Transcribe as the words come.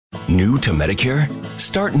New to Medicare?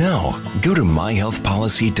 Start now. Go to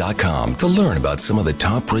myhealthpolicy.com to learn about some of the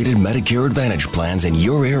top-rated Medicare Advantage plans in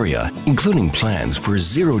your area, including plans for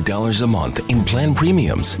 $0 a month in plan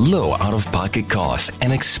premiums, low out-of-pocket costs,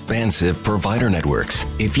 and expansive provider networks.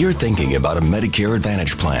 If you're thinking about a Medicare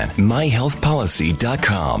Advantage plan,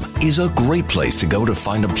 myhealthpolicy.com is a great place to go to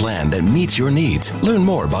find a plan that meets your needs. Learn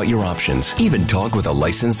more about your options. Even talk with a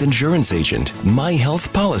licensed insurance agent.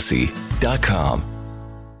 myhealthpolicy.com.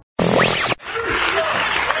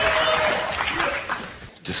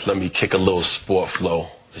 Just let me kick a little sport flow.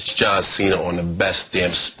 It's John Cena on the best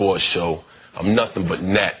damn sports show. I'm nothing but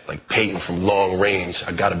net, like Peyton from long range.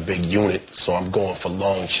 I got a big unit, so I'm going for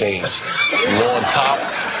long change. I'm on top,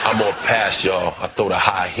 I'm on pass, y'all. I throw the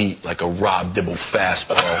high heat like a Rob Dibble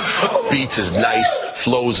fastball. Beats is nice,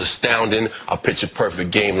 flows astounding. I pitch a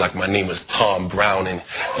perfect game like my name is Tom Browning.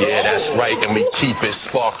 Yeah, that's right, and we keep it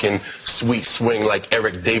sparking. Sweet swing like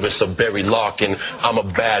Eric Davis or Barry Larkin. I'm a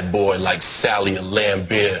bad boy like Sally or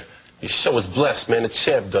Lambeer. Your show is blessed, man. The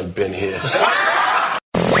champ done been here.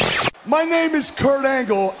 My name is Kurt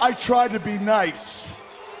Angle. I try to be nice.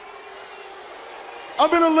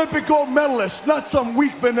 I'm an Olympic gold medalist, not some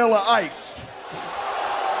weak vanilla ice.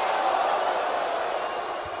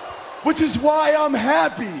 Which is why I'm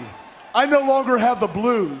happy I no longer have the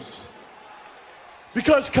blues.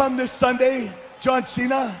 Because come this Sunday, John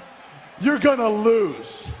Cena, you're gonna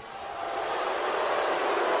lose.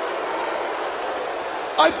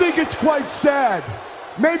 I think it's quite sad,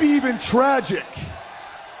 maybe even tragic.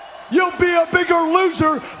 You'll be a bigger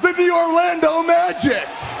loser than the Orlando Magic.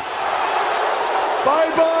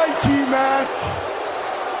 Bye-bye, T-Mac.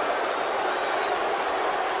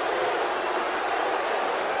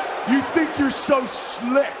 You think you're so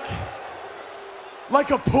slick,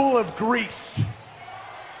 like a pool of grease.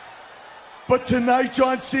 But tonight,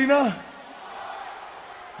 John Cena,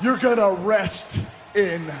 you're gonna rest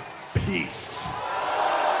in peace.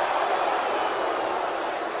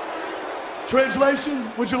 Translation,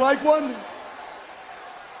 would you like one?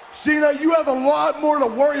 Cena, you have a lot more to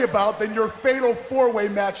worry about than your fatal four-way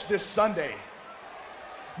match this Sunday.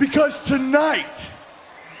 Because tonight,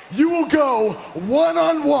 you will go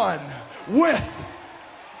one-on-one with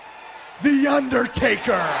The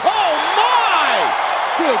Undertaker. Oh my!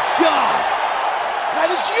 Good God!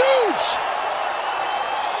 That is huge!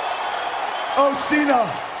 Oh,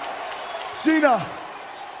 Cena,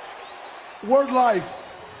 word life.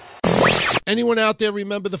 Anyone out there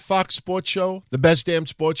remember the Fox Sports Show, the best damn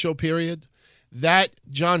sports show, period? That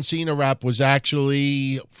John Cena rap was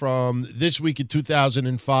actually from This Week in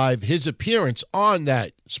 2005, his appearance on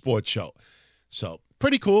that sports show. So,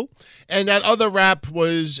 pretty cool. And that other rap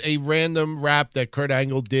was a random rap that Kurt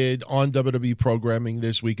Angle did on WWE programming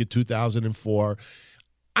This Week in 2004.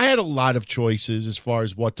 I had a lot of choices as far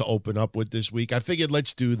as what to open up with this week. I figured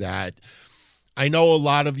let's do that. I know a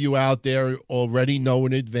lot of you out there already know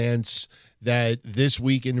in advance that this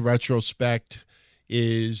week in retrospect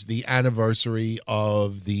is the anniversary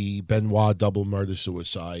of the Benoit double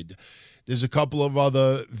murder-suicide. There's a couple of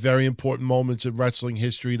other very important moments in wrestling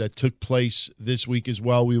history that took place this week as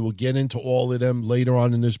well. We will get into all of them later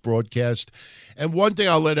on in this broadcast. And one thing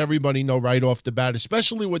I'll let everybody know right off the bat,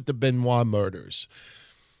 especially with the Benoit murders,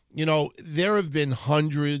 you know, there have been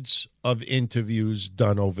hundreds of interviews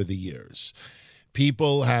done over the years.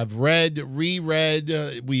 People have read, reread,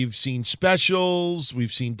 we've seen specials,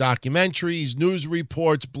 we've seen documentaries, news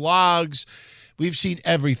reports, blogs. We've seen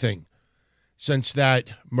everything since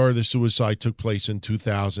that murder-suicide took place in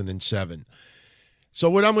 2007. So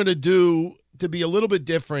what I'm going to do to be a little bit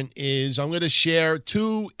different is I'm going to share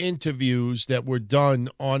two interviews that were done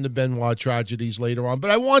on the Benoit tragedies later on.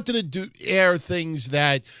 But I wanted to air things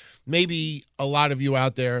that maybe a lot of you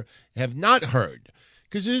out there have not heard.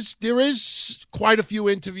 Because there is quite a few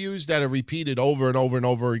interviews that are repeated over and over and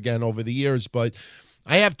over again over the years, but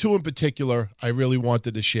I have two in particular I really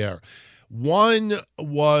wanted to share. One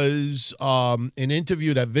was an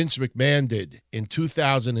interview that Vince McMahon did in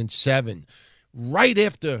 2007, right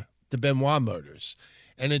after the Benoit murders.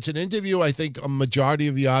 And it's an interview I think a majority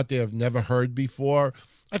of you out there have never heard before.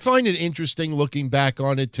 I find it interesting looking back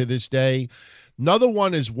on it to this day. Another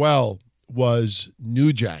one as well was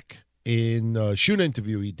New Jack. In a shoot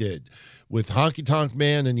interview he did with Honky Tonk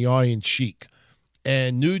Man and the Iron Sheik.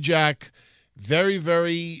 And New Jack, very,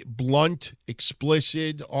 very blunt,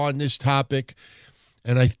 explicit on this topic.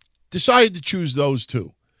 And I decided to choose those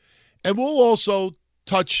two. And we'll also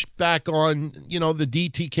touch back on, you know, the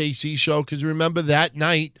DTKC show, because remember that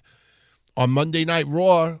night on Monday Night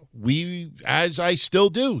Raw, we, as I still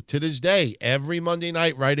do to this day, every Monday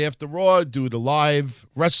night right after Raw, do the live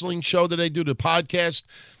wrestling show that I do, the podcast.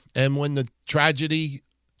 And when the tragedy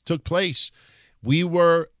took place, we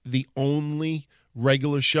were the only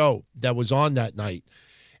regular show that was on that night.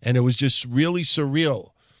 And it was just really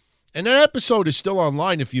surreal. And that episode is still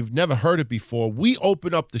online if you've never heard it before. We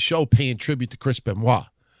opened up the show paying tribute to Chris Benoit.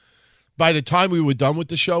 By the time we were done with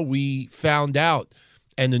the show, we found out,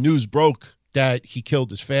 and the news broke, that he killed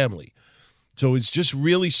his family. So it's just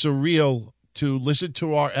really surreal to listen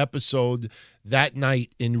to our episode that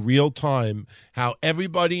night in real time, how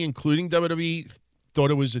everybody, including WWE,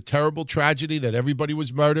 thought it was a terrible tragedy, that everybody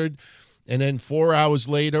was murdered. And then 4 hours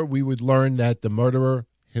later, we would learn that the murderer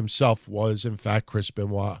himself was, in fact, Chris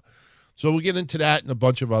Benoit. So we'll get into that and a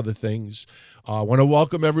bunch of other things. I want to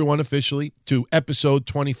welcome everyone officially to episode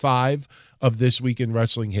 25 of This Week in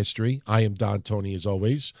Wrestling History. I am Don Tony, as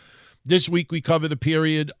always. This week, we cover the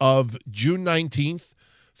period of June 19th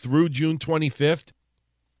through June 25th.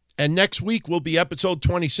 And next week will be episode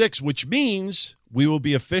 26, which means we will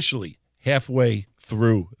be officially halfway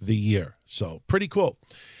through the year. So pretty cool.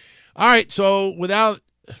 All right, so without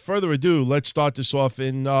further ado, let's start this off.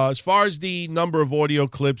 In as far as the number of audio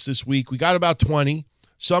clips this week, we got about 20.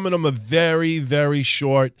 Some of them are very, very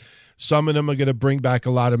short. Some of them are going to bring back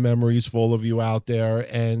a lot of memories for all of you out there,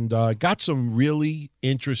 and got some really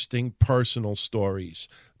interesting personal stories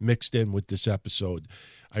mixed in with this episode.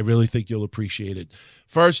 I really think you'll appreciate it.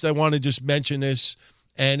 First, I want to just mention this,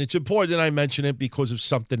 and it's important that I mention it because of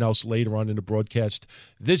something else later on in the broadcast.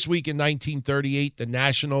 This week in 1938, the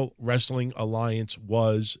National Wrestling Alliance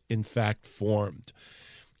was, in fact, formed.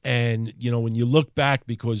 And, you know, when you look back,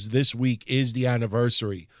 because this week is the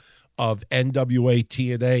anniversary of NWA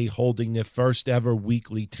TNA holding their first ever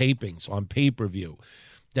weekly tapings on pay-per-view,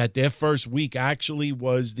 that their first week actually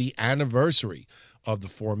was the anniversary of the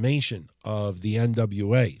formation of the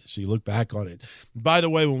NWA. So you look back on it. By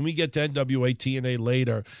the way, when we get to NWA TNA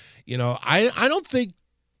later, you know, I don't think,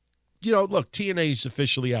 you know, look, TNA is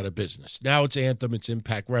officially out of business. Now it's Anthem, it's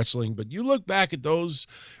Impact Wrestling. But you look back at those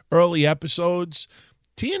early episodes,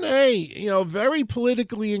 TNA, you know, very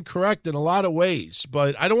politically incorrect in a lot of ways.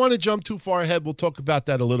 But I don't want to jump too far ahead. We'll talk about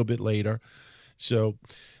that a little bit later. So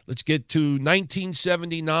let's get to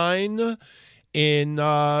 1979. In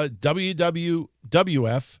WWF,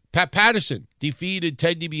 Pat Patterson defeated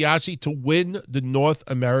Ted DiBiase to win the North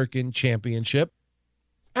American Championship.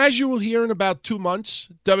 As you will hear in about 2 months,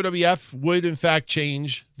 WWF would in fact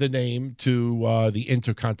change the name to the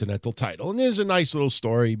Intercontinental title. And there's a nice little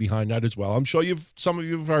story behind that as well. I'm sure some of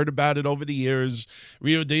you have heard about it over the years,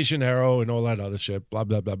 Rio de Janeiro and all that other shit, blah,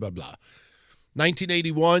 blah, blah, blah, blah.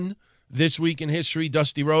 1981, This Week in History,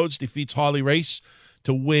 Dusty Rhodes defeats Harley Race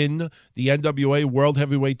to win the NWA World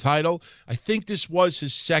Heavyweight title. I think this was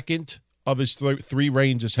his second of his three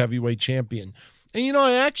reigns as heavyweight champion. And, you know,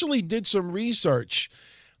 I actually did some research.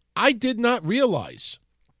 I did not realize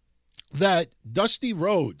that Dusty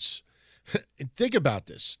Rhodes, think about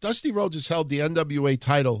this, Dusty Rhodes has held the NWA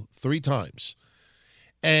title 3 times.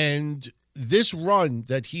 And this run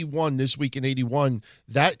that he won this week in 81,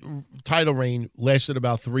 that title reign lasted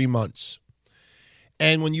about 3 months.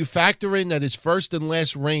 And when you factor in that his first and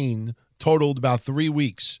last reign totaled about 3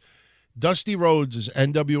 weeks, Dusty Rhodes as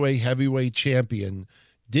NWA heavyweight champion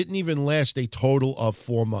didn't even last a total of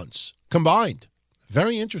 4 months combined.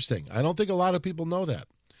 Very interesting. I don't think a lot of people know that.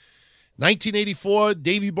 1984,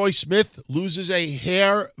 Davey Boy Smith loses a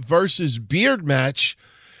hair versus beard match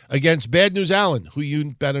against Bad News Allen, who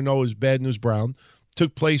you better know as Bad News Brown.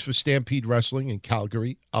 Took place for Stampede Wrestling in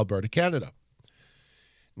Calgary, Alberta, Canada.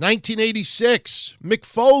 1986, Mick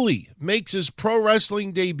Foley makes his pro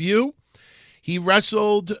wrestling debut. He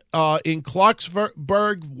wrestled in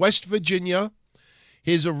Clarksburg, West Virginia.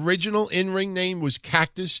 His original in-ring name was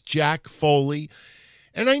Cactus Jack Foley.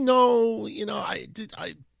 And I know, you know,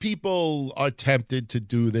 people are tempted to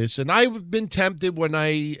do this. And I've been tempted when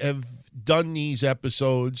I have done these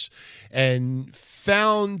episodes and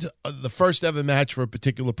found the first ever match for a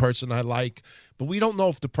particular person I like, but we don't know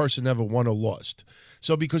if the person ever won or lost.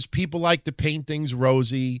 So because people like to paint things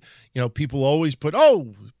rosy, you know, people always put,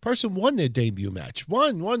 oh, person won their debut match.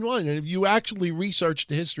 Won. And if you actually research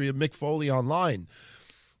the history of Mick Foley online,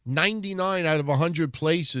 99 out of 100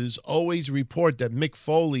 places always report that Mick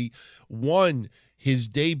Foley won his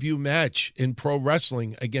debut match in pro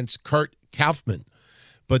wrestling against Kurt Kaufman.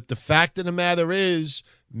 But the fact of the matter is,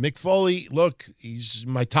 Mick Foley, look, he's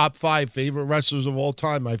my top 5 favorite wrestlers of all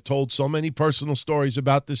time. I've told so many personal stories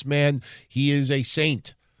about this man. He is a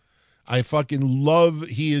saint. I fucking love,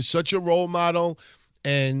 he is such a role model.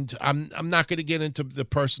 And I'm not going to get into the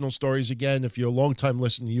personal stories again. If you're a long-time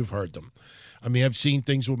listener, you've heard them. I mean, I've seen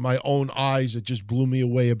things with my own eyes that just blew me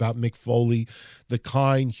away about Mick Foley, the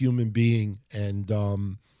kind human being.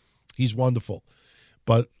 And He's wonderful.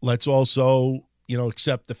 But let's also,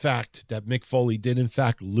 accept the fact that Mick Foley did, in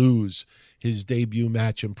fact, lose his debut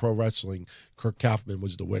match in pro wrestling. Kirk Kaufman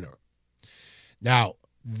was the winner. Now,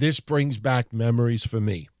 this brings back memories for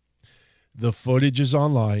me. The footage is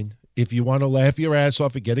online. If you want to laugh your ass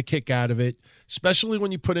off and get a kick out of it, especially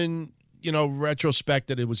when you put in, retrospect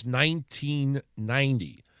that it was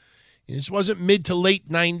 1990. This wasn't mid to late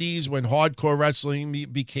 90s when hardcore wrestling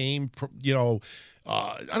became,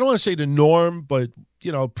 I don't want to say the norm, but,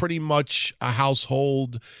 pretty much a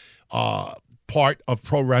household part of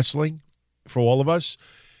pro wrestling for all of us.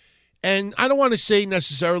 And I don't want to say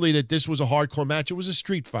necessarily that this was a hardcore match. It was a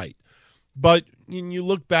street fight. But you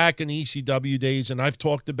look back in ECW days, and I've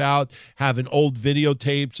talked about having old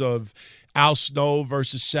videotapes of Al Snow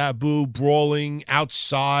versus Sabu brawling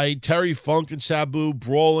outside, Terry Funk and Sabu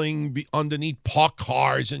brawling underneath parked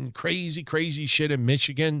cars and crazy, crazy shit in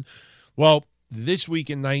Michigan. Well, this week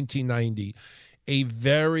in 1990, a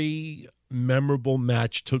very memorable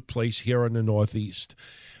match took place here in the Northeast.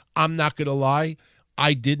 I'm not going to lie,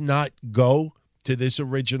 I did not go to this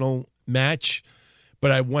original match,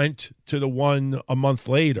 but I went to the one a month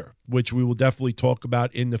later, which we will definitely talk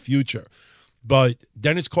about in the future. But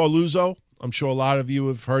Dennis Corluzzo, I'm sure a lot of you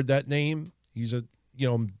have heard that name. He's a,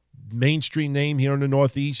 mainstream name here in the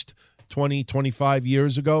Northeast 20, 25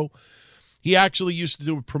 years ago. He actually used to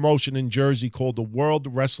do a promotion in Jersey called the World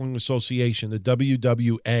Wrestling Association, the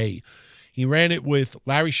WWA. He ran it with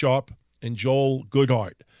Larry Sharp and Joel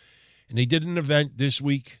Goodhart. And they did an event this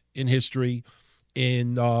week in history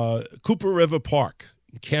in Cooper River Park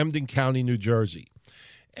in Camden County, New Jersey.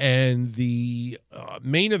 And the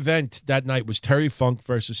main event that night was Terry Funk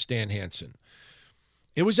versus Stan Hansen.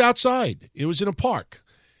 It was outside. It was in a park.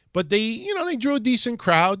 But they drew a decent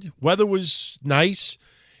crowd. Weather was nice.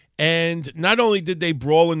 And not only did they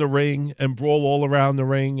brawl in the ring and brawl all around the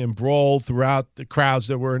ring and brawl throughout the crowds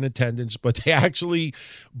that were in attendance, but they actually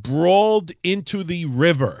brawled into the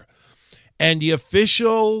river. And the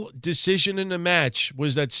official decision in the match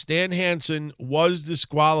was that Stan Hansen was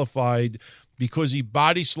disqualified because he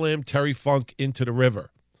body slammed Terry Funk into the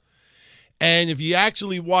river. And if you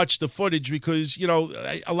actually watch the footage, because,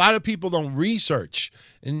 a lot of people don't research.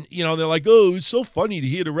 And, they're like, oh, it's so funny to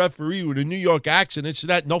hear the referee with a New York accent. It's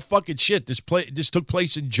that. No fucking shit. This took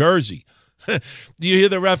place in Jersey. Do you hear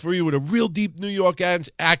the referee with a real deep New York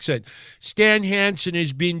accent? Stan Hansen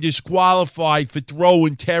has been disqualified for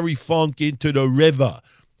throwing Terry Funk into the river.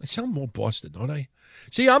 I sound more Boston, don't I?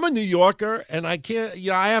 See, I'm a New Yorker, and I can't,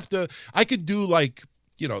 I could do like,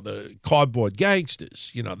 the cardboard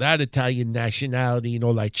gangsters, that Italian nationality and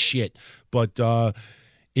all that shit. But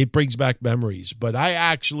it brings back memories. But I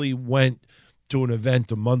actually went to an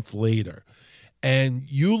event a month later, and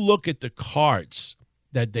you look at the cards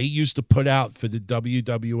that they used to put out for the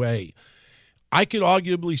WWA. I could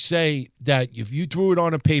arguably say that if you threw it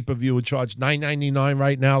on a pay-per-view and charged $9.99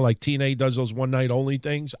 right now, like TNA does those one-night-only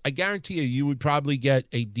things, I guarantee you would probably get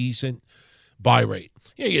a decent buy rate.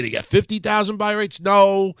 You're going to get 50,000 buy rates?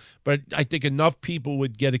 No, but I think enough people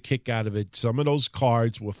would get a kick out of it. Some of those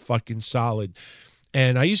cards were fucking solid.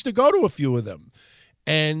 And I used to go to a few of them.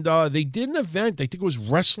 And they did an event, I think it was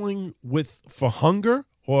Wrestling for Hunger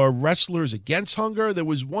or Wrestlers Against Hunger. There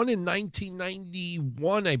was one in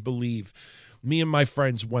 1991, I believe, me and my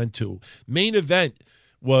friends went to. Main event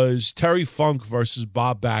was Terry Funk versus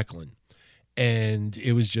Bob Backlund. And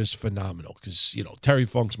it was just phenomenal because, Terry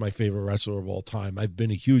Funk's my favorite wrestler of all time. I've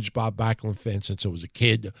been a huge Bob Backlund fan since I was a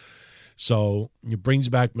kid. So it brings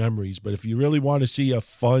back memories. But if you really want to see a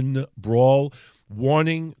fun brawl,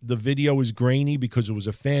 warning, the video is grainy because it was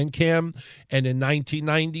a fan cam. And in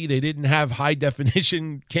 1990, they didn't have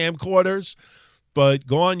high-definition camcorders. But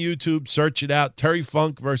go on YouTube, search it out. Terry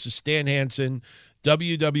Funk versus Stan Hansen,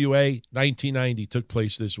 WWA 1990 took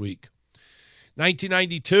place this week.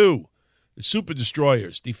 1992. The Super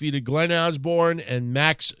Destroyers defeated Glenn Osborne and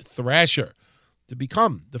Max Thrasher to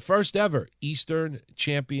become the first ever Eastern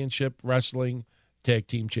Championship Wrestling Tag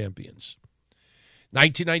Team Champions.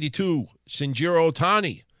 1992, Shinjiro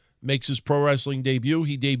Otani makes his pro wrestling debut.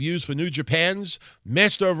 He debuts for New Japan's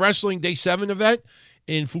Master of Wrestling Day 7 event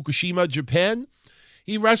in Fukushima, Japan.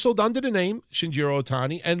 He wrestled under the name Shinjiro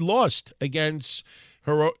Otani and lost against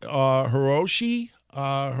Hiroyoshi.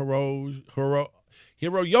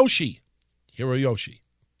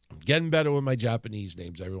 I'm getting better with my Japanese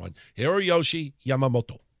names, everyone. Hiroyoshi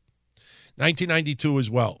Yamamoto. 1992 as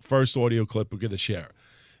well. First audio clip we're going to share.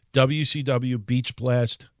 WCW Beach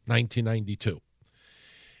Blast 1992.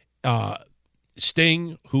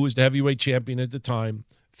 Sting, who was the heavyweight champion at the time,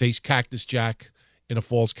 faced Cactus Jack in a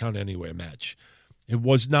Falls Count Anywhere match. It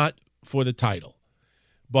was not for the title.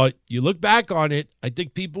 But you look back on it, I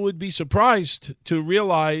think people would be surprised to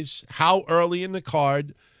realize how early in the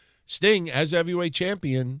card Sting, as heavyweight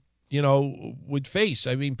champion, would face.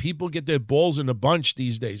 I mean, people get their balls in a bunch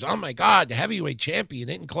these days. Oh, my God, the heavyweight champion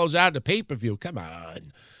didn't close out the pay-per-view. Come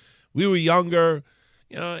on. We were younger.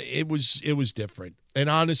 It was different. And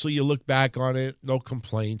honestly, you look back on it, no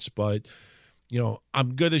complaints. But,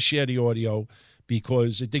 I'm going to share the audio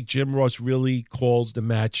because I think Jim Ross really calls the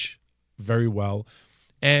match very well.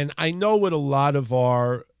 And I know with a lot of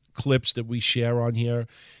our clips that we share on here,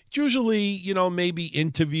 it's usually, maybe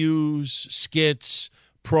interviews, skits,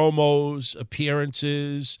 promos,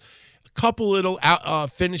 appearances, a couple little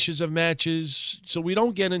finishes of matches. So we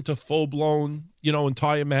don't get into full-blown,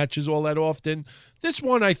 entire matches all that often. This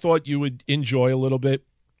one I thought you would enjoy a little bit.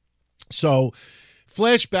 So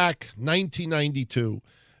flashback 1992,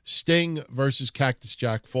 Sting versus Cactus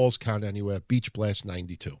Jack, Falls Count Anywhere, Beach Blast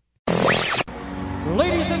 92.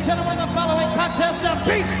 Ladies and gentlemen, the following contest of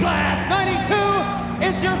Beach Blast 92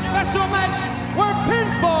 is your special match where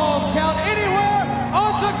pinfalls count anywhere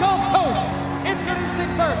on the Gulf Coast. Introducing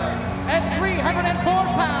first at 304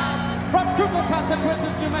 pounds from Truth or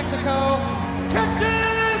Consequences, New Mexico,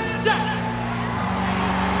 Cactus Jack.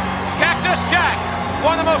 Cactus Jack,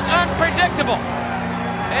 one of the most unpredictable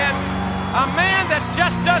and a man that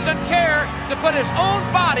just doesn't care to put his own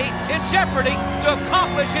body in jeopardy to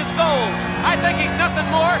accomplish his goals. I think he's nothing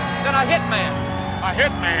more than a hitman. A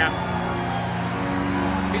hitman?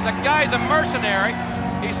 He's a guy's a mercenary.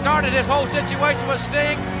 He started his whole situation with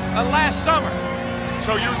Sting last summer.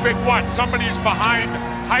 So you think what? Somebody's behind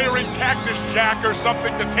hiring Cactus Jack or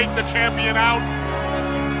something to take the champion out?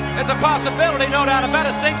 It's a possibility, no doubt about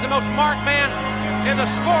it. Sting's the most marked man in the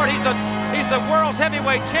sport. He's the world's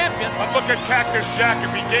heavyweight champion. But look at Cactus Jack.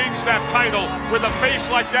 If he gains that title with a face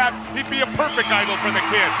like that, he'd be a perfect idol for the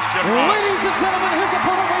kids. Jim Ross. Ladies and gentlemen, his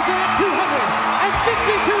opponent weighs in at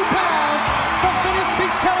 252 pounds from Venice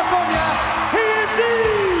Beach, California. He is the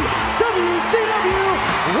WCW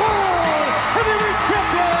World Heavyweight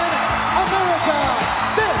Champion, America.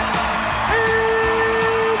 This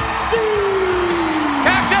is Steve.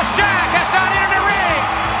 Cactus Jack has not entered the ring.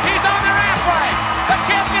 He's on the rampway. The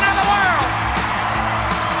champion of the world.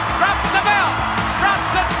 Drops the belt.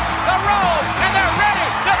 Drops the robe. And they're ready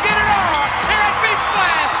to get it on. Here at Beach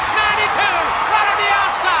Blast 92. Right on the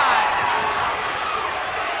outside.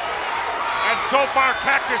 And so far,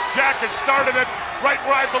 Cactus Jack has started it right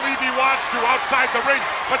where I believe he wants to, outside the ring.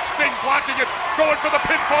 But Sting blocking it, going for the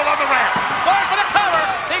pinfall on the ramp. Going for the cover.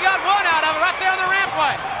 He got one out of it right there on the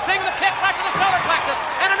rampway. Sting with a kick right to the solar plexus.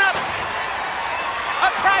 And another. A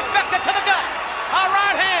trifecta to the gut. A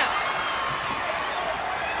right hand.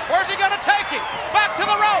 Where's he going to take him? Back to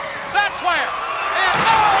the ropes. That's where. And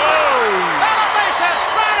elevation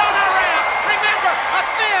right on the ramp. Remember, a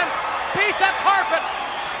thin piece of carpet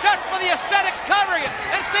just for the aesthetics covering it.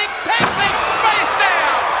 And Sting takes him face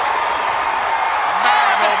down.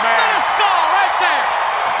 Man, oh man. Spin his skull right there.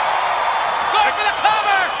 Going for the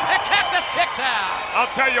cover. And Cactus kicks out.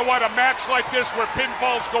 I'll tell you what, a match like this where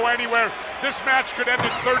pinfalls go anywhere, this match could end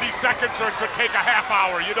in 30 seconds or it could take a half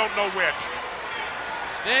hour. You don't know which.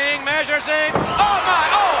 Sting measures him. Oh my,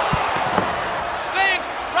 oh! Sting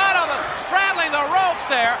right on straddling the ropes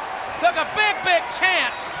there. Took a big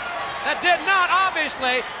chance that did not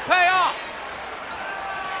obviously pay off.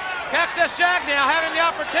 Cactus Jack now having the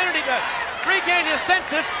opportunity to regain his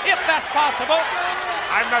senses, if that's possible.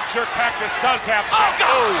 I'm not sure Cactus does have Oh sense.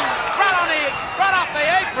 gosh! Right off the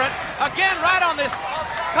apron. Again, right on this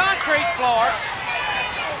concrete floor.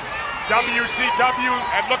 WCW,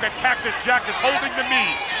 and look at Cactus Jack is holding the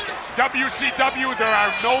knee. WCW, there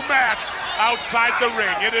are no mats outside the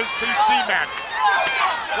ring. It is the cement.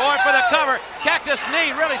 Going for the cover. Cactus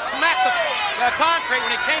knee really smacked the concrete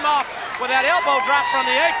when he came off with that elbow drop from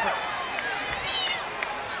the apron.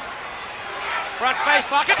 Front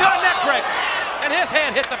face lock into a neck breaker. And his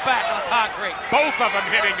head hit the back of the concrete. Both of them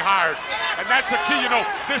hitting hard. And that's the key,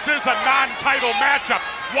 this is a non-title matchup.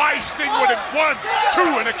 Why Sting would have won, two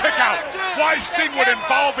and a kick out. Why Sting would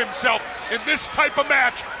involve himself in this type of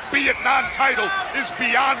match, be it non-title, is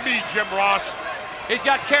beyond me, Jim Ross. He's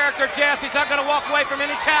got character, Jess. He's not going to walk away from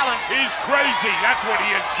any challenge. He's crazy. That's what he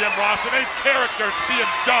is, Jim Ross. It ain't character, it's being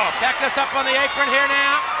dumb. Cactus up on the apron here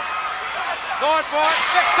now. Going for it.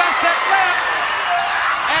 Big sunset flip.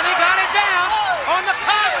 And he got it down on the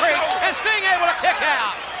concrete. And Sting able to kick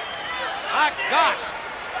out. My gosh.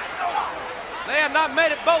 They have not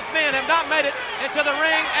made it, both men have not made it into the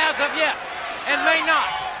ring as of yet. And may not.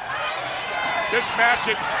 This match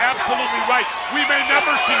is absolutely right. We may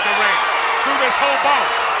never see the ring through this whole bout.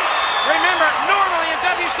 Remember, normally in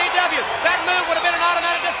WCW, that move would have been an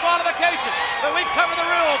automatic disqualification. But we've covered the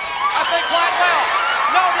rules, I think, quite well.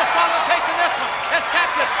 No disqualification this one, as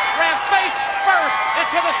Cactus ran face first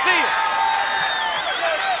into the steel.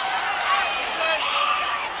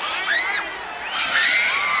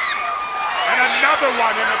 And another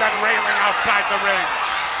one into that railing outside the ring.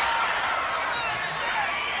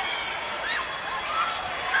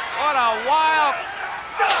 What a wild,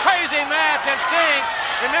 crazy match, and Sting,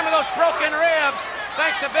 remember those broken ribs,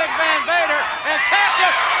 thanks to Big Van Vader, and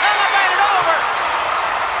Cactus elevated over,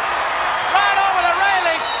 right over the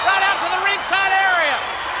railing, right out to the ringside area.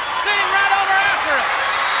 Sting right over after it.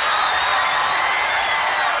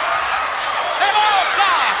 And oh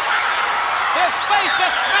God, his face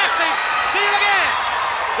just smacked him. Steel again.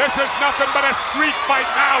 This is nothing but a street fight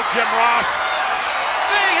now, Jim Ross.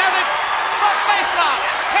 Sting has a front face lock.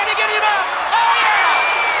 Can he get him up? Oh yeah!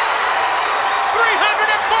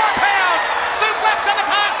 304 pounds, suplexed to the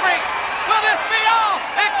concrete. Will this be all?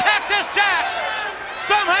 And Cactus Jack,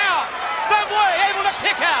 somehow, some way, able to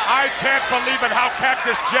kick out. I can't believe it, how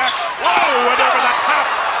Cactus Jack, whoa, and over the top,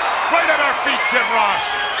 right at our feet, Jim Ross.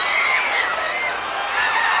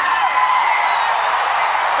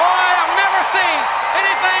 Boy, I've never seen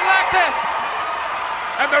anything like this.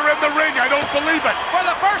 And they're in the ring, I don't believe it. For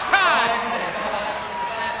the first time.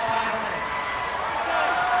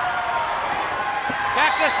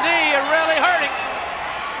 Cactus knee is really hurting.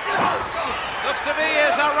 Looks to be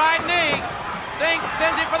his right knee. Sting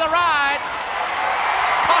sends him for the ride.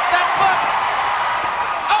 Caught that foot.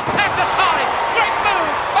 Oh, Cactus caught him. Great move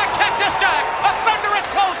by Cactus Jack. A thunderous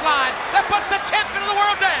clothesline that puts the champion of the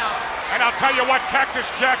world down. And I'll tell you what, Cactus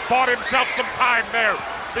Jack bought himself some time there,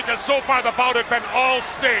 because so far the bout had been all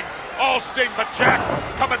Sting, but Jack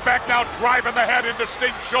coming back now, driving the head into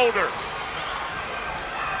Sting's shoulder.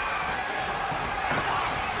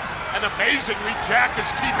 And amazingly, Jack is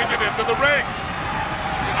keeping it into the ring.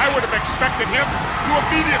 I would have expected him to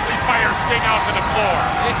immediately fire Sting out to the floor.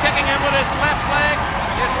 He's kicking him with his left leg.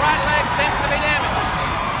 His right leg seems to be damaged.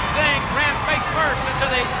 Sting ran face first into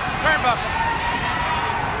the turnbuckle.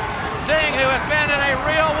 Sting, who has been in a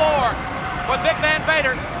real war with Big Van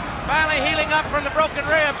Vader, finally healing up from the broken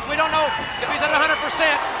ribs. We don't know if he's at 100%,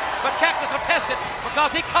 but Cactus will test it because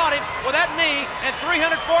he caught him with that knee and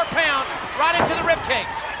 304 pounds right into the ribcage.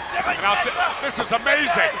 And this is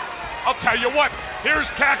amazing. I'll tell you what,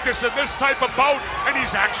 here's Cactus in this type of bout, and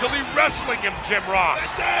he's actually wrestling him, Jim Ross.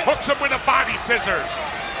 Hooks him with a body scissors.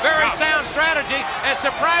 Very sound strategy, and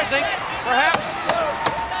surprising, perhaps,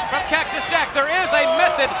 from Cactus Jack. There is a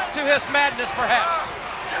method to his madness, perhaps.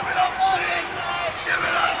 Give it up, buddy! Give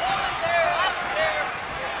it up!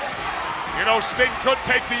 You know, Sting could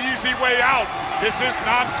take the easy way out. This is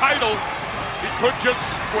non-title. He could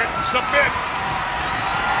just quit and submit.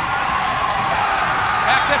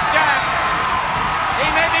 Cactus Jack, he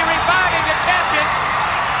may be reviving the champion.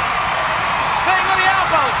 Sting with the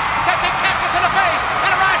elbows, catching Cactus in the face,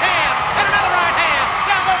 and a right hand, and another right hand.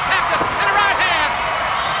 Down goes Cactus, and a right hand.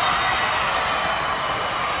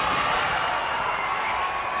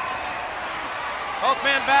 Both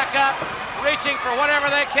men back up, reaching for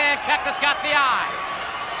whatever they can. Cactus got the eyes.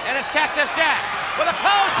 And it's Cactus Jack with a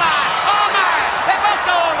clothesline. Oh my, they both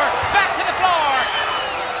go over, back to the floor.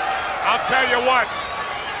 I'll tell you what.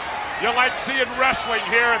 You like seeing wrestling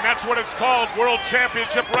here, and that's what it's called, World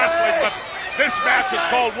Championship Wrestling, but this match is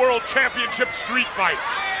called World Championship Street Fight.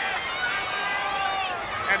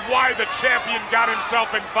 And why the champion got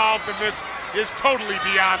himself involved in this is totally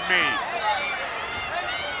beyond me.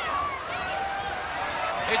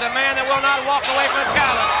 He's a man that will not walk away from a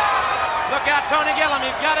challenge. Look out, Tony Gillum,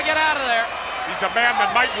 you've got to get out of there. He's a man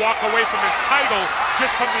that might walk away from his title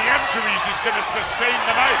just from the injuries he's going to sustain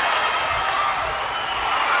tonight.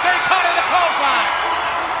 Sting caught in the clothesline.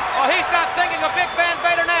 Well, he's not thinking of Big Van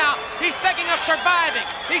Vader now. He's thinking of surviving.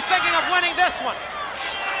 He's thinking of winning this one.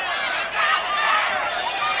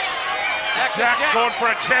 Jack's going for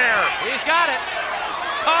a chair. He's got it.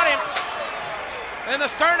 Caught him in the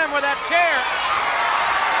sternum with that chair.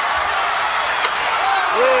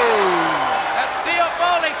 Ooh. That steel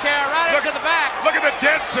folding chair right into the back. Look at the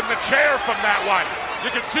dents in the chair from that one. You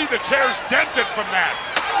can see the chair's dented from that.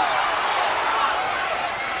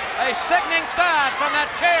 A sickening thud from that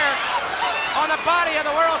chair on the body of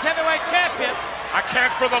the world's heavyweight champion. I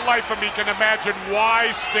can't for the life of me can imagine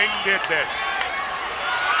why Sting did this.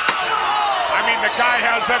 I mean, the guy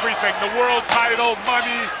has everything, the world title,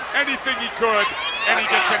 money, anything he could, and he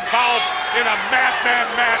gets involved in a madman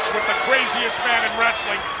match with the craziest man in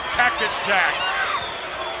wrestling, Cactus Jack.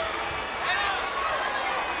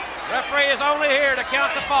 Referee is only here to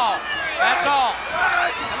count the fall. That's all.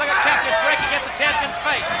 And look at Cactus breaking at the champion's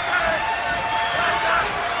face.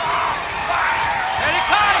 And he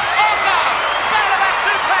caught it. Oh, God. Back-to-back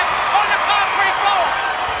suplex on the concrete floor.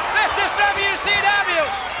 This is WCW.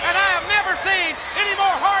 And I have never seen any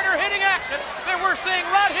more harder-hitting action than we're seeing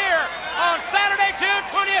right here on Saturday, June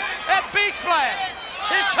 20th at Beach Blast.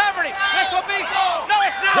 He's covered him. This will be... No,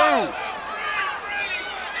 it's not.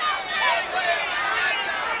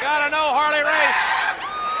 Gotta know Harley Race.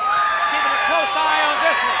 Keeping a close eye on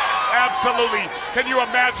this one. Absolutely. Can you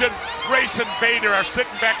imagine Race and Vader are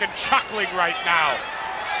sitting back and chuckling right now?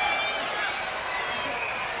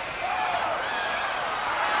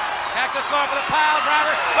 Cactus going for the pile driver,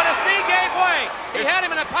 but his knee gave way. He had him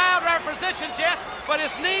in a pile driver position, Jess, but his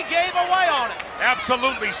knee gave away on it.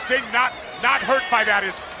 Absolutely. Sting not hurt by that.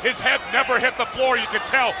 His head never hit the floor, you could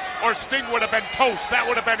tell, or Sting would have been toast. That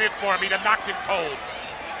would have been it for him. He'd have knocked him cold.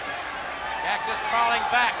 Cactus crawling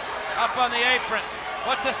back up on the apron.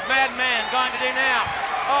 What's this madman going to do now?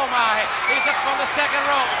 Oh my, he's up on the second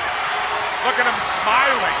rope. Look at him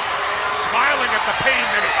smiling at the pain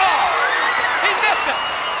that he... Oh, he missed it.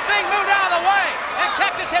 Sting moved out of the way, and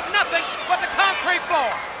Cactus hit nothing but the concrete floor.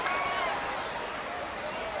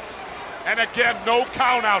 And again, no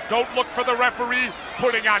count out. Don't look for the referee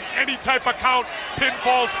putting on any type of count.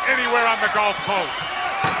 Pinfalls anywhere on the Gulf Coast.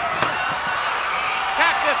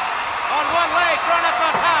 Cactus on one leg, thrown up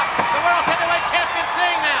on top. The World's Heavyweight Champion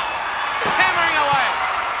Sting now. Hammering away.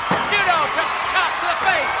 Judo chops to the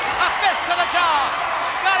face. A fist to the jaw.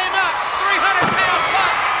 Got him up. 300 pounds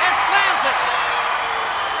plus and slams it.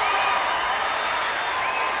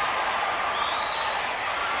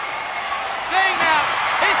 Sting now.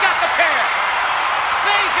 He's got the chair.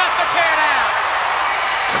 Sting's got the chair now.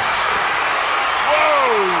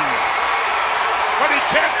 Whoa! But he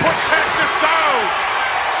can't put Cactus down.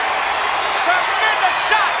 Tremendous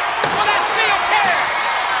shots with that steel chair.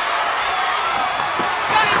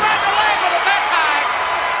 Got him right in the leg with it that time.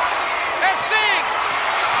 And Sting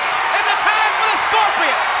in the time for the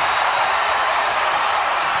Scorpion.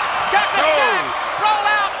 Cactus Jack roll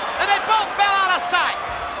out, and they both fell out of sight.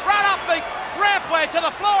 Right off the rampway to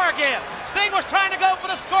the floor again. Sting was trying to go for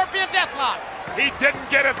the Scorpion Deathlock. He didn't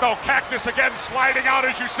get it though. Cactus again sliding out,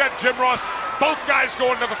 as you said, Jim Ross. Both guys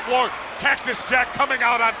going to the floor. Cactus Jack coming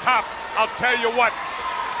out on top. I'll tell you what.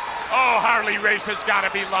 Oh, Harley Race has got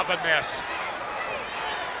to be loving this.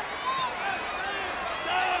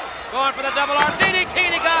 Going for the double arm DDT,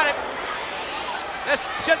 and he got it. This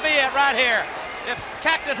should be it right here. If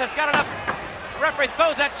Cactus has got enough, referee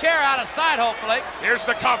throws that chair out of sight, hopefully. Here's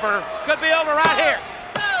the cover. Could be over right here.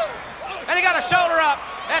 And he got a shoulder up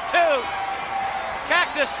at 2.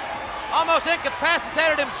 Cactus almost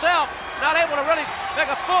incapacitated himself, not able to really make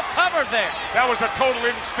a full cover there. That was a total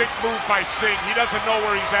instinct move by Sting. He doesn't know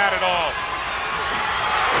where he's at all.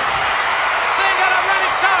 Sting got a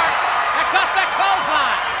running start and caught that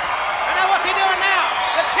clothesline. And now what's he doing now?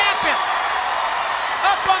 The champion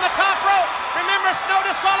up on the top rope. Remember, no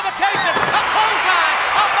disqualification. A clothesline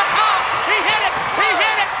off the top. He hit it. He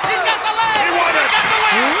hit it. He's got the leg. He won it. He's got the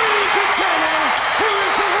win. Ladies and gentlemen, here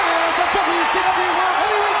is the winner of the WCW World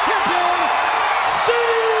Heavyweight Champion,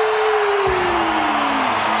 Sting!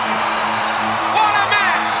 What a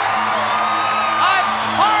match!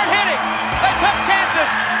 Hard hitting. They took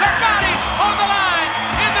chances. Their bodies on the line.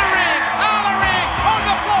 In the ring. Out of the ring. On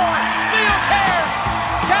the floor. Steel chairs.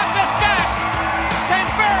 Cactus Jack came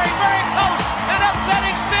very, very close and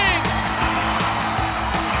upsetting Sting.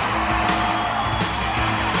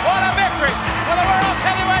 What a victory for the World's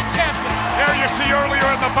Heavyweight Champion. There you see earlier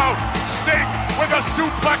in the bout, Sting with a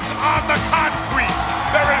suplex on the concrete.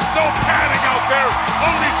 There is no padding out there,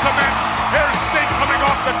 only cement. Here's Sting coming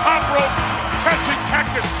off the top rope, catching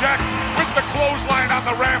Cactus Jack with the clothesline on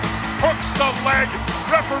the ramp, hooks the leg,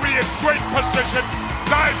 referee in great position,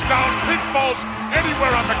 dives down, pinfalls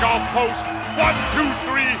anywhere on the Gulf Coast. 1, 2,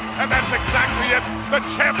 3, and that's exactly it. The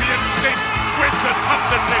champion Sting wins a tough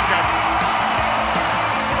decision.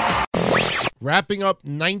 Wrapping up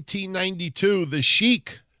 1992, the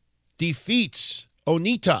Sheik defeats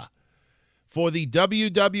Onita for the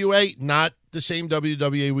WWA, not the same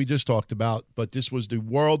WWA we just talked about, but this was the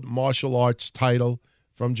World Martial Arts title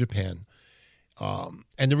from Japan.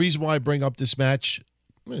 And the reason why I bring up this match,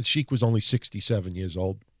 Sheik was only 67 years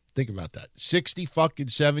old. Think about that.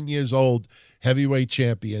 7 years old, heavyweight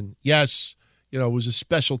champion. Yes, it was a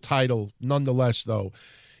special title. Nonetheless, though,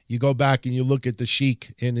 you go back and you look at the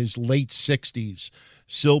Sheik in his late 60s,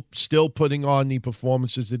 still putting on the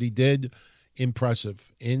performances that he did.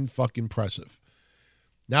 Impressive. Impressive.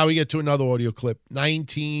 Now we get to another audio clip.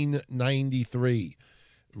 1993.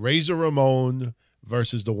 Razor Ramon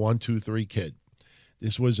versus the 1-2-3 Kid.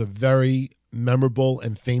 This was a very memorable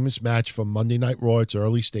and famous match from Monday Night Raw, its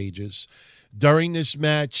early stages. During this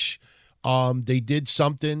match, they did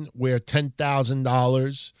something where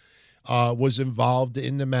 $10,000 was involved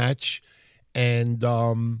in the match, and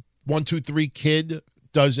 1-2-3 Kid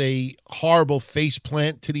does a horrible face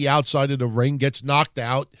plant to the outside of the ring, gets knocked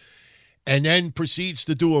out, and then proceeds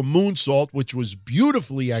to do a moonsault, which was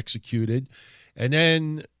beautifully executed. And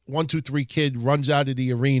then 1-2-3 Kid runs out of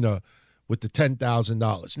the arena with the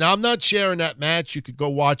 $10,000. Now, I'm not sharing that match. You could go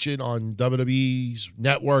watch it on WWE's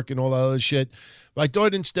network and all that other shit. But I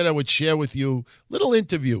thought instead I would share with you a little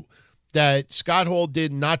interview that Scott Hall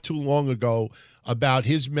did not too long ago about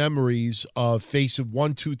his memories of facing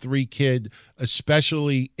 1-2-3 Kid,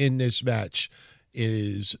 especially in this match. It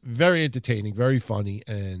is very entertaining, very funny,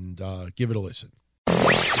 and give it a listen.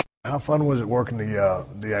 How fun was it working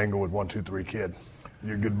the angle with 1-2-3 Kid?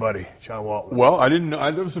 Your good buddy, Sean Waltman. Well, I didn't know.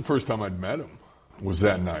 That was the first time I'd met him, was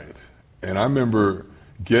that night. And I remember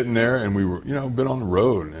getting there, and we were, been on the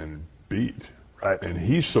road and beat. Right. And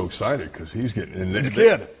he's so excited because he's getting... He's a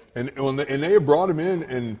kid. And they had brought him in,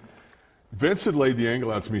 and Vince had laid the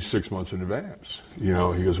angle out to me 6 months in advance. He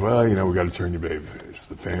goes, well, we got to turn your baby face.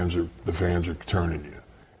 The fans are turning you.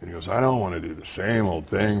 And he goes, I don't want to do the same old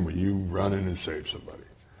thing where you run in and save somebody.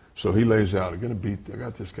 So he lays out, I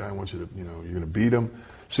got this guy, I want you to, you're going to beat him.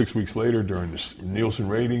 6 weeks later, during the Nielsen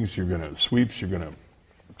ratings, you're going to sweeps, you're going to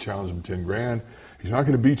challenge him $10,000. He's not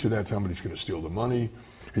going to beat you that time, but he's going to steal the money.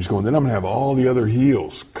 He's going, then I'm going to have all the other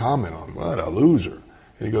heels comment on, what a loser.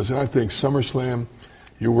 And he goes, and I think SummerSlam,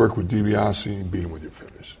 you work with DiBiase and beat him with your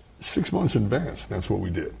finish. 6 months in advance, that's what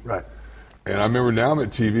we did. Right. And I remember now I'm at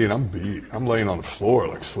TV and I'm beat. I'm laying on the floor,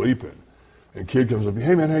 like sleeping. And Kid comes up,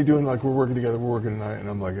 hey man, how you doing? Like, we're working together, we're working tonight. And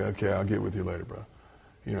I'm like, okay, I'll get with you later, bro.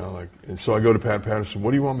 And so I go to Pat Patterson,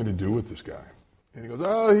 what do you want me to do with this guy? And he goes,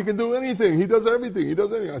 oh, he can do anything. He does everything.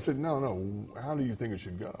 I said, no, how do you think it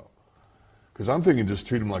should go? Because I'm thinking just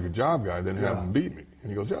treat him like a job guy, then have him beat me.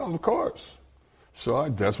 And he goes, yeah, of course. So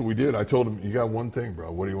that's what we did. I told him, you got one thing,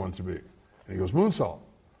 bro. What do you want it to be? And he goes, moonsault.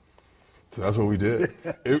 So that's what we did.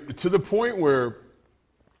 To the point where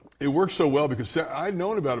it worked so well because I'd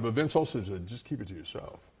known about it, but Vince also said, just keep it to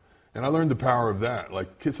yourself. And I learned the power of that. Like,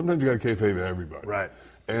 sometimes you got to kayfabe everybody. Right.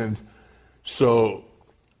 And so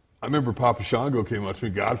I remember Papa Shango came up to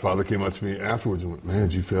me, Godfather came up to me afterwards and went, man,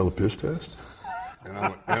 did you fail the piss test? And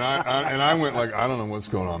I went like, I don't know what's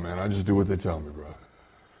going on, man. I just do what they tell me, bro.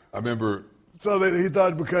 I remember... So he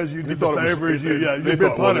thought because you did the favors, you've they been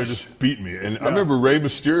thought, punished. well, they just beat me. And I remember Rey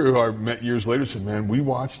Mysterio, who I met years later, said, man, we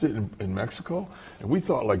watched it in Mexico, and we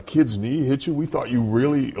thought, like, kid's knee hit you. We thought you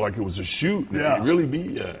really, like, it was a shoot. Yeah. It really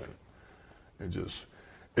beat you.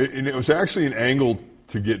 And it was actually an angle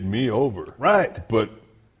to get me over. Right. But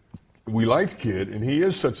we liked Kid, and he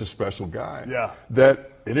is such a special guy. Yeah. That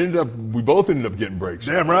we both ended up getting breaks.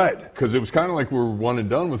 Damn right. Because it was kind of like we were one and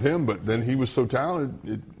done with him, but then he was so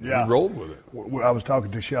talented, he rolled with it. I was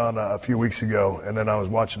talking to Sean a few weeks ago, and then I was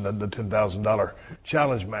watching the $10,000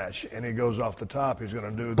 challenge match, and he goes off the top. He's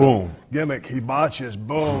going to do the gimmick. He botches,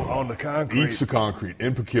 boom, on the concrete. Eats the concrete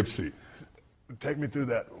in Poughkeepsie. Take me through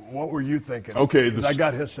that. What were you thinking? Okay. I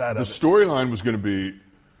got his side of it. The storyline was going to be,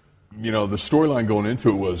 the storyline going into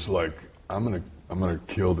it was like, I'm gonna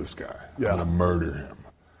kill this guy. I'm going to murder him.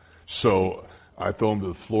 So I throw him to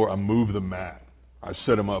the floor. I move the mat. I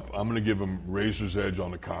set him up. I'm going to give him razor's edge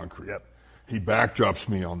on the concrete. Yep. He backdrops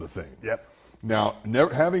me on the thing. Yep. Now,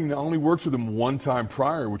 having only worked with him one time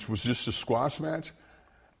prior, which was just a squash match,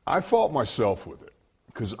 I fought myself with it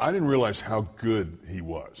because I didn't realize how good he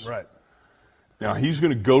was. Right. Now, he's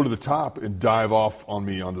going to go to the top and dive off on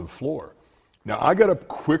me onto the floor. Now, I got up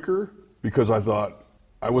quicker because I thought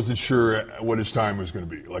I wasn't sure what his time was going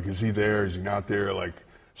to be. Like, is he there? Is he not there? Like,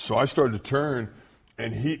 so I started to turn,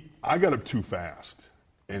 and I got up too fast,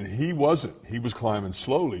 and he wasn't. He was climbing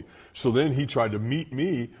slowly. So then he tried to meet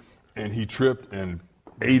me, and he tripped and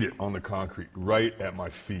ate it on the concrete right at my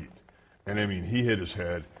feet. And I mean, he hit his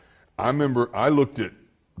head. I remember I looked at,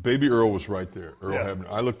 Baby Earl was right there. Earl Hebner.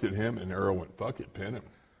 I looked at him, and Earl went, fuck it, pin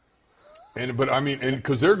him. But I mean,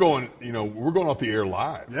 because they're going, we're going off the air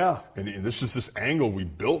live. Yeah. And this is this angle we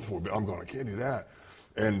built for. I'm going, I can't do that.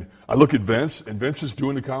 And I look at Vince, and Vince is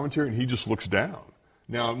doing the commentary, and he just looks down.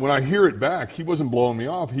 Now, when I hear it back, he wasn't blowing me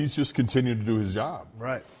off. He's just continuing to do his job.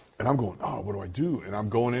 Right. And I'm going, oh, what do I do? And I'm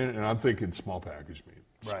going in, and I'm thinking, small package meat.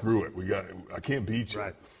 Right. Screw it. I can't beat you.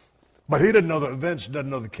 Right. But he didn't know that Vince doesn't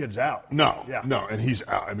know the kid's out. No. Yeah. No, and he's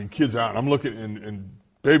out. I mean, kid's out. And I'm looking, and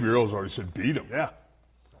Baby Earl's already said, beat him. Yeah.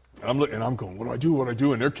 And I'm going, what do I do? What do I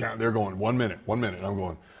do? And they're going, 1 minute. And I'm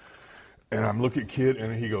going, and I'm looking at Kid,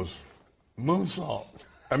 and he goes, moonsault.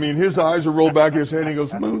 I mean, his eyes are rolled back in his head, and he goes,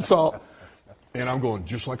 moonsault. And I'm going,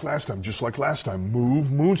 just like last time, move,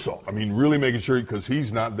 moonsault. I mean, really making sure, because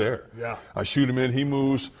he's not there. Yeah. I shoot him in, he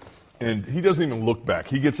moves, and he doesn't even look back.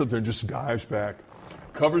 He gets up there and just dives back,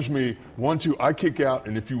 covers me, 1, 2, I kick out,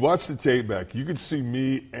 and if you watch the tape back, you can see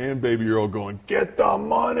me and Baby Earl going, get the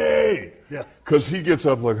money! Yeah. Because he gets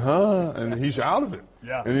up like, huh? And he's out of it.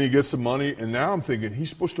 Yeah. And then he gets the money, and now I'm thinking, he's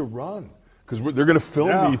supposed to run, because they're going to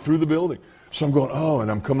film me through the building. So I'm going, oh, and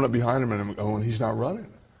I'm coming up behind him, and I'm going, he's not running.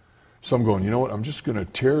 So I'm going, you know what, I'm just going to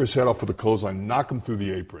tear his head off with a clothesline, knock him through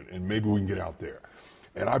the apron, and maybe we can get out there.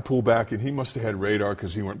 And I pull back, and he must have had radar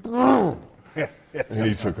because he went, and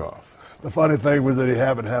he took off. The funny thing was that he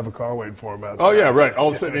happened to have a car waiting for him out there. Oh, yeah, right. All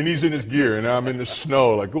of a sudden, and he's in his gear, and I'm in the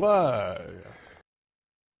snow, like, what?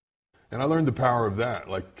 And I learned the power of that.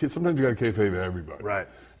 Like, sometimes you got to kayfabe everybody. Right.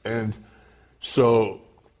 And so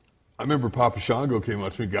I remember Papa Shango came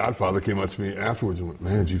up to me, Godfather came up to me afterwards and went,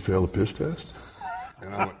 man, did you fail the piss test?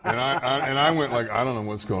 And I went like, I don't know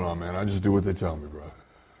what's going on, man. I just do what they tell me, bro.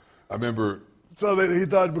 I remember. So he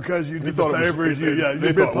thought because you did the favors, you've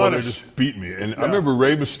been punished. Well, they just beat me. And I remember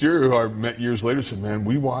Rey Mysterio, who I met years later, said, man,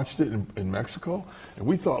 we watched it in Mexico, and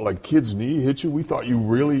we thought like kid's knee hit you. We thought you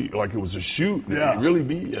really, like it was a shoot. And it really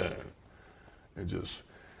beat you.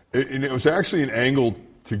 And it was actually an angle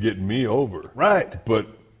to get me over. Right. But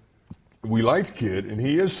we liked Kid, and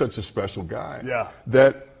he is such a special guy. Yeah.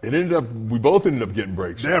 That we both ended up getting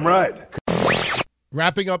breaks. Damn right.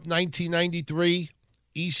 Wrapping up 1993,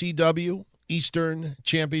 ECW, Eastern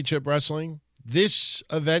Championship Wrestling. This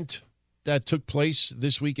event that took place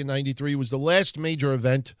this week in 93 was the last major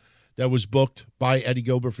event that was booked by Eddie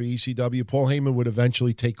Gilbert for ECW. Paul Heyman would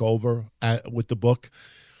eventually take over with the book.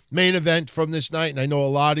 Main event from this night, and I know a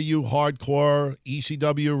lot of you hardcore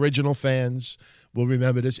ECW original fans will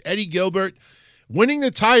remember this. Eddie Gilbert winning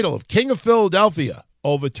the title of King of Philadelphia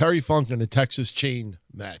over Terry Funk in a Texas chain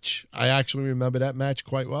match. I actually remember that match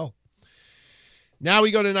quite well. Now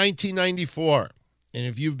we go to 1994, and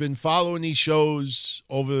if you've been following these shows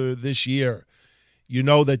over this year, you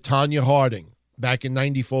know that Tanya Harding back in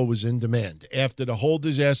 94 was in demand. After the whole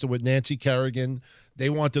disaster with Nancy Kerrigan, they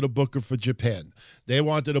wanted a booker for Japan. They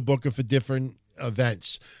wanted a booker for different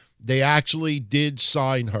events. They actually did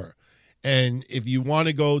sign her. And if you want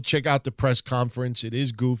to go check out the press conference, it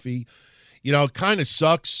is goofy. You know, it kind of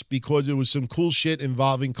sucks because there was some cool shit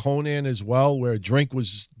involving Conan as well, where a drink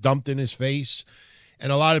was dumped in his face.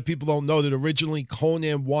 And a lot of people don't know that originally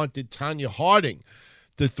Conan wanted Tanya Harding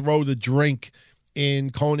to throw the drink in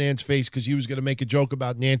Conan's face because he was going to make a joke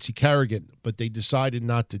about Nancy Kerrigan, but they decided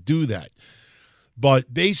not to do that.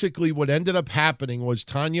 But basically what ended up happening was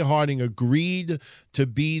Tanya Harding agreed to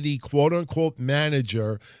be the quote-unquote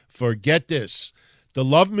manager for, get this, the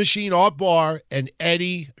Love Machine Art Bar and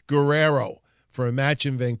Eddie Guerrero for a match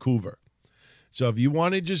in Vancouver. So if you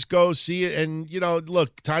want to just go see it, and, you know,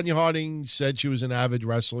 look, Tanya Harding said she was an avid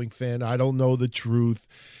wrestling fan. I don't know the truth.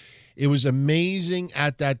 It was amazing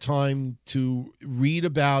at that time to read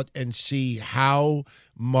about and see how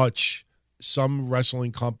much some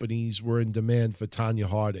wrestling companies were in demand for Tanya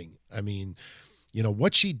Harding. I mean, you know,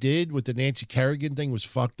 what she did with the Nancy Kerrigan thing was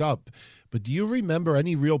fucked up. But do you remember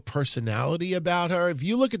any real personality about her? If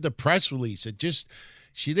you look at the press release,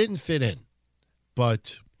 she didn't fit in.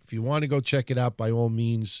 But if you want to go check it out, by all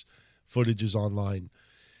means, footage is online.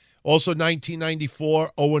 Also,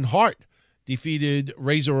 1994, Owen Hart defeated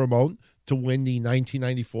Razor Ramon to win the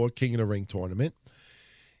 1994 King of the Ring tournament.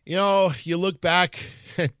 You know, you look back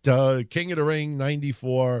at King of the Ring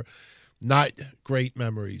 94, not great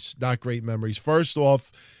memories. First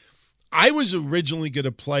off, I was originally going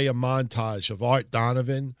to play a montage of Art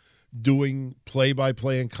Donovan doing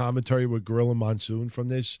play-by-play and commentary with Gorilla Monsoon from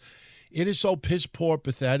this. It is so piss-poor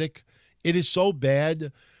pathetic. It is so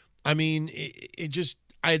bad. I mean, it's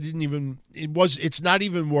not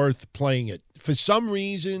even worth playing it. For some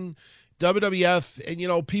reason, WWF, and, you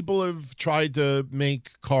know, people have tried to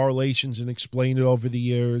make correlations and explain it over the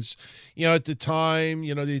years. You know, at the time,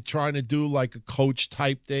 you know, they're trying to do like a coach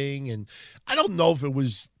type thing. And I don't know if it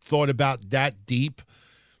was thought about that deep,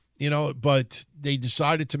 you know, but they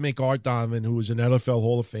decided to make Art Donovan, who was an NFL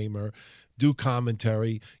Hall of Famer, do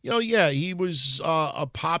commentary. You know, yeah, he was a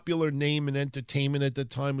popular name in entertainment at the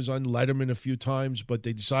time, was on Letterman a few times, but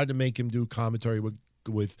they decided to make him do commentary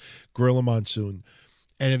with Gorilla Monsoon.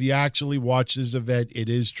 And if you actually watch this event, it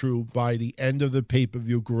is true. By the end of the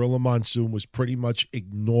pay-per-view, Gorilla Monsoon was pretty much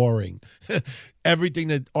ignoring everything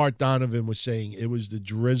that Art Donovan was saying. It was the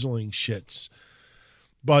drizzling shits.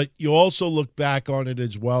 But you also look back on it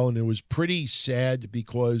as well, and it was pretty sad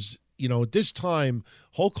because, you know, at this time,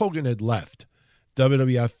 Hulk Hogan had left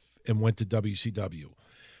WWF and went to WCW.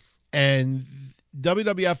 And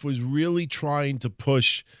WWF was really trying to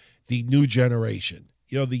push the new generation,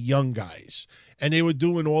 the young guys. And they were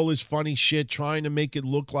doing all this funny shit, trying to make it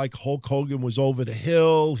look like Hulk Hogan was over the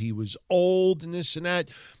hill. He was old and this and that.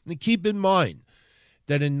 And keep in mind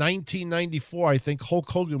that in 1994, I think Hulk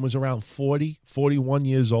Hogan was around 40, 41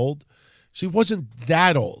 years old. So he wasn't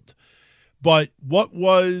that old. But what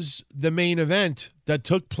was the main event that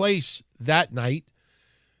took place that night?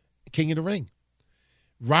 King of the Ring.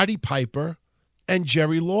 Roddy Piper and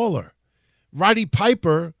Jerry Lawler. Roddy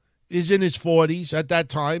Piper is in his 40s at that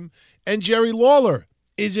time, and Jerry Lawler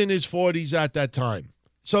is in his 40s at that time.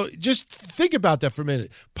 So just think about that for a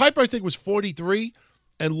minute. Piper, I think, was 43,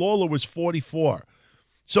 and Lawler was 44.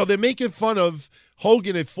 So they're making fun of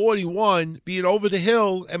Hogan at 41 being over the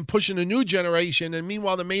hill and pushing a new generation, and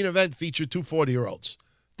meanwhile the main event featured two 40-year-olds.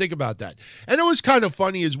 Think about that. And it was kind of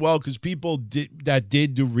funny as well because people that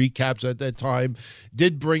did do recaps at that time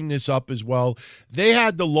did bring this up as well. They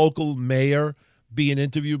had the local mayor being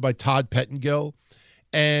interviewed by Todd Pettengill,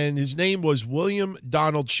 and his name was William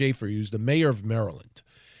Donald Schaefer. He was the mayor of Maryland.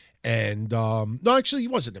 And, no, actually, he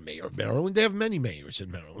wasn't the mayor of Maryland. They have many mayors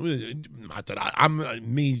in Maryland. Not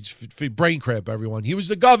that brain cramp, everyone. He was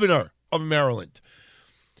the governor of Maryland.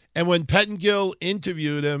 And when Pettengill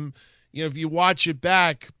interviewed him, if you watch it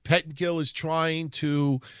back, Pettengill is trying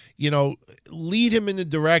to, lead him in the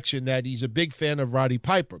direction that he's a big fan of Roddy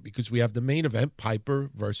Piper because we have the main event, Piper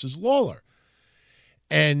versus Lawler.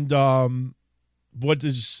 And what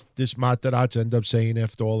does this Matarazzo end up saying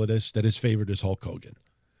after all of this? That his favorite is Hulk Hogan.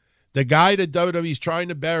 The guy that WWE's trying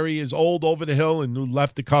to bury is old over the hill and who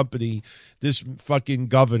left the company. This fucking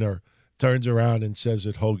governor turns around and says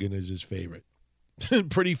that Hogan is his favorite.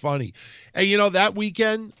 Pretty funny. And, that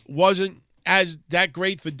weekend wasn't as that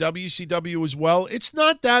great for WCW as well. It's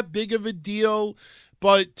not that big of a deal.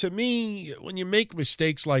 But to me, when you make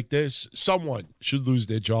mistakes like this, someone should lose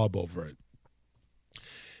their job over it.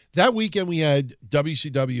 That weekend, we had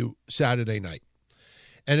WCW Saturday Night.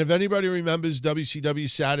 And if anybody remembers WCW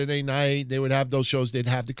Saturday Night, they would have those shows. They'd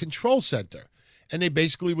have the Control Center. And they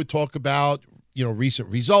basically would talk about, recent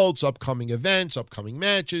results, upcoming events, upcoming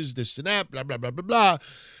matches, this and that, blah, blah, blah, blah, blah.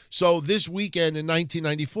 So this weekend in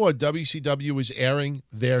 1994, WCW was airing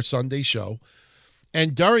their Sunday show.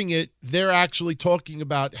 And during it, they're actually talking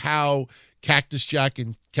about how Cactus Jack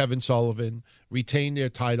and Kevin Sullivan retained their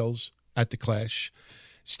titles at the Clash.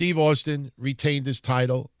 Steve Austin retained his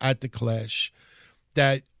title at the Clash.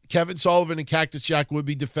 That Kevin Sullivan and Cactus Jack would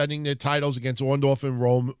be defending their titles against Orndorff and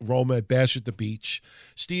Roma at Bash at the Beach.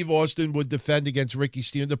 Steve Austin would defend against Ricky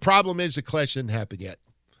Steamers. The problem is the Clash didn't happen yet.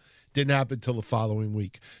 Didn't happen until the following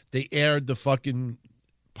week. They aired the fucking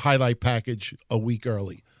highlight package a week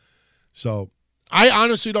early. So I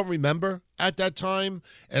honestly don't remember at that time,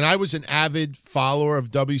 and I was an avid follower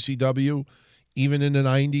of WCW even in the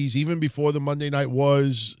 90s, even before the Monday Night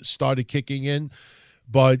Wars started kicking in.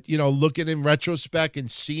 But, looking in retrospect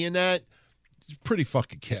and seeing that, it's pretty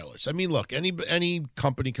fucking careless. I mean, look, any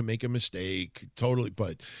company can make a mistake, totally,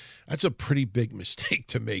 but that's a pretty big mistake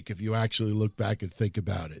to make if you actually look back and think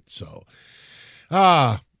about it. So,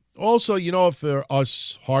 also, for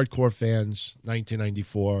us hardcore fans,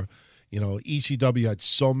 1994, ECW had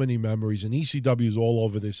so many memories, and ECW is all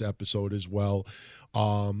over this episode as well.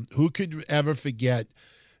 Who could ever forget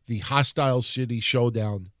the Hostile City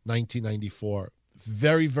Showdown 1994?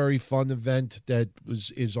 Very, very fun event that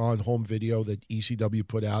is on home video that ECW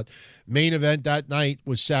put out. Main event that night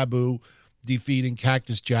was Sabu defeating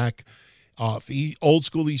Cactus Jack. For old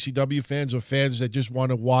school ECW fans or fans that just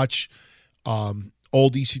want to watch old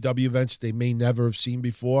ECW events they may never have seen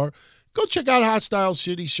before, go check out Hostile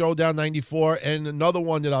City Showdown 94. And another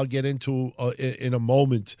one that I'll get into in a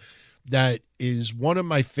moment that is one of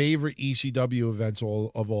my favorite ECW events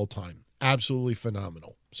of all time. Absolutely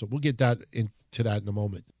phenomenal. So we'll get that into that in a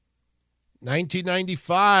moment.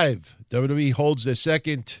 1995, WWE holds their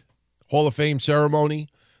second Hall of Fame ceremony.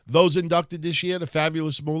 Those inducted this year, the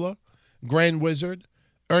Fabulous Moolah, Grand Wizard,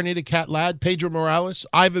 Ernie the Cat Ladd, Pedro Morales,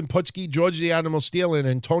 Ivan Putski, George the Animal Steele, and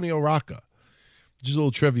Antonio Rocca. Just a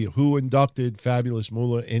little trivia. Who inducted Fabulous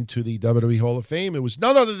Moolah into the WWE Hall of Fame? It was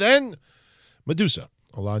none other than Medusa,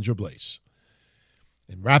 Alundra Blaze.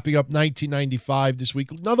 And wrapping up 1995 this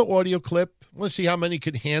week, another audio clip. Let's see how many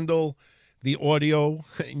can handle the audio,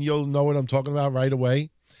 and you'll know what I'm talking about right away.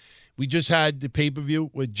 We just had the pay-per-view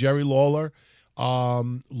with Jerry Lawler.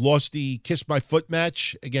 Lost the Kiss My Foot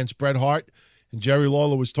match against Bret Hart. And Jerry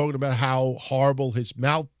Lawler was talking about how horrible his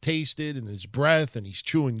mouth tasted and his breath, and he's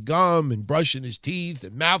chewing gum and brushing his teeth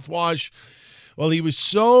and mouthwash. Well, he was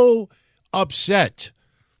so upset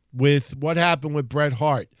with what happened with Bret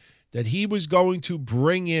Hart that he was going to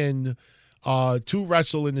bring in to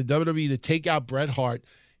wrestle in the WWE to take out Bret Hart,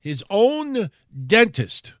 his own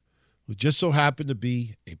dentist, who just so happened to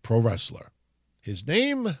be a pro wrestler. His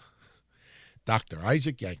name, Dr.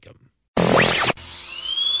 Isaac Yankem.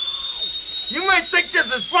 You might think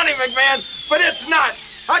this is funny, McMahon, but it's not.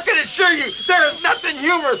 I can assure you there is nothing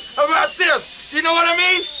humorous about this. You know what I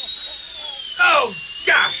mean? Oh,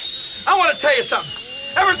 gosh. I want to tell you something.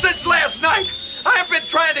 Ever since last night, I have been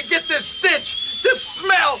trying to get this stench, this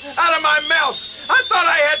smell out of my mouth. I thought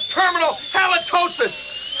I had terminal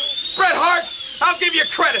halitosis. Bret Hart, I'll give you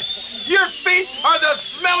credit. Your feet are the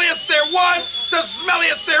smelliest there was, the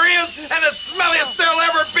smelliest there is, and the smelliest there'll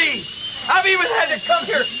ever be. I've even had to come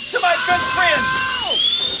here to my good friend,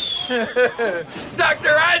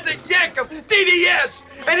 Dr. Isaac Yankem, DDS,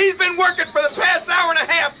 and he's been working for the past hour and a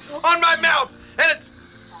half on my mouth, and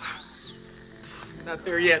it's not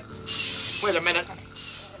there yet. Wait a minute.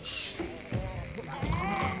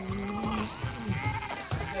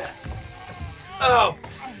 Oh,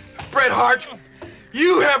 Bret Hart,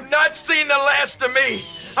 you have not seen the last of me.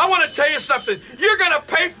 I want to tell you something. You're going to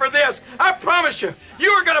pay for this. I promise you.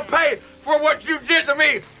 You are going to pay for what you did to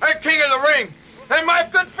me at King of the Ring. And my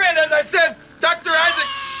good friend, as I said, Dr. Isaac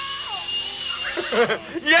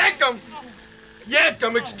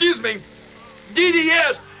Yankem, excuse me,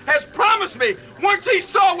 DDS has promised me, once he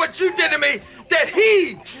saw what you did to me, that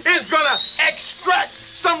he is going to extract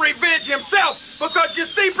some revenge himself. Because you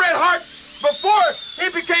see, Bret Hart, before he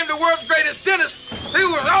became the world's greatest dentist, he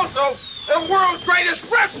was also the world's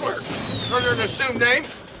greatest wrestler, under an assumed name.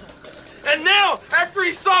 And now, after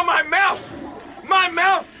he saw my mouth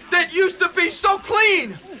that used to be so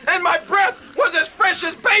clean, and my breath was as fresh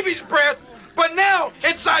as baby's breath, but now,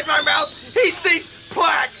 inside my mouth, he sees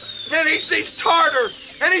plaque, and he sees tartar,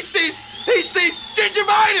 and he sees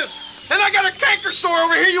gingivitis, and I got a canker sore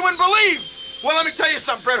over here you wouldn't believe. Well, let me tell you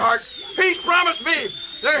something, Bret Hart. He's promised me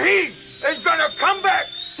that he is going to come back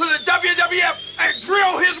to the WWF and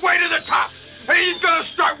drill his way to the top. And he's going to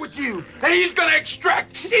start with you. And he's going to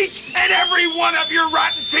extract each and every one of your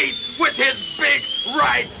rotten teeth with his big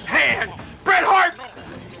right hand. Bret Hart,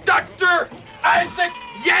 Dr. Isaac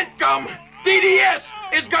Yankem, DDS,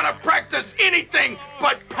 is going to practice anything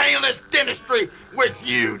but painless dentistry with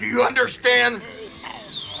you. Do you understand?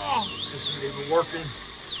 This isn't even working.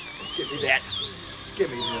 Give me that. Give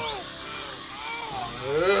me this.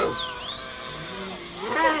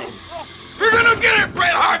 You're gonna get it,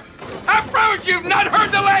 Bret Hart! I promise you've not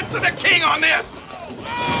heard the last of the king on this!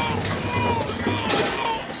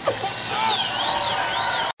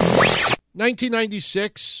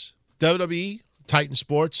 1996, WWE, Titan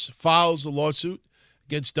Sports, files a lawsuit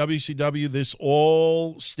against WCW. This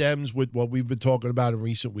all stems with what we've been talking about in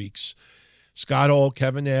recent weeks. Scott Hall,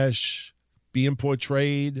 Kevin Nash being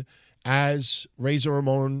portrayed as Razor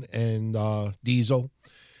Ramon and Diesel.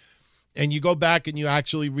 And you go back and you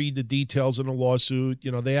actually read the details in the lawsuit.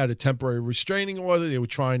 You know, they had a temporary restraining order. They were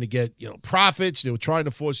trying to get, profits. They were trying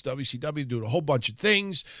to force WCW to do a whole bunch of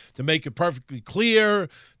things to make it perfectly clear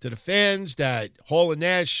to the fans that Hall and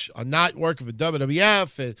Nash are not working for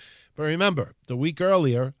WWF. But remember, the week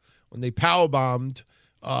earlier, when they powerbombed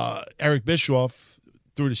Eric Bischoff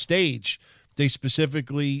through the stage, they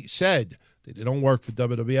specifically said that they don't work for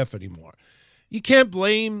WWF anymore. You can't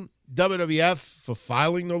blame WWF for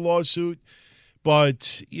filing the lawsuit,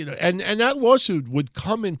 but and that lawsuit would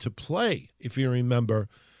come into play, if you remember,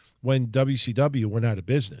 when WCW went out of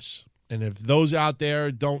business. And if those out there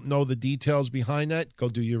don't know the details behind that, go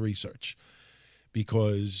do your research,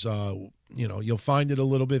 because you'll find it a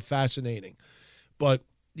little bit fascinating. But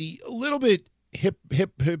the little bit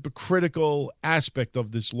hypocritical aspect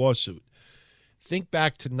of this lawsuit, think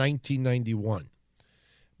back to 1991.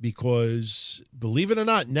 Because, believe it or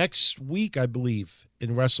not, next week, I believe,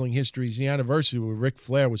 in wrestling history is the anniversary where Ric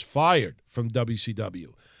Flair was fired from WCW.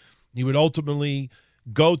 He would ultimately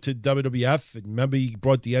go to WWF, and remember, he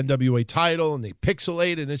brought the NWA title, and they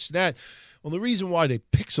pixelated and this and that. Well, the reason why they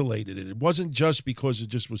pixelated it wasn't just because it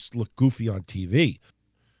just looked goofy on TV.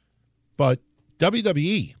 But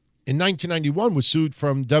WWE, in 1991, was sued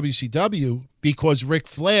from WCW because Ric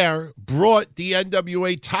Flair brought the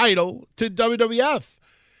NWA title to WWF.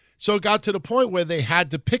 So it got to the point where they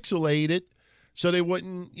had to pixelate it so they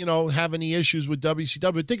wouldn't, have any issues with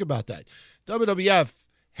WCW. Think about that. WWF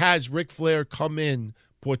has Ric Flair come in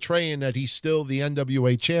portraying that he's still the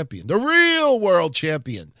NWA champion, the real world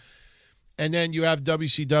champion. And then you have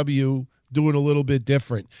WCW doing a little bit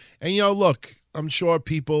different. And, look, I'm sure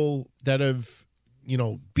people that have,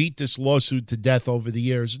 beat this lawsuit to death over the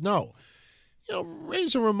years know.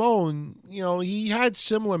 Razor Ramon, he had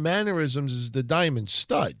similar mannerisms as the Diamond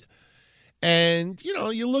Stud. And,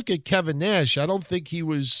 you look at Kevin Nash, I don't think he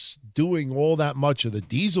was doing all that much of the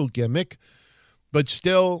Diesel gimmick, but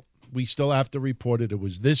still, we still have to report it. It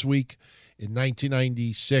was this week in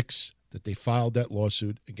 1996 that they filed that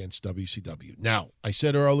lawsuit against WCW. Now, I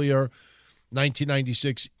said earlier,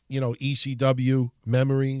 1996, ECW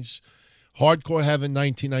memories. Hardcore Heaven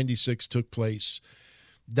 1996 took place.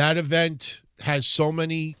 That event has so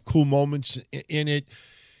many cool moments in it.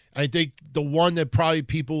 I think the one that probably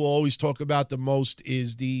people will always talk about the most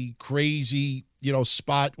is the crazy,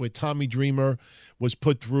 spot where Tommy Dreamer was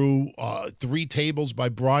put through 3 tables by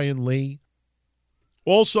Brian Lee.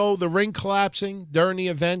 Also, the ring collapsing during the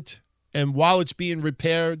event, and while it's being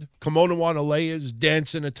repaired, Kimono Wanalea's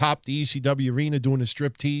dancing atop the ECW arena doing a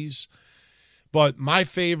striptease. But my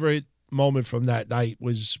favorite moment from that night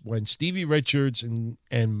was when Stevie Richards and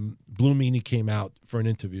Blue Meanie came out for an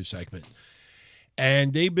interview segment.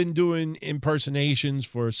 And they've been doing impersonations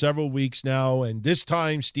for several weeks now. And this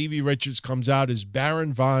time, Stevie Richards comes out as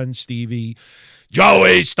Baron Von Stevie.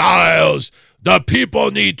 Joey Styles, the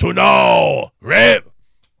people need to know. Rip.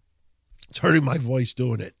 It's hurting my voice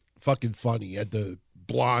doing it. Fucking funny. He had the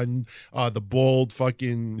blonde, the bald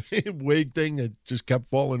fucking wig thing that just kept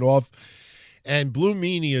falling off. And Blue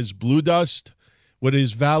Meanie is Blue Dust with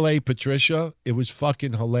his valet Patricia. It was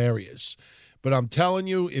fucking hilarious. But I'm telling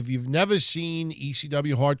you, if you've never seen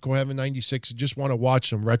ECW Hardcore Heaven 96 and just want to watch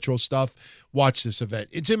some retro stuff, watch this event.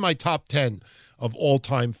 It's in my top 10 of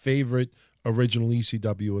all-time favorite original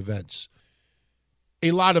ECW events.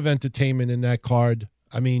 A lot of entertainment in that card.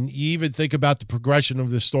 I mean, you even think about the progression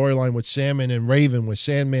of the storyline with Sandman and Raven, with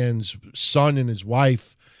Sandman's son and his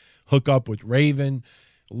wife hook up with Raven.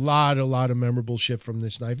 A lot of memorable shit from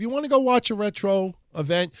this night. If you want to go watch a retro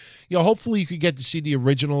event, hopefully you could get to see the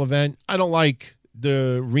original event. I don't like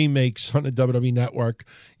the remakes on the WWE Network.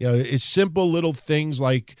 It's simple little things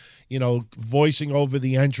like, voicing over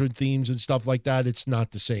the entrance themes and stuff like that. It's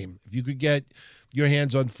not the same. If you could get your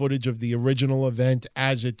hands on footage of the original event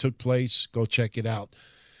as it took place, go check it out.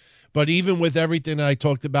 But even with everything that I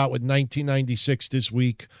talked about with 1996 this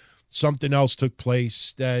week, something else took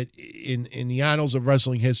place that in the annals of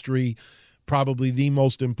wrestling history, probably the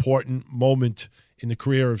most important moment in the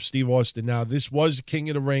career of Steve Austin. Now, this was King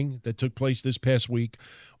of the Ring that took place this past week.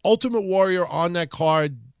 Ultimate Warrior on that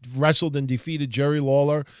card wrestled and defeated Jerry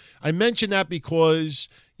Lawler. I mention that because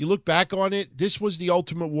you look back on it, this was the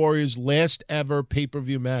Ultimate Warrior's last ever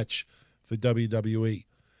pay-per-view match for WWE.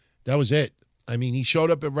 That was it. I mean, he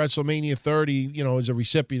showed up at WrestleMania 30, as a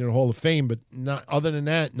recipient of the Hall of Fame, but not other than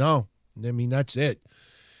that, no. I mean, that's it.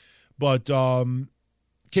 But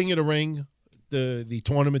King of the Ring, the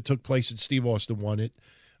tournament took place and Steve Austin won it.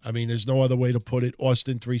 I mean, there's no other way to put it.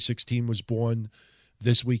 Austin 316 was born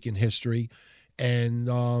this week in history. And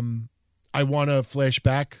I want to flash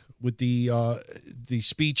back with the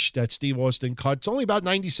speech that Steve Austin cut. It's only about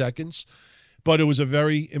 90 seconds, but it was a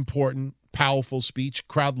very important, powerful speech.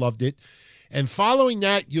 Crowd loved it. And following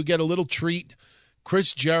that, you'll get a little treat.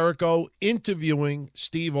 Chris Jericho interviewing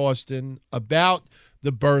Steve Austin about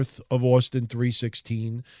the birth of Austin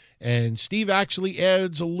 316. And Steve actually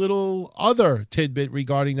adds a little other tidbit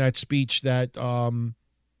regarding that speech that,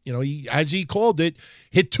 he, as he called it,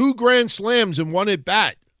 hit 2 grand slams in one at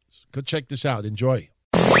bat. Go check this out. Enjoy.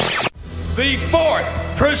 The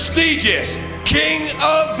 4th prestigious King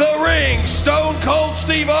of the Ring, Stone Cold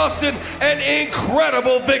Steve Austin, an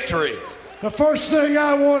incredible victory. The first thing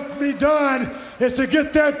I want to be done is to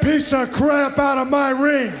get that piece of crap out of my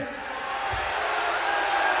ring.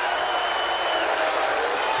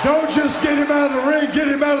 Don't just get him out of the ring, get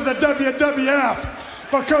him out of the WWF.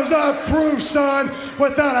 Because I've proved, son,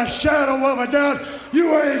 without a shadow of a doubt,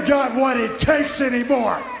 you ain't got what it takes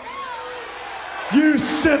anymore. You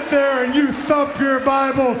sit there and you thump your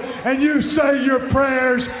Bible and you say your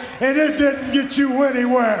prayers, and it didn't get you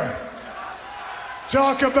anywhere.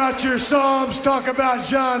 Talk about your Psalms, talk about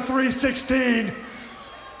John 3:16.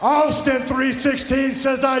 Austin 3:16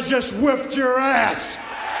 says, I just whipped your ass.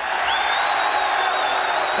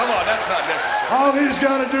 Come on, that's not necessary. All he's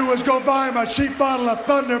got to do is go buy him a cheap bottle of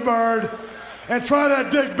Thunderbird and try to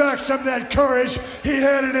dig back some of that courage he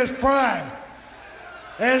had in his prime.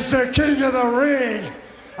 As the King of the Ring,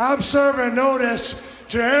 I'm serving notice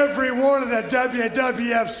to every one of the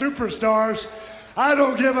WWF superstars. I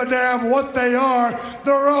don't give a damn what they are.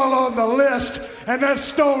 They're all on the list, and that's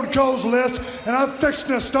Stone Cold's list, and I'm fixing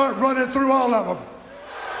to start running through all of them.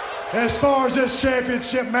 As far as this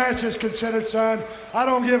championship match is considered, son, I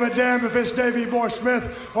don't give a damn if it's Davey Boy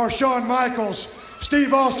Smith or Shawn Michaels.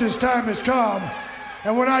 Steve Austin's time has come.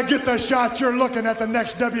 And when I get the shot, you're looking at the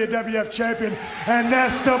next WWF champion, and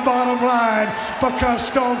that's the bottom line, because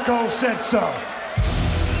Stone Cold said so.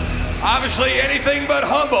 Obviously anything but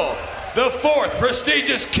humble, the fourth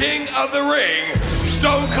prestigious king of the ring,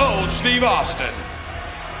 Stone Cold Steve Austin.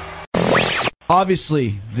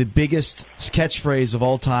 Obviously, the biggest catchphrase of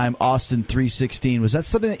all time, Austin 316. Was that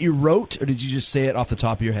something that you wrote, or did you just say it off the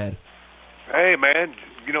top of your head? Hey, man,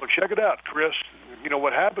 check it out, Chris.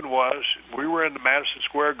 What happened was we were in the Madison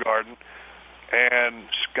Square Garden, and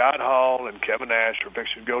Scott Hall and Kevin Nash were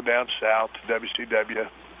fixing to go down south to WCW,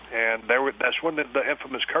 and that's when the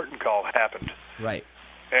infamous curtain call happened. Right.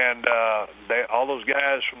 And all those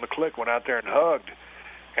guys from the Clique went out there and hugged.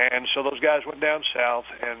 And so those guys went down south,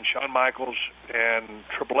 and Shawn Michaels and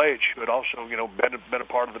Triple H, who had also, been a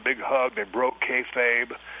part of the big hug, they broke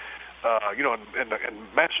kayfabe. In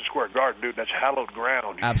Madison Square Garden, dude, that's hallowed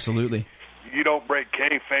ground. Absolutely. You don't break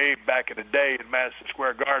kayfabe back in the day in Madison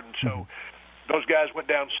Square Garden. So those guys went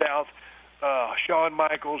down south. Shawn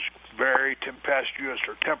Michaels, very tempestuous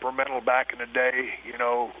or temperamental back in the day.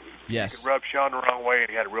 Yes. You could rub Shawn the wrong way, and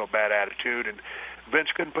he had a real bad attitude. And Vince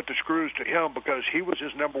couldn't put the screws to him because he was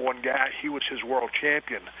his number one guy. He was his world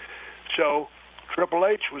champion. So Triple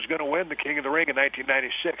H was going to win the King of the Ring in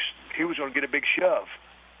 1996. He was going to get a big shove.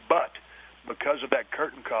 But because of that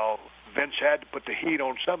curtain call, Vince had to put the heat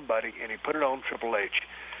on somebody, and he put it on Triple H.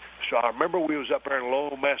 So I remember we was up there in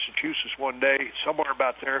Lowell, Massachusetts one day, somewhere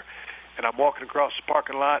about there, and I'm walking across the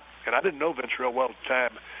parking lot, and I didn't know Vince real well at the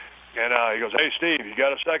time. And he goes, "Hey, Steve, you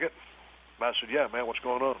got a second?" And I said, "Yeah, man, what's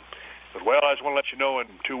going on?" He said, "Well, I just want to let you know in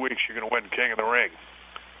 2 weeks you're going to win King of the Ring."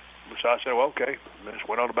 So I said, "Well, okay." And I just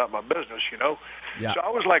went on about my business, Yeah. So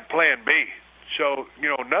I was like plan B. So,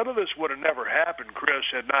 none of this would have never happened, Chris,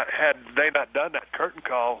 had they not done that curtain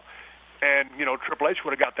call, and, Triple H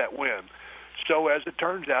would have got that win. So as it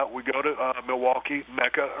turns out, we go to Milwaukee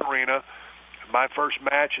Mecca Arena. My first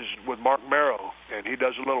match is with Mark Merrow, and he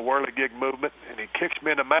does a little whirly-gig movement, and he kicks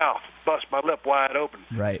me in the mouth, busts my lip wide open.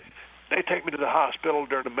 Right. They take me to the hospital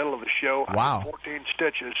during the middle of the show. Wow.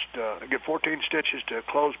 I get 14 stitches to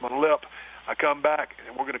close my lip. I come back,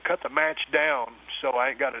 and we're going to cut the match down so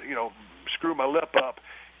I ain't got to, screw my lip up.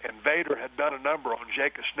 And Vader had done a number on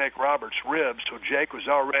Jake the Snake Roberts' ribs, so Jake was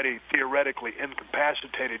already theoretically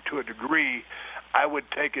incapacitated to a degree. I would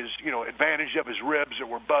take his, advantage of his ribs that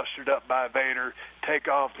were busted up by Vader, take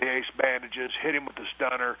off the ace bandages, hit him with the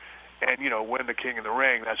stunner, and, win the King of the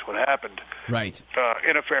Ring. That's what happened. Right.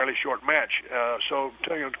 In a fairly short match. So, to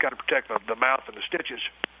kind of protect the mouth and the stitches.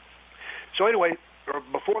 So anyway,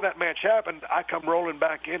 before that match happened, I come rolling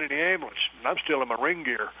back in the ambulance, and I'm still in my ring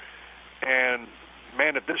gear. And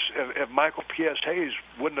man, if Michael P.S. Hayes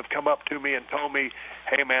wouldn't have come up to me and told me,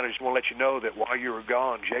 "Hey, man, I just want to let you know that while you were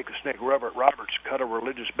gone, Jake the Snake Roberts cut a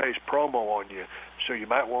religious-based promo on you, so you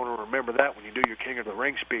might want to remember that when you do your King of the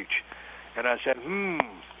Ring speech." And I said,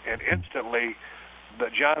 and instantly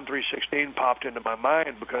the John 3:16 popped into my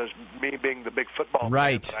mind, because me being the big football fan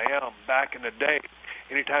that I am, back in the day,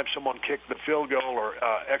 anytime someone kicked the field goal or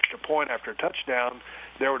extra point after a touchdown,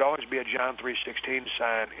 there would always be a John 3:16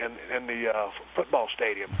 sign in the football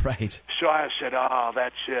stadium. Right. So I said,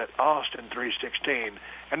 that's it, Austin 3:16.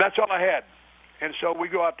 And that's all I had. And so we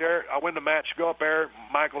go out there. I win the match, go up there.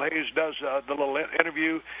 Michael Hayes does the little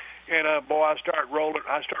interview. And, I start rolling.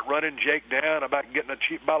 I start running Jake down about getting a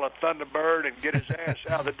cheap bottle of Thunderbird and get his ass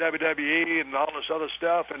out of the WWE and all this other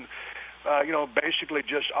stuff. And, basically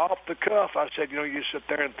just off the cuff, I said, you sit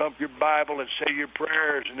there and thump your Bible and say your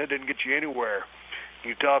prayers, and it didn't get you anywhere.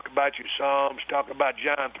 You talk about your Psalms, talk about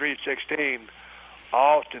John 3:16.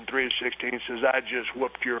 Austin 3:16 says, "I just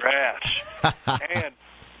whooped your ass." And,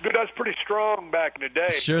 dude, that's pretty strong back in the day.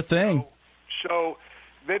 Sure thing. So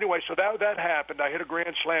anyway, so that happened. I hit a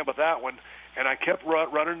grand slam with that one, and I kept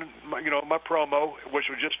running, my promo, which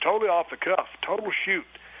was just totally off the cuff, total shoot.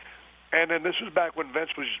 And then this was back when Vince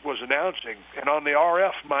was announcing, and on the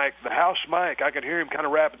RF mic, the house mic, I could hear him kind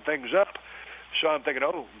of wrapping things up. So I'm thinking,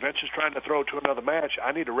 Vince is trying to throw to another match.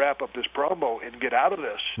 I need to wrap up this promo and get out of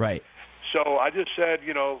this. Right. So I just said,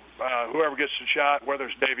 whoever gets the shot, whether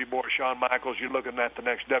it's Davey Boy or Shawn Michaels, you're looking at the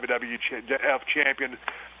next WWF champion,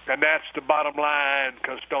 and that's the bottom line,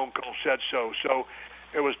 because Stone Cold said so. So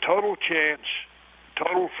it was total chance,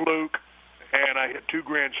 total fluke, and I hit 2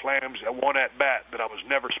 grand slams and 1 at-bat that I was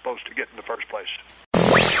never supposed to get in the first place.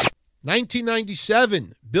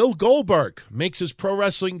 1997, Bill Goldberg makes his pro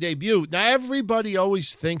wrestling debut. Now, everybody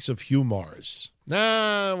always thinks of Hugh Morris.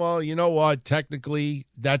 Well, you know what? Technically,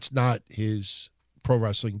 that's not his pro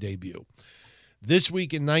wrestling debut. This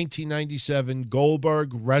week in 1997, Goldberg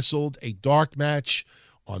wrestled a dark match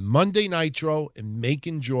on Monday Nitro in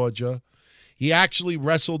Macon, Georgia. He actually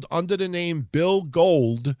wrestled under the name Bill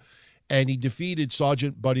Gold, and he defeated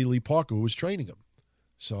Sergeant Buddy Lee Parker, who was training him.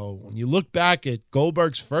 So when you look back at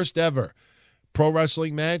Goldberg's first ever pro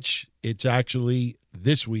wrestling match, it's actually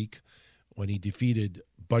this week when he defeated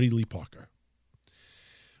Buddy Lee Parker.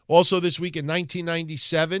 Also this week in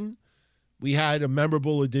 1997, we had a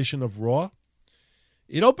memorable edition of Raw.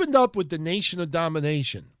 It opened up with the Nation of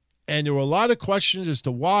Domination, and there were a lot of questions as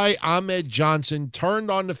to why Ahmed Johnson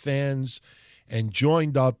turned on the fans and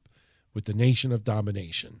joined up with the Nation of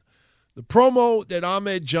Domination. The promo that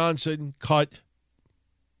Ahmed Johnson cut,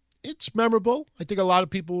 it's memorable. I think a lot of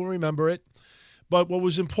people will remember it. But what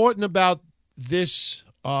was important about this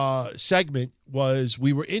segment was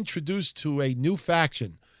we were introduced to a new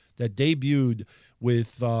faction that debuted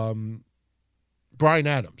with Bryan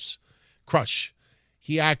Adams, Crush.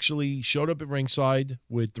 He actually showed up at ringside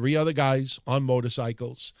with 3 other guys on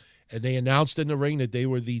motorcycles, and they announced in the ring that they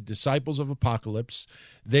were the Disciples of Apocalypse.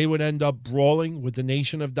 They would end up brawling with the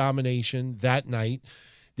Nation of Domination that night.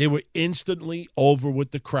 They were instantly over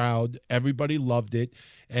with the crowd. Everybody loved it,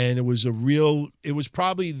 and it was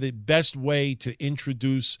probably the best way to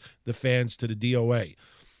introduce the fans to the DOA.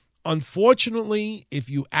 Unfortunately, if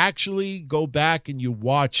you actually go back and you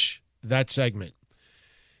watch that segment,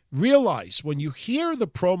 realize when you hear the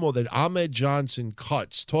promo that Ahmed Johnson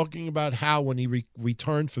cuts, talking about how when he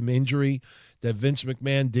returned from injury that Vince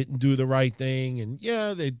McMahon didn't do the right thing, and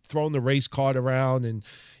yeah, they'd thrown the race card around, and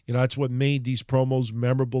that's what made these promos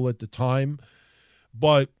memorable at the time.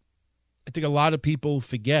 But I think a lot of people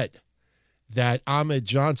forget that Ahmed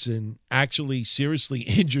Johnson actually seriously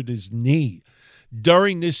injured his knee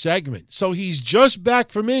during this segment. So he's just back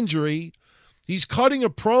from injury. He's cutting a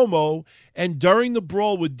promo, and during the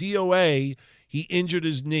brawl with DOA, he injured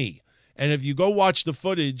his knee. And if you go watch the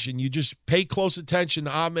footage and you just pay close attention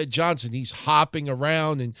to Ahmed Johnson, he's hopping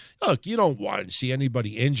around. And look, you don't want to see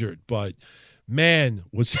anybody injured, but man,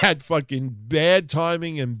 was that fucking bad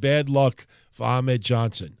timing and bad luck for Ahmed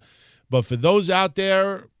Johnson. But for those out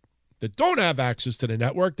there that don't have access to the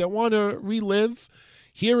network, that want to relive,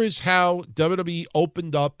 here is how WWE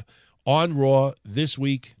opened up on Raw this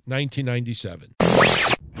week, 1997.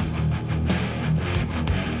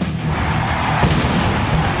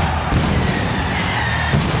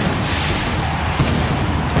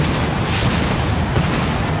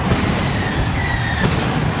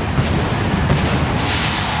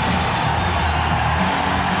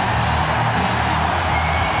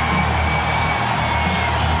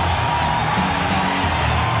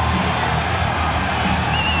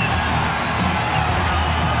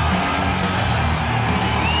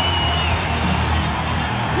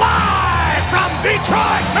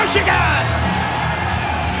 Detroit, Michigan,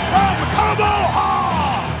 from Cobo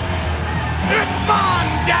Hall, it's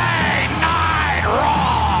Monday Night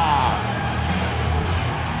Raw.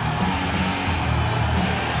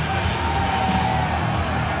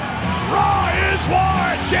 Raw is war,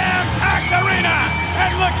 jam-packed arena,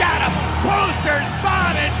 and look at them, posters,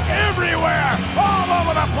 signage everywhere, all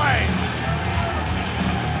over the place.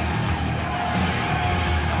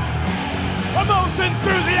 The most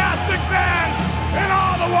enthusiastic fans in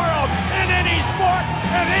all the world, in any sport,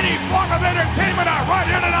 and any form of entertainment are right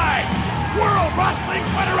here tonight. World Wrestling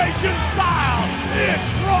Federation style, it's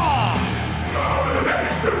Raw.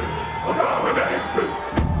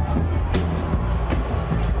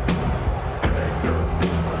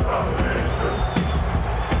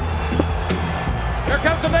 Here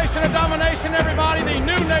comes the Nation of Domination, everybody, the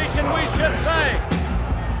new nation, we should say.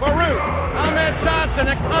 Farouk, Ahmed Johnson,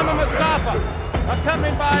 and Kama Mustafa,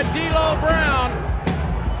 accompanied by D'Lo Brown.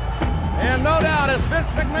 And no doubt, as Vince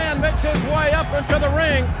McMahon makes his way up into the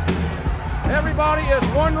ring, everybody is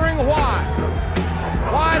wondering why.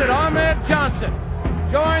 Why did Ahmed Johnson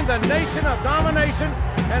join the Nation of Domination?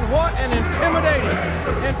 And what an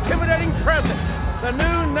intimidating presence the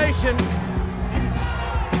new nation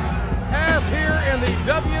has here in the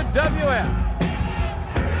WWF.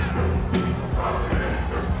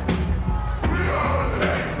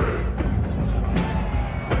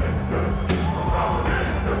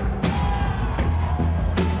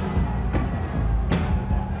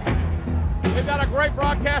 We've got a great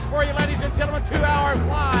broadcast for you, ladies and gentlemen. 2 hours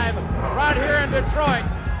live right here in Detroit.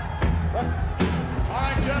 All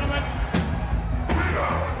right, gentlemen.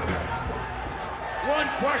 One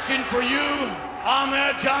question for you,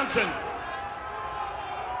 Ahmed Johnson.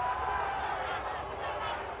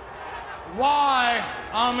 Why,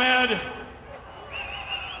 Ahmed?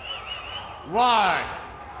 Why?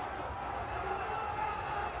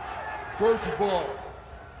 First of all,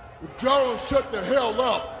 if y'all don't shut the hell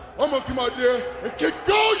up, I'm gonna come out there and kick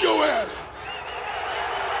all your asses.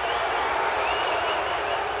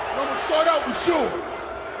 I'm gonna start out with you.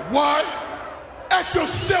 Why? Ask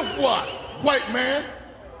yourself why, white man.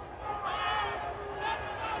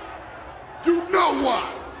 You know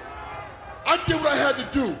why. I did what I had to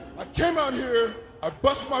do. I came out here, I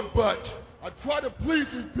bust my butt, I tried to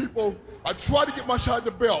please these people, I tried to get my shot at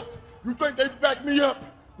the belt. You think they backed me up?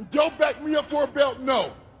 Did y'all back me up for a belt?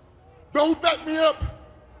 No. Those backed me up?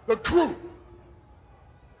 The crew.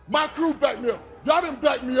 My crew backed me up. Y'all didn't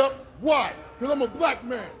back me up. Why? Because I'm a black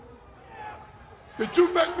man. Did you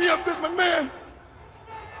back me up, Vince McMahon?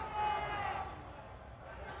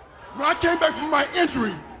 When I came back from my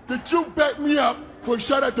injury, did you back me up for a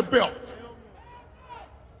shot at the belt?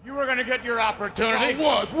 You were going to get your opportunity.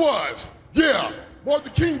 I was. Yeah. Martin Luther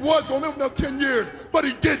King was going to live another 10 years, but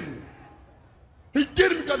he didn't. He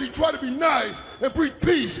did it because he tried to be nice and preach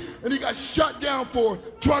peace, and he got shot down for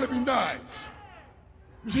trying to be nice.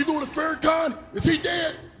 Is he Louis Farrakhan? Is he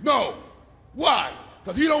dead? No. Why?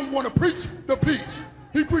 Because he don't want to preach the peace.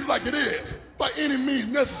 He preach like it is, by any means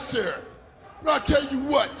necessary. But I tell you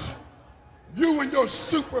what, you and your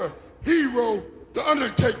superhero, The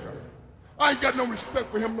Undertaker, I ain't got no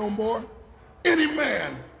respect for him no more. Any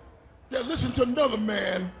man that listens to another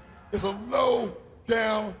man is a low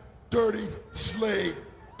down, dirty slave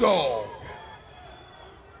dog.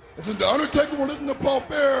 If The Undertaker will listen to Paul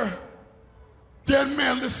Bearer, dead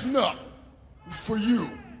man, listen up. It's for you.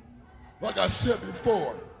 Like I said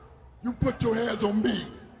before, you put your hands on me,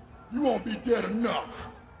 you won't be dead enough.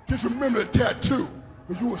 Just remember the tattoo,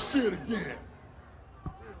 because you will see it again.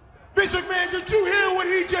 Vince McMahon, did you hear what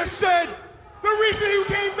he just said? The reason he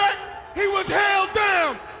came back, he was held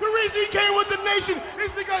down. The reason he came with the nation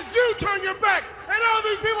is because you turned your back and all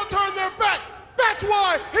these people turned their back. That's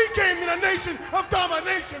why he came to the nation of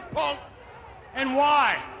domination, punk. And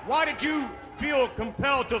why? Why did you feel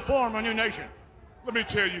compelled to form a new nation? Let me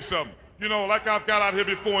tell you something. You know, like I've got out here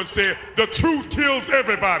before and said, the truth kills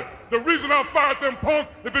everybody. The reason I fired them punk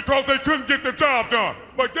is because they couldn't get the job done.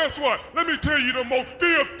 But guess what? Let me tell you, the most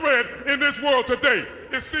feared threat in this world today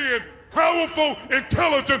is seeing powerful,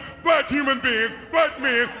 intelligent black human beings, black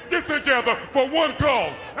men, get together for one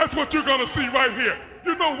cause. That's what you're gonna see right here.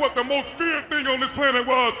 You know what the most feared thing on this planet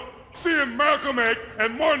was? Seeing Malcolm X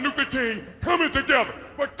and Martin Luther King coming together.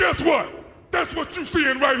 But guess what? That's what you're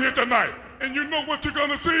seeing right here tonight. And you know what you're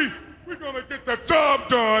gonna see? We're gonna get the job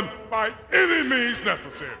done by any means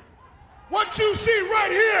necessary. What you see right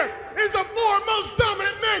here is the four most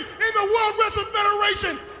dominant men in the World Wrestling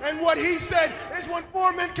Federation. And what he said is when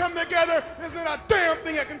four men come together, there's not a damn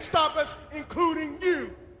thing that can stop us, including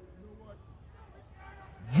you.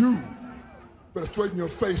 You better straighten your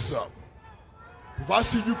face up. If I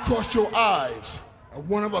see you cross your eyes at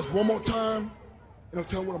one of us one more time, it'll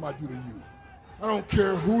tell me what I'm gonna do to you. I don't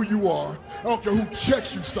care who you are. I don't care who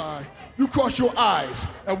checks you sign. You cross your eyes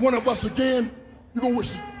at one of us again, you're gonna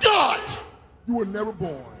wish to God you were never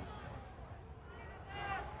born.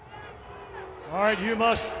 All right, you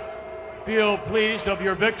must feel pleased of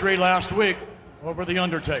your victory last week over The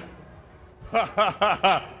Undertaker.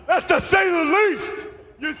 That's to say the least.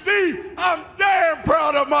 You see, I'm damn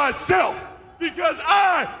proud of myself because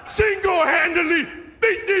I single-handedly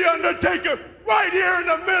beat The Undertaker right here in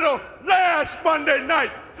the middle last Monday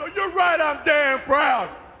night. So you're right, I'm damn proud.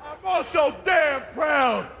 I'm also damn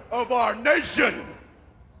proud of our nation.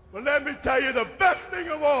 But let me tell you the best thing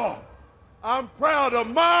of all, I'm proud of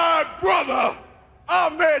my brother,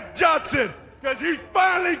 Ahmed Johnson, because he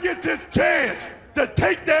finally gets his chance to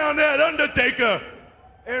take down that Undertaker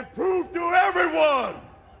and prove to everyone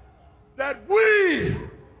that we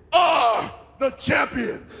are the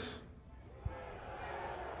champions.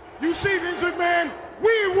 You see, Vince McMahon,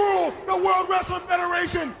 we rule the World Wrestling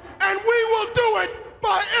Federation, and we will do it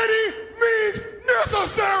by any means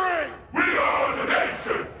necessary. We are the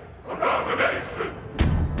nation of domination.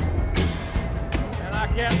 And I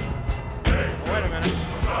can't. Wait a minute.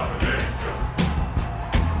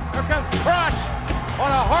 Here comes Crush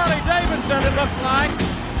on a Harley Davidson, it looks like.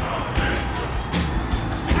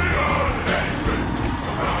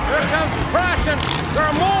 Here comes Crush, and there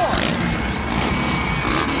are more.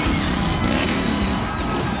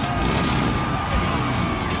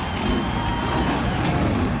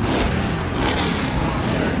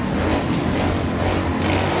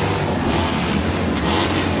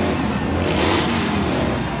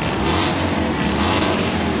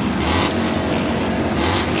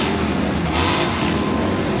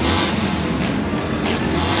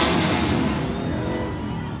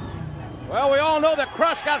 Well, we all know that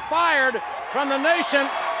Crush got fired from the nation,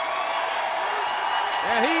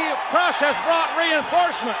 and Crush has brought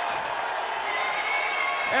reinforcements,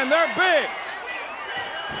 and they're big.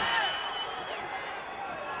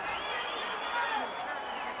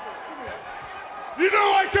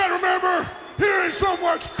 can't remember hearing so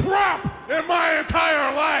much crap in my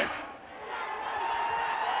entire life.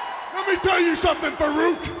 Let me tell you something,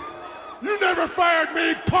 Farouk. You never fired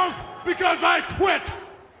me, punk, because I quit.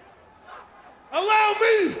 Allow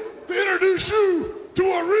me to introduce you to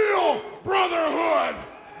a real brotherhood.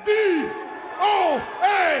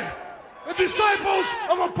 DOA, the Disciples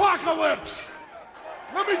of Apocalypse.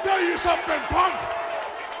 Let me tell you something, punk.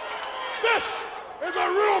 This is a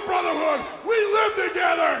real brotherhood. We live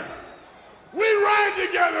together. We ride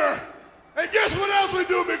together. And guess what else we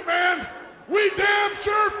do, McMahon? We damn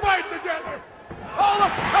sure fight together. Oh, the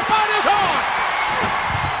fight is on.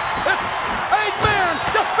 8 men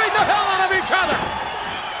just beating the hell out of each other.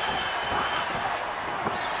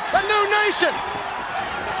 The new nation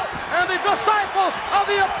and the Disciples of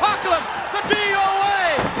the Apocalypse, the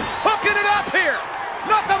DOA, hooking it up here.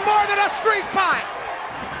 Nothing more than a street fight.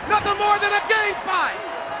 Nothing more than a game fight.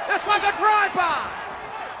 It's like a drive-by.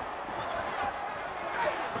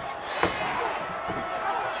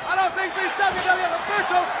 I don't think these WWF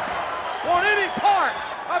officials want any part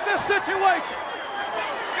of this situation.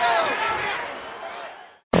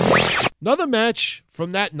 Another match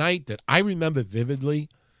from that night that I remember vividly,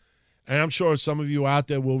 and I'm sure some of you out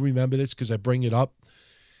there will remember this because I bring it up.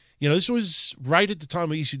 You know, this was right at the time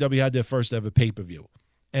when ECW had their first ever pay-per-view.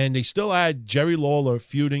 And they still had Jerry Lawler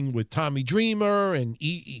feuding with Tommy Dreamer and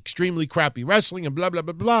extremely crappy wrestling and blah, blah,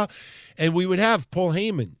 blah, blah. And we would have Paul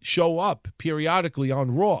Heyman show up periodically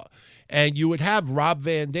on Raw. And you would have Rob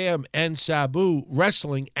Van Dam and Sabu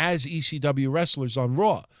wrestling as ECW wrestlers on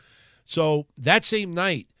Raw. So that same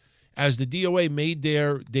night, as the DOA made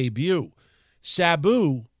their debut,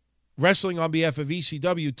 Sabu, wrestling on behalf of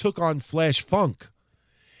ECW, took on Flash Funk.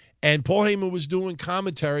 And Paul Heyman was doing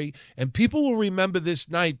commentary, and people will remember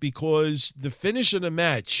this night because the finish of the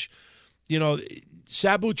match, you know,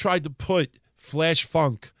 Sabu tried to put Flash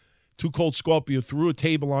Funk, Too Cold Scorpio, through a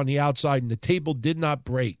table on the outside, and the table did not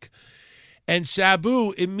break. And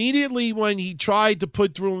Sabu, immediately when he tried to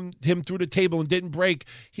put him through the table and didn't break,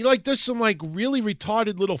 he does some really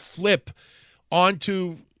retarded little flip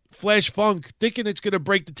onto Flash Funk, thinking it's going to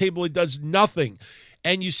break the table. It does nothing.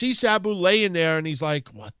 And you see Sabu laying there, and he's like,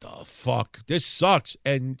 what the fuck? This sucks.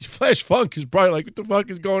 And Flash Funk is probably like, what the fuck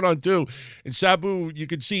is going on, too? And Sabu, you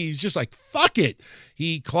can see, he's just like, fuck it.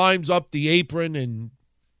 He climbs up the apron and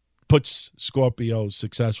puts Scorpio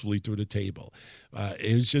successfully through the table.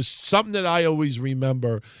 It was just something that I always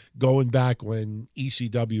remember going back when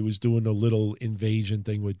ECW was doing a little invasion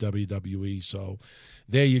thing with WWE. So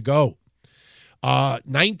there you go.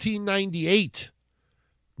 1998.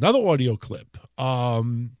 Another audio clip.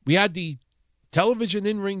 We had the television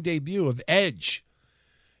in-ring debut of Edge.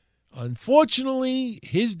 Unfortunately,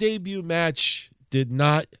 his debut match did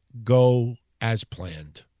not go as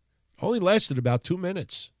planned. Only lasted about 2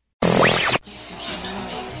 minutes.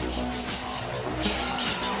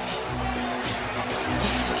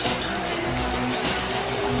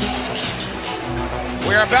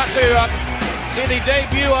 We are about to see the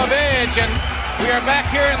debut of Edge, and we are back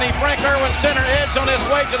here in the Frank Irwin Center. Edge on his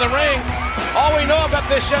way to the ring. All we know about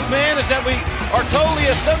this young man is that we are told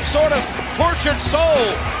he is some sort of tortured soul.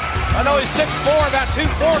 I know he's 6'4", about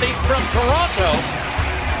 240, from Toronto.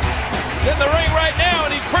 He's in the ring right now,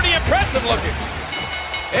 and he's pretty impressive looking.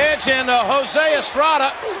 Edge and Jose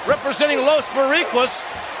Estrada representing Los Boricuas.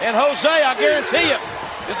 And Jose, I guarantee you,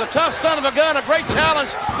 is a tough son of a gun, a great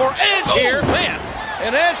challenge for Edge here. Man.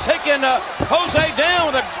 And Edge taking Jose down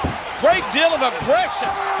with a great deal of aggression.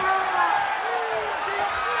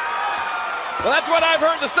 Well, that's what I've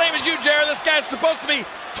heard, the same as you, Jared. This guy's supposed to be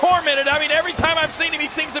tormented. I mean, every time I've seen him, he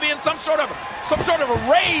seems to be in some sort of a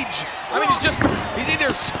rage. I mean, he's either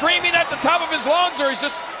screaming at the top of his lungs, or he's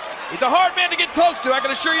a hard man to get close to. I can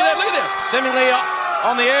assure you that. Look at this. Seemingly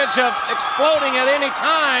on the edge of exploding at any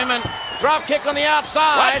time, and drop kick on the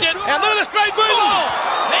outside. Watch it. And look at this great move. Oh,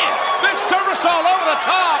 man. Big service all over the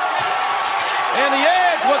top. And the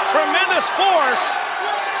Edge with tremendous force.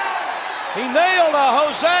 He nailed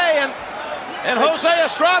Jose, and Jose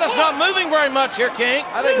Estrada's not moving very much here, King.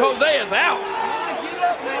 I think Jose is out.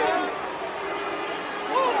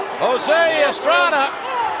 Jose Estrada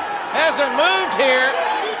hasn't moved here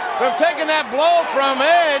from taking that blow from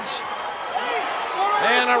Edge.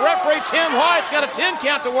 And referee Tim White's got a 10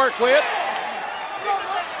 count to work with.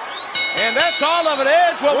 And that's all of it.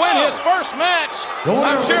 Edge will win his first match.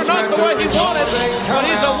 I'm sure not the way he wanted, but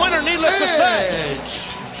he's a winner, needless to say.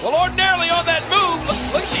 Well, ordinarily on that move,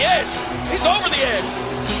 look at the Edge. He's over the edge.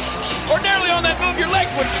 Ordinarily on that move, your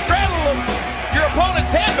legs would straddle your opponent's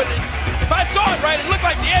head, but if I saw it right, it looked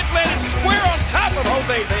like the Edge landed square on top of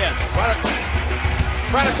Jose's head.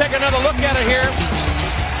 Try to take another look at it here.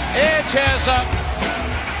 Edge has,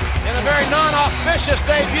 in a very non-auspicious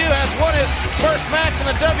debut, has won his first match in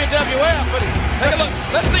the WWF. But take a look.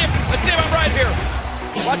 Let's see if I'm right here.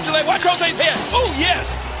 Watch Jose's head. Oh, yes.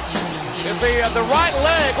 Is the right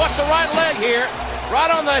leg. What's the right leg here?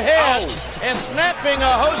 Right on the head. And snapping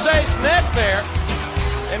Jose's neck there.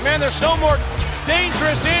 And, man, there's no more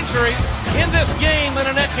dangerous injury in this game than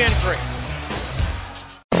a neck injury.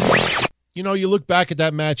 You know, you look back at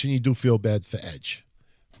that match and you do feel bad for Edge.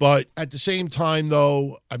 But at the same time,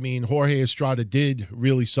 though, I mean, Jorge Estrada did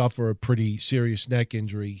really suffer a pretty serious neck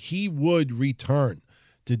injury. He would return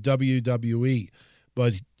to WWE.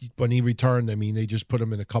 But when he returned, I mean, they just put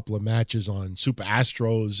him in a couple of matches on Super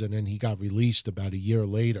Astros, and then he got released about a year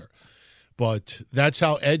later. But that's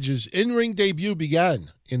how Edge's in-ring debut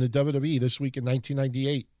began in the WWE this week in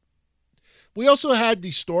 1998. We also had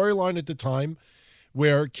the storyline at the time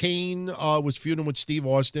where Kane was feuding with Steve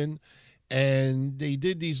Austin, and they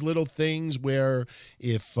did these little things where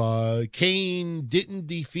if Kane didn't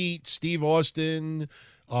defeat Steve Austin,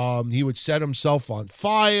 he would set himself on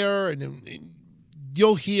fire, and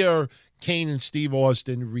you'll hear Kane and Steve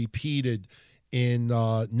Austin repeated in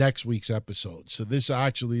next week's episode. So this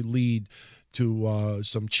actually lead to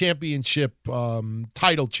some championship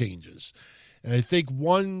title changes. And I think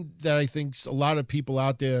one that I think a lot of people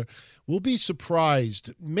out there will be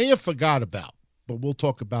surprised, may have forgot about, but we'll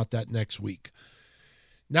talk about that next week.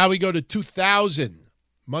 Now we go to 2000,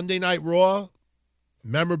 Monday Night Raw.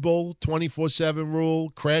 Memorable 24/7 rule,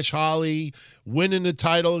 Crash Holly winning the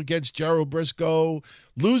title against Gerald Briscoe,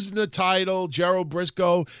 losing the title, Gerald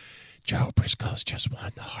Briscoe's just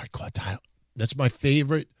won the hardcore title. That's my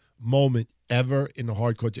favorite moment ever in the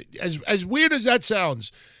hardcore. As weird as that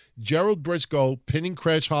sounds, Gerald Briscoe pinning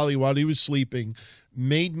Crash Holly while he was sleeping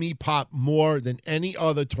made me pop more than any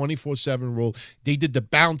other 24/7 rule. They did the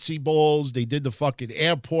bouncy balls, they did the fucking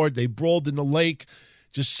airport, they brawled in the lake.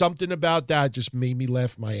 Just something about that just made me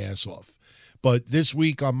laugh my ass off. But this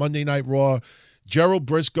week on Monday Night Raw, Gerald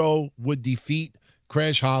Briscoe would defeat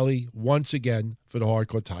Crash Holly once again for the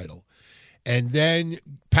hardcore title. And then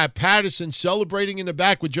Pat Patterson, celebrating in the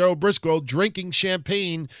back with Gerald Briscoe, drinking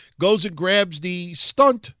champagne, goes and grabs the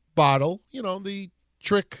stunt bottle, the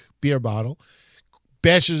trick beer bottle,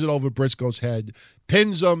 bashes it over Briscoe's head,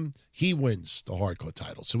 pins him, he wins the hardcore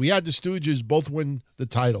title. So we had the Stooges both win the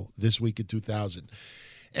title this week in 2000.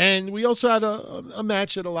 And we also had a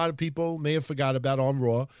match that a lot of people may have forgot about on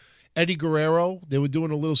Raw. Eddie Guerrero, they were doing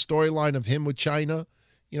a little storyline of him with China,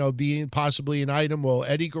 being possibly an item. Well,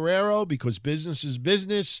 Eddie Guerrero, because business is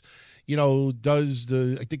business, does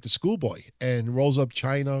the schoolboy and rolls up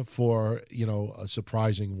China for, a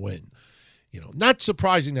surprising win. Not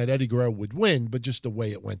surprising that Eddie Guerrero would win, but just the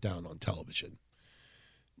way it went down on television.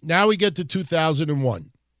 Now we get to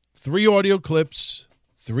 2001. 3 audio clips,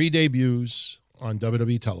 3 debuts on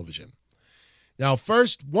WWE television. Now,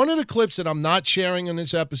 first, one of the clips that I'm not sharing in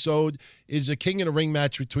this episode is a King of the Ring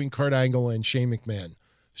match between Kurt Angle and Shane McMahon.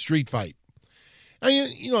 Street fight.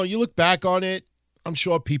 And, you look back on it, I'm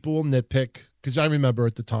sure people will nitpick, because I remember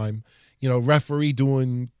at the time, referee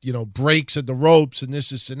doing, breaks at the ropes and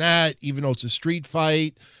this and that, even though it's a street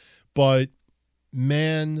fight. But,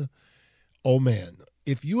 man, oh, man.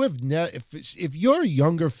 If you have if you're a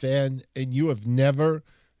younger fan and you have never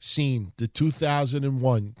seen the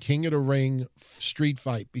 2001 King of the Ring street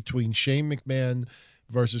fight between Shane McMahon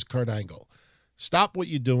versus Kurt Angle, stop what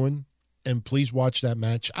you're doing and please watch that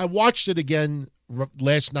match. I watched it again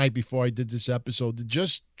last night before I did this episode to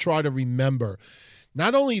just try to remember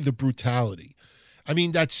not only the brutality, I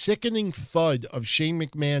mean that sickening thud of Shane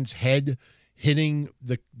McMahon's head hitting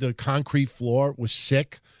the concrete floor was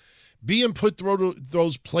sick. Being put through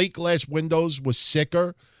those plate glass windows was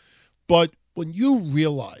sicker. But when you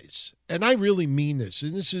realize, and I really mean this,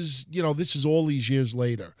 and this is all these years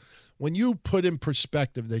later, when you put in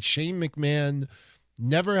perspective that Shane McMahon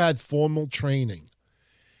never had formal training,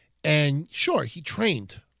 and sure, he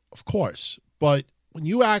trained, of course, but when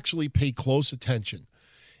you actually pay close attention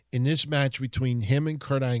in this match between him and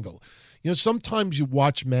Kurt Angle, sometimes you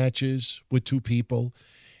watch matches with 2 people,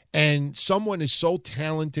 and someone is so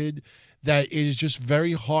talented that it is just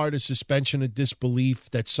very hard a suspension of disbelief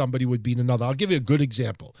that somebody would beat another. I'll give you a good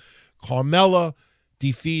example. Carmella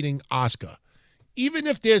defeating Asuka. Even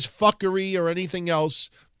if there's fuckery or anything else,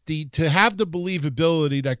 to have the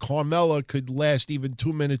believability that Carmella could last even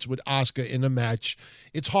 2 minutes with Asuka in a match,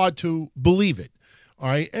 it's hard to believe it. All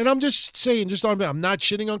right? And I'm just saying, I'm not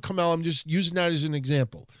shitting on Carmella. I'm just using that as an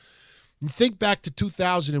example. And think back to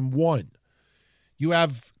 2001. You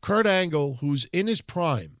have Kurt Angle, who's in his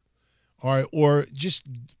prime, or just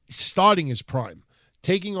starting his prime,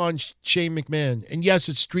 taking on Shane McMahon. And yes,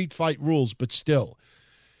 it's street fight rules, but still.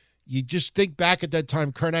 You just think back at that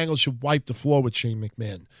time, Kurt Angle should wipe the floor with Shane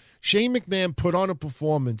McMahon. Shane McMahon put on a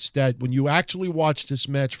performance that when you actually watch this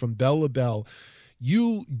match from bell to bell,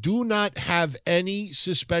 you do not have any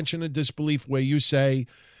suspension of disbelief where you say,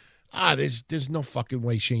 there's no fucking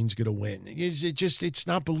way Shane's going to win. It's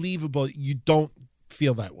not believable. You don't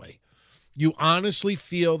feel that way. You honestly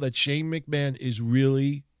feel that Shane McMahon is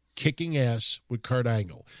really kicking ass with Kurt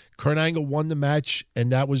Angle. Kurt Angle won the match,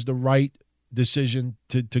 and that was the right decision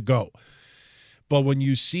to go. But when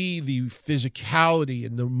you see the physicality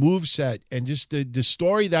and the moveset and just the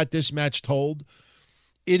story that this match told,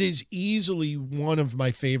 it is easily one of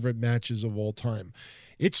my favorite matches of all time.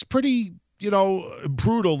 It's pretty,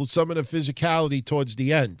 brutal, some of the physicality towards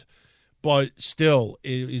the end. But still,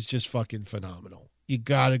 it is just fucking phenomenal. You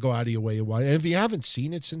got to go out of your way to watch it. And if you haven't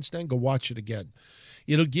seen it since then, go watch it again.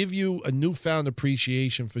 It'll give you a newfound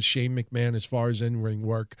appreciation for Shane McMahon as far as in-ring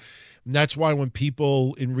work. And that's why when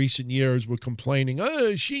people in recent years were complaining,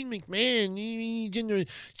 Shane McMahon, he's in the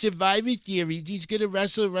Survivor Series, he's going to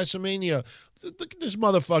wrestle at WrestleMania. Look at this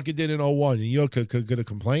motherfucker did in 01, and you're going to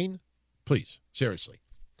complain? Please, seriously.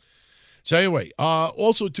 So anyway,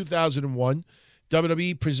 also in 2001,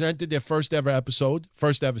 WWE presented their first ever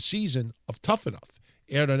season of Tough Enough.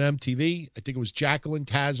 Aired on MTV. I think it was Jacqueline,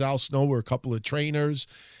 Taz, Al Snow were a couple of trainers.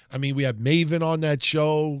 I mean, we had Maven on that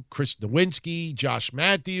show, Chris Nowinski, Josh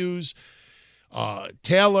Matthews,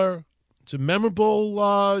 Taylor. It's a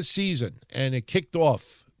memorable season, and it kicked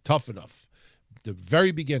off Tough Enough. The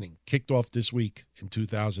very beginning kicked off this week in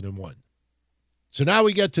 2001. So now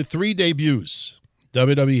we get to 3 debuts,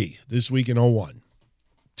 WWE, this week in 01.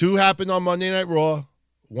 2 happened on Monday Night Raw.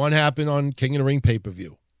 1 happened on King of the Ring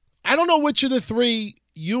pay-per-view. I don't know which of the 3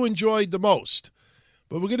 you enjoyed the most,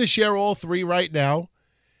 but we're going to share all 3 right now.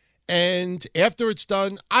 And after it's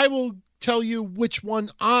done, I will tell you which one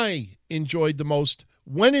I enjoyed the most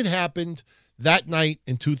when it happened that night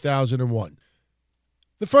in 2001.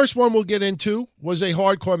 The first one we'll get into was a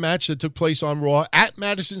hardcore match that took place on Raw at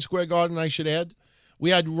Madison Square Garden, I should add.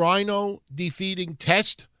 We had Rhino defeating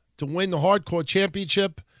Test to win the Hardcore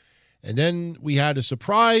Championship. And then we had a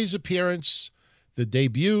surprise appearance, the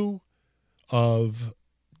debut of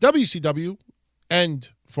WCW and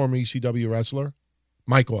former ECW wrestler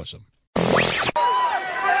Mike Awesome. Test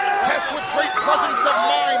with great presence of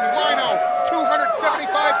mind, Rhino, 275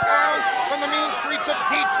 pounds from the mean streets of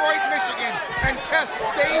Detroit, Michigan, and Test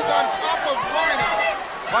stays on top of Rhino.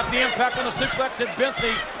 But the impact on the suplex had bent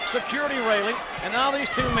the security railing, and now these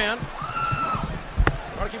 2 men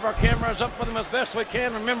try to keep our cameras up with them as best we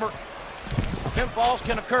can. Remember, pinfalls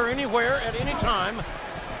can occur anywhere at any time.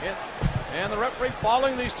 And the referee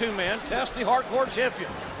following these 2 men, Test the hardcore champion,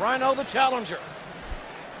 Rhino the challenger.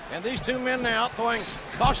 And these 2 men now throwing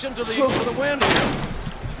caution to the wind here.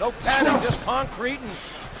 No padding, just concrete and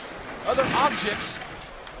other objects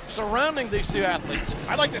surrounding these 2 athletes.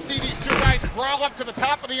 I'd like to see these 2 guys crawl up to the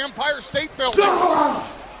top of the Empire State Building.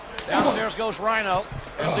 Downstairs goes Rhino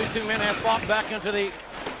as these 2 men have fought back into the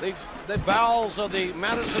bowels of the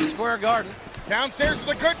Madison Square Garden. Downstairs is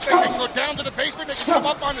a good thing. They can go down to the basement. They can come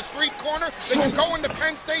up on the street corner. They can go into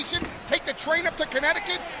Penn Station, take the train up to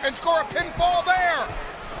Connecticut, and score a pinfall there.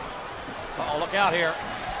 Oh, look out here.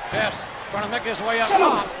 Test trying to make his way up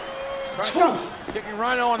top. Kicking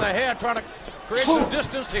Rhino on the head, trying to create some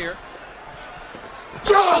distance here.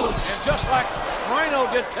 And just like Rhino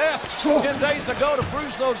did Test 10 days ago to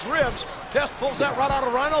bruise those ribs, Test pulls that right out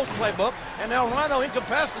of Rhino's playbook, and now Rhino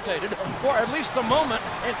incapacitated for at least the moment,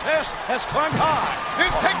 and Test has climbed high.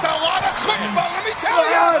 This takes a lot of chutzpah, let me tell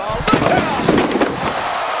you. Look out!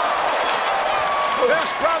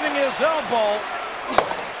 Test grabbing his elbow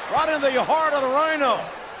right in the heart of the Rhino.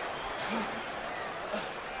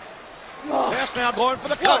 Test now going for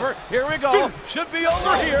the cover. Here we go. Should be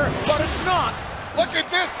over here, but it's not. Look at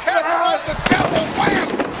this. Test off the scaffold. Wham!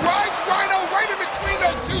 Drives Rhino right in between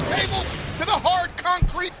those 2 tables to the hard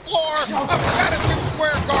concrete floor of Madison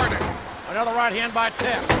Square Garden. Another right hand by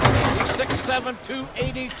Test. He's 6'7",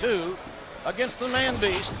 282 against the Man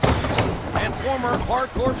Beast and former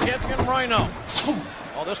hardcore champion Rhino.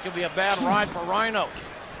 Oh, this could be a bad ride for Rhino.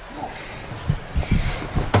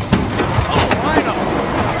 Oh, Rhino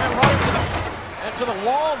ran right into the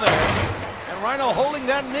wall there. And Rhino holding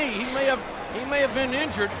that knee. He may have been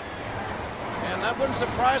injured. And that wouldn't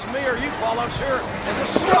surprise me or you, Paul, I'm sure. And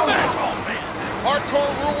this is match. Oh, man.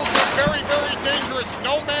 Hardcore rules are very, very dangerous.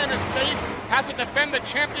 No man is safe. Has to defend the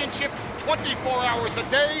championship 24 hours a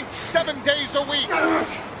day, 7 days a week.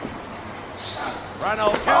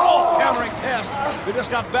 Rhino countering Test, who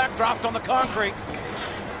just got backdropped on the concrete.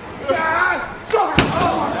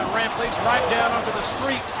 That ramp leads right down onto the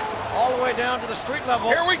street, all the way down to the street level.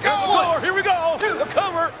 Here we go. Here we go. The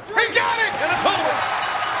cover. He got it. And it's over.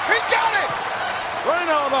 He got it.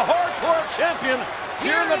 Rhino, the hardcore champion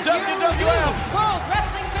here in the WWF. World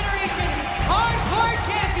Wrestling Federation hardcore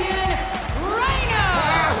champion, Rhino.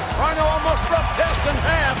 Rhino almost broke Test in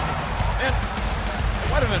half. And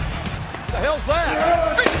wait a minute. What the hell's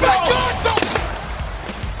that? It's Mike Awesome.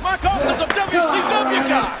 Mike Awesome's a WCW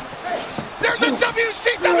guy. There's a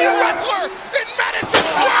WCW wrestler in Madison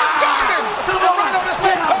Square Garden. And Rhino just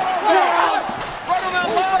got caught right on that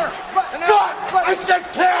ladder. And now, I said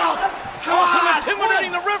count. Awesome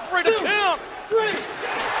intimidating the referee to count.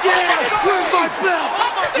 Where's my belt?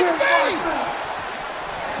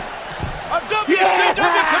 A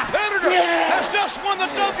WCW competitor has just won the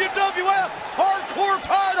WWF Hardcore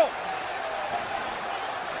title.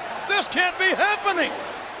 This can't be happening.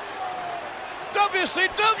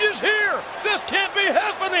 WCW's here. This can't be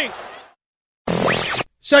happening.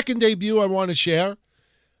 Second debut I want to share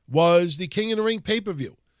was the King of the Ring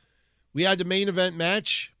pay-per-view. We had the main event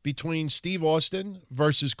match between Steve Austin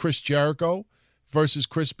versus Chris Jericho versus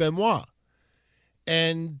Chris Benoit.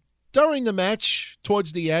 And during the match,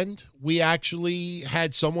 towards the end, we actually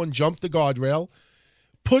had someone jump the guardrail,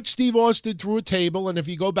 put Steve Austin through a table, and if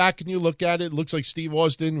you go back and you look at it, it looks like Steve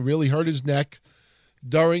Austin really hurt his neck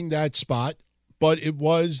during that spot. But it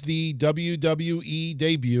was the WWE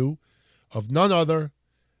debut of none other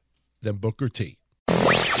than Booker T.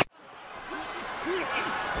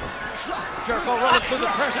 Jericho rolling through the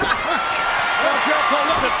pressure. Well, Jericho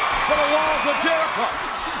looking for the walls of Jericho.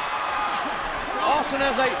 Austin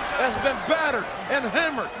has been battered and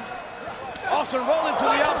hammered. Austin rolling to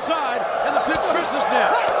the outside, and the two Chris's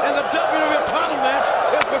now. And the WWE title match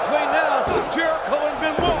is between now Jericho and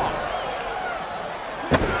Benoit.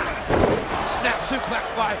 Snap suplex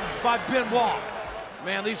by Benoit.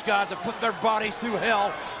 Man, these guys have put their bodies through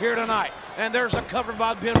hell here tonight. And there's a cover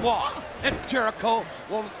by Benoit. And Jericho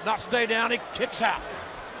will not stay down. He kicks out.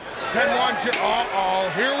 Benoit,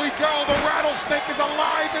 here we go. The rattlesnake is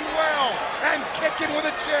alive and well and kicking with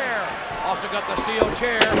a chair. Also got the steel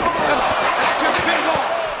chair. And Benoit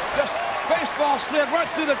just baseball slid right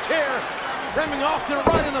through the chair, ramming Austin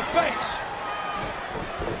right in the face.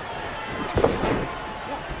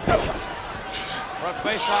 Front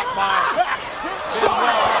face lock by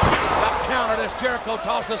Benoit. Got countered as Jericho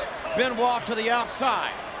tosses Benoit to the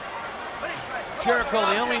outside. Jericho,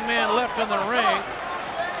 the only man left in the ring.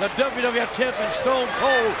 The WWF champion Stone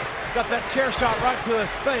Cold got that chair shot right to his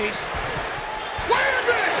face. Wait a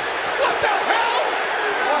minute! What the hell?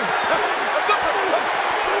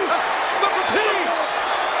 Booker T!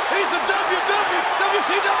 He's the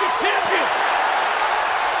WCW champion!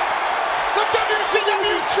 The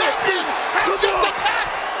WCW champion has just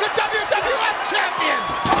attacked the WWF champion!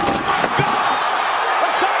 Oh my God! A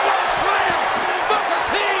sidewalk slam! Booker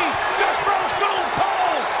T just throws Stone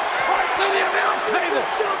Cold right through the announce table!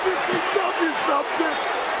 WCW, son bitch!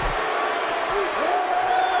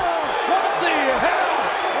 What the hell?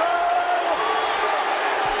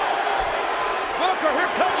 Booker,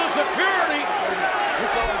 here comes the security!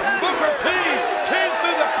 Booker T came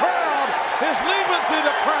through the crowd, is leaving through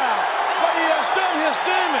the crowd, but he has done his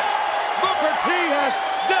damage. Booker T has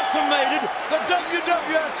decimated the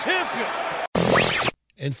WWF champion.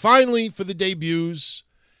 And finally, for the debuts,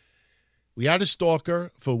 we had a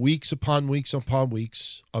stalker for weeks upon weeks upon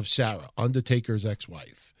weeks of Sarah, Undertaker's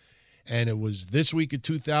ex-wife. And it was this week of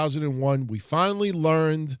 2001, we finally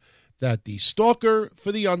learned that the stalker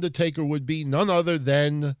for The Undertaker would be none other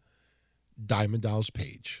than Diamond Dallas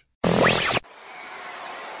Page.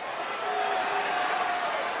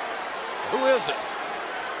 Who is it?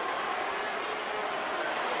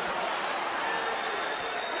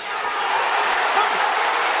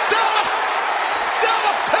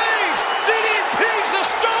 Dallas Page! DDP's the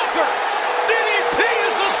stalker! DDP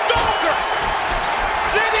is the stalker!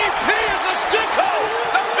 DDP is a sicko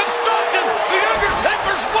that's been stalking The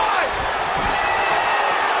Undertaker's wife!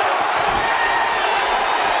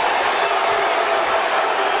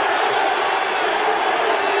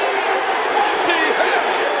 What the hell?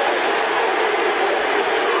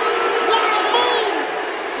 What a move!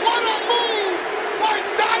 What a move by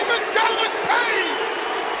Diamond Dallas Page!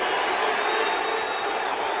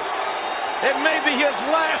 It may be his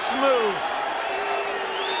last move.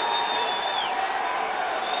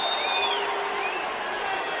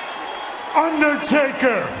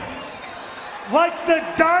 Undertaker, like the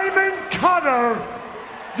diamond cutter,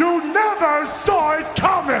 you never saw it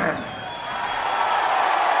coming.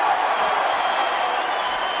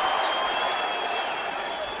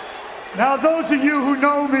 Now, those of you who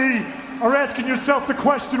know me are asking yourself the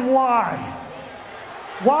question, why?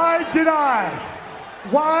 Why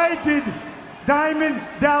did Diamond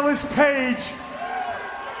Dallas Page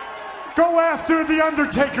go after The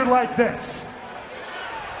Undertaker like this?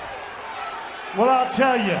 Well, I'll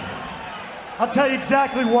tell you. I'll tell you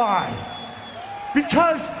exactly why.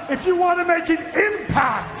 Because if you want to make an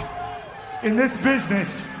impact in this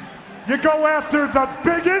business, you go after the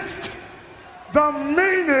biggest, the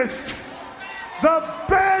meanest, the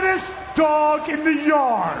baddest dog in the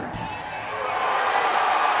yard.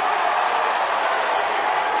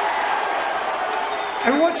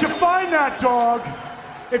 And once you find that dog,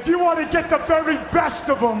 if you want to get the very best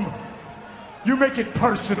of them, you make it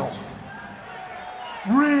personal.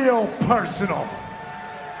 Real personal.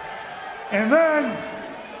 And then,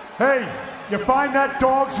 hey, you find that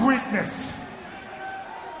dog's weakness.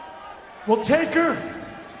 Well, Taker,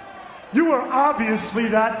 you are obviously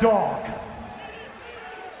that dog.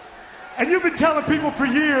 And you've been telling people for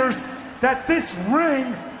years that this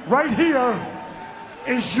ring right here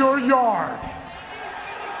is your yard.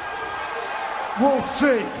 We'll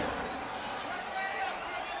see.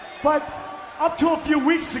 But up to a few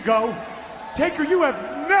weeks ago, Taker, you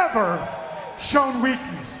have never shown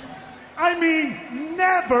weakness. I mean,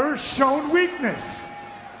 never shown weakness.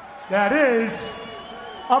 That is,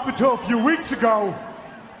 up until a few weeks ago,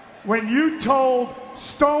 when you told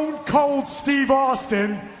Stone Cold Steve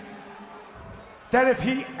Austin that if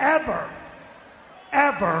he ever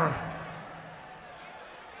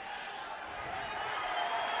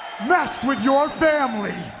messed with your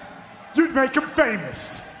family, you'd make him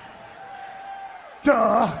famous.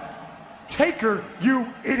 Duh. Taker, you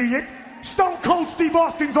idiot. Stone Cold Steve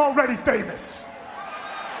Austin's already famous.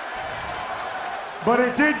 But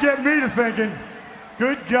it did get me to thinking,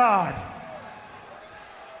 good God.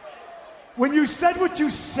 When you said what you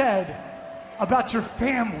said about your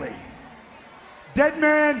family, dead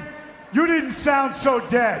man, you didn't sound so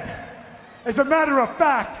dead. As a matter of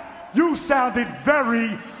fact, you sounded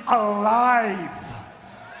very alive.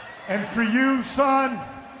 And for you, son,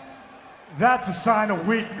 that's a sign of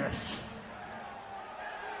weakness.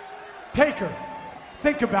 Taker,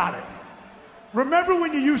 think about it. Remember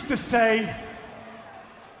when you used to say,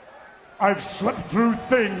 I've slept through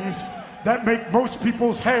things that make most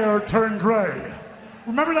people's hair turn gray.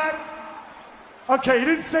 Remember that? Okay, you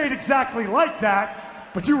didn't say it exactly like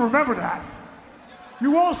that, but you remember that.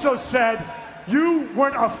 You also said you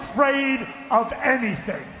weren't afraid of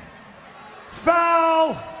anything.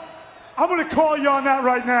 Foul! I'm gonna call you on that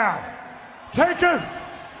right now. Taker,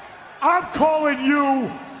 I'm calling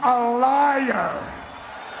you a liar.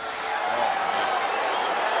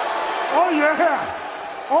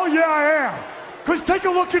 Oh yeah, I am. Because take a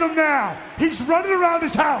look at him now. He's running around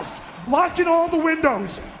his house, locking all the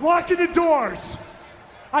windows, locking the doors.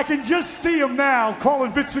 I can just see him now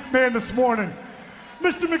calling Vince McMahon this morning.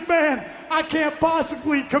 Mr. McMahon, I can't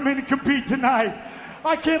possibly come in and compete tonight.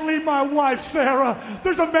 I can't leave my wife, Sarah.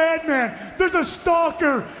 There's a madman. There's a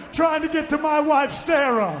stalker trying to get to my wife,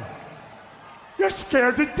 Sarah. You're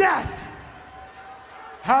scared to death.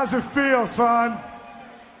 How's it feel, son?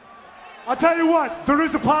 I'll tell you what, there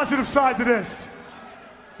is a positive side to this.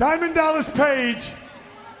 Diamond Dallas Page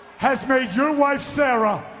has made your wife,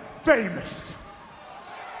 Sarah, famous.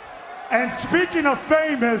 And speaking of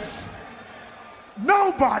famous,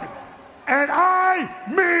 nobody, and I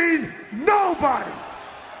mean nobody,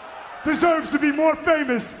 deserves to be more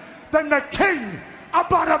famous than the king of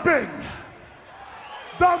Bada Bing,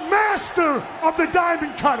 the master of the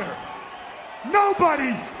diamond cutter.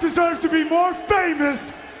 Nobody deserves to be more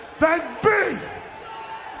famous than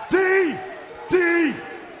BDP.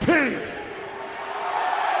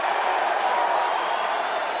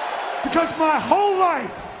 Because my whole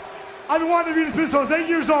life, I've been wanting to be in this business. I was 8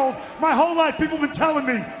 years old. My whole life, people have been telling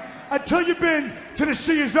me, until you've been to the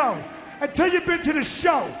CSO, until you've been to the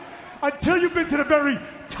show, until you've been to the very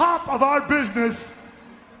top of our business,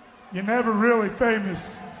 you're never really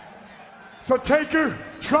famous. So Taker,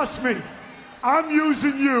 trust me, I'm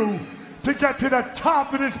using you to get to the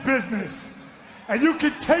top of this business. And you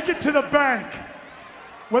can take it to the bank,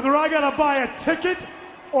 whether I gotta buy a ticket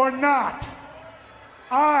or not.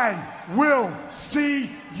 I will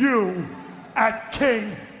see you at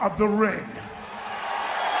King of the Ring.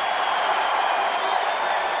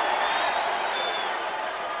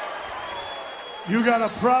 You got a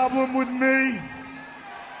problem with me?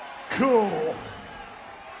 Cool.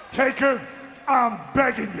 Taker, I'm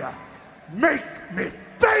begging you, make me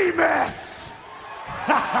famous!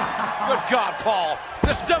 Good God, Paul.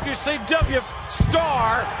 This WCW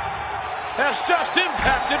star has just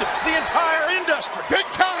impacted the entire industry. Big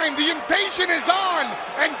time, the invasion is on,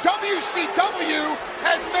 and WCW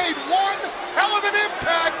has made one hell of an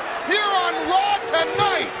impact here on Raw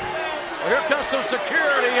tonight. Well, here comes some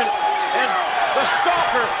security, and the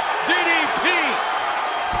stalker, DDP,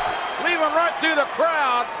 leaving right through the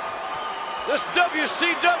crowd. This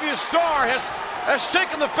WCW star has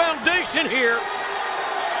shaken the foundation here.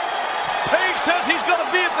 Page says he's going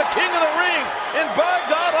to be at the King of the Ring, and by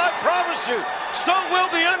God, I promise you, so will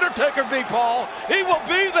The Undertaker be, Paul. He will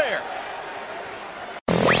be there.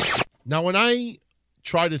 Now, when I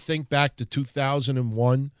try to think back to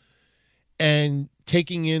 2001 and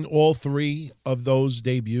taking in all three of those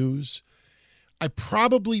debuts, I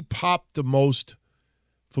probably popped the most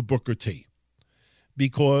for Booker T,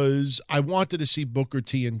 because I wanted to see Booker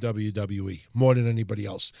T in WWE more than anybody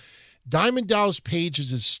else. Diamond Dallas Page as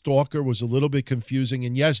his stalker was a little bit confusing.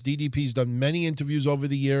 And yes, DDP's done many interviews over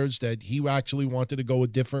the years that he actually wanted to go a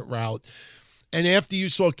different route. And after you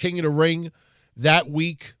saw King of the Ring that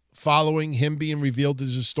week following him being revealed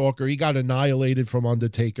as a stalker, he got annihilated from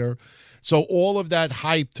Undertaker. So all of that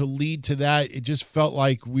hype to lead to that, it just felt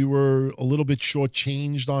like we were a little bit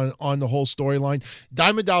shortchanged on the whole storyline.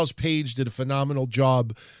 Diamond Dallas Page did a phenomenal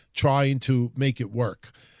job trying to make it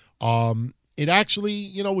work. It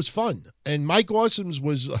actually, was fun. And Mike Awesome's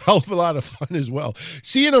was a hell of a lot of fun as well.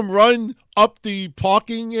 Seeing him run up the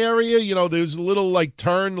parking area, there's a little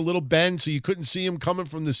turn, a little bend, so you couldn't see him coming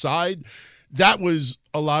from the side. That was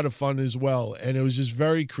a lot of fun as well. And it was just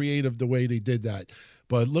very creative the way they did that.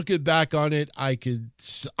 But looking back on it, I could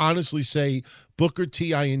honestly say Booker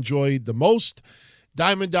T I enjoyed the most.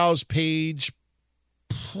 Diamond Dallas Page,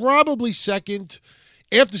 probably second.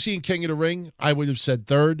 After seeing King of the Ring, I would have said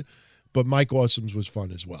third. But Mike Awesome's was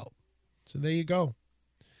fun as well. So there you go.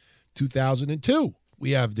 2002,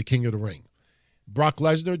 we have the King of the Ring. Brock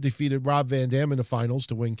Lesnar defeated Rob Van Dam in the finals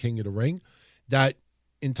to win King of the Ring. That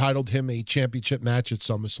entitled him a championship match at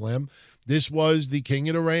SummerSlam. This was the King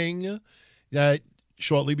of the Ring that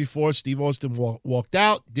shortly before Steve Austin walked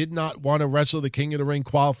out, did not want to wrestle the King of the Ring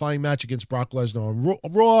qualifying match against Brock Lesnar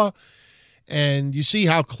on Raw. And you see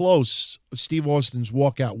how close Steve Austin's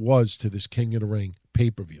walkout was to this King of the Ring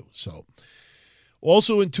pay-per-view. So,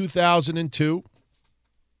 also in 2002,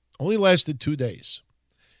 only lasted 2 days.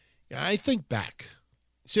 I think back,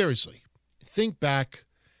 seriously, think back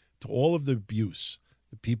to all of the abuse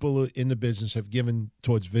the people in the business have given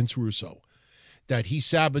towards Vince Russo, that he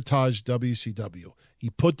sabotaged WCW. He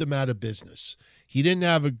put them out of business. He didn't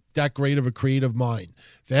have that great of a creative mind.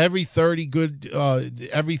 For every 30 good,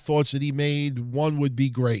 every thoughts that he made, one would be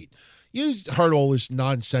great. You heard all this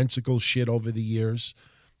nonsensical shit over the years.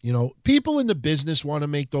 People in the business want to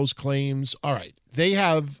make those claims. All right, they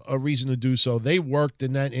have a reason to do so. They worked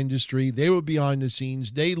in that industry. They were behind the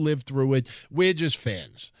scenes. They lived through it. We're just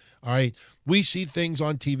fans. All right, we see things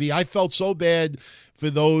on TV. I felt so bad for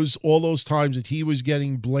all those times that he was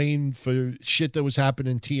getting blamed for shit that was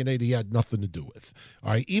happening in TNA that he had nothing to do with.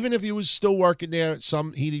 All right, even if he was still working there,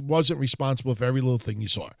 he wasn't responsible for every little thing you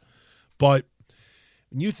saw. But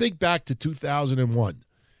when you think back to 2001,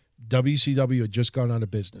 WCW had just gone out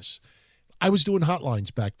of business. I was doing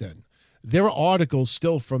hotlines back then. There are articles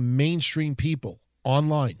still from mainstream people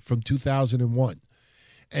online from 2001.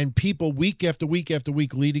 And people week after week after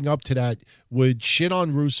week leading up to that would shit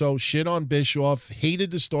on Russo, shit on Bischoff,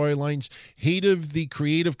 hated the storylines, hated the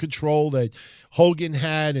creative control that Hogan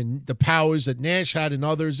had and the powers that Nash had and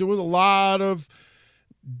others. There was a lot of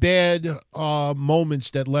bad moments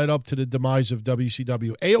that led up to the demise of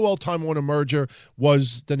WCW. AOL Time Warner merger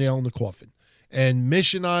was the nail in the coffin. And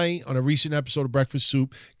Mish and I, on a recent episode of Breakfast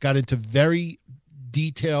Soup, got into very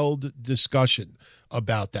detailed discussion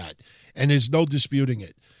about that. And there's no disputing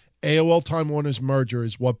it. AOL Time Warner's merger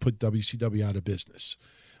is what put WCW out of business.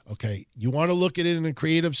 Okay, you want to look at it in a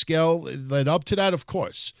creative scale, led up to that, of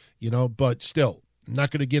course, but still, I'm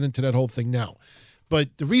not going to get into that whole thing now.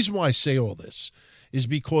 But the reason why I say all this is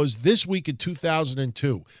because this week in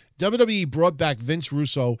 2002, WWE brought back Vince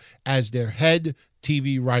Russo as their head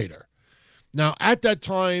TV writer. Now, at that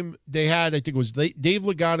time, they had, I think it was Dave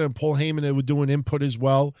Lagana and Paul Heyman that were doing input as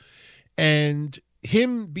well. And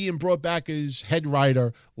him being brought back as head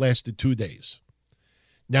writer lasted 2 days.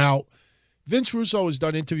 Now, Vince Russo has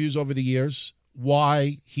done interviews over the years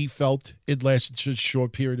why he felt it lasted such a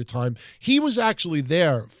short period of time. He was actually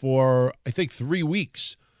there for, I think, 3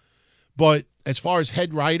 weeks. But as far as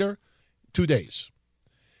head writer, 2 days.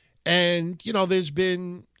 And, there's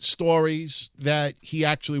been stories that he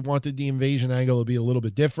actually wanted the invasion angle to be a little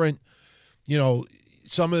bit different.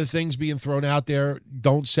 Some of the things being thrown out there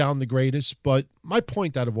don't sound the greatest. But my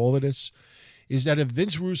point out of all of this is that if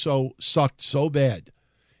Vince Russo sucked so bad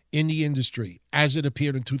in the industry as it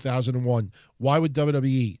appeared in 2001, why would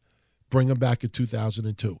WWE bring him back in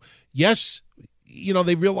 2002? Yes,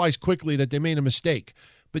 they realized quickly that they made a mistake.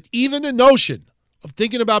 But even the notion of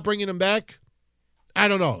thinking about bringing him back, I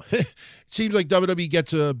don't know. It seems like WWE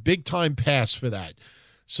gets a big-time pass for that.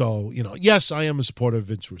 So, yes, I am a supporter of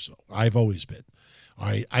Vince Russo. I've always been. All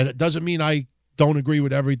right. It doesn't mean I don't agree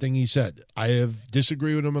with everything he said. I have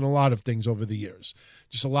disagreed with him in a lot of things over the years.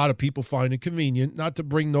 Just a lot of people find it convenient not to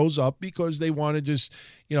bring those up because they want to just,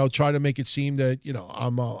 try to make it seem that,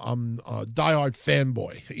 I'm a diehard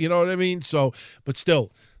fanboy. You know what I mean? So, but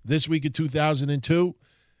still, this week in 2002,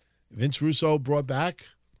 Vince Russo brought back.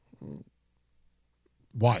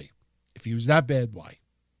 Why? If he was that bad, why?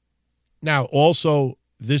 Now, also,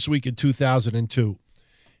 this week in 2002,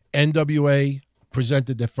 NWA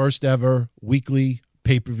presented their first ever weekly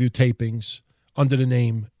pay-per-view tapings under the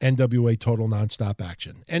name NWA Total Nonstop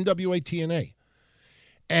Action, NWA TNA.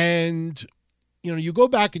 And, you go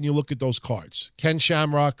back and you look at those cards. Ken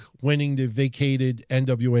Shamrock winning the vacated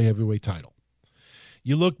NWA heavyweight title.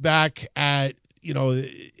 You look back at,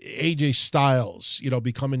 AJ Styles,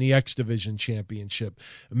 becoming the X Division championship.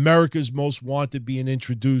 America's Most Wanted being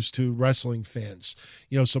introduced to wrestling fans.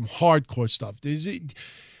 Some hardcore stuff.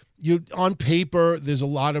 On paper, there's a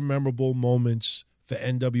lot of memorable moments for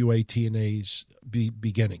NWA TNA's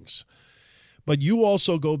beginnings. But you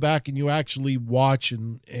also go back and you actually watch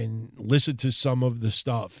and listen to some of the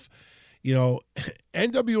stuff. NWA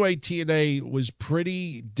TNA was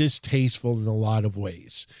pretty distasteful in a lot of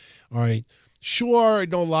ways. All right. Sure, I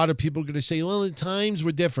know a lot of people are going to say, well, the times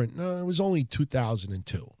were different. No, it was only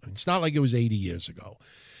 2002. It's not like it was 80 years ago.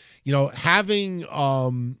 Having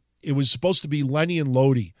it was supposed to be Lenny and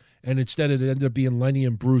Lodi, and instead it ended up being Lenny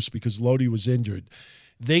and Bruce because Lodi was injured.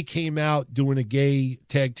 They came out doing a gay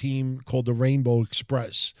tag team called the Rainbow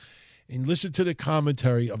Express. And listen to the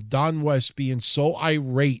commentary of Don West being so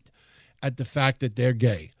irate at the fact that they're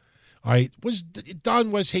gay. All right. Was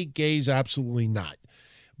Don West hate gays? Absolutely not.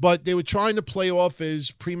 But they were trying to play off as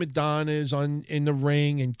prima donnas in the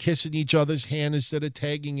ring and kissing each other's hand instead of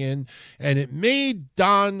tagging in. And it made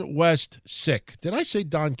Don West sick. Did I say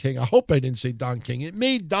Don King? I hope I didn't say Don King. It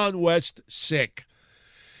made Don West sick.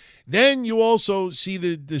 Then you also see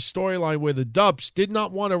the storyline where the Dupps did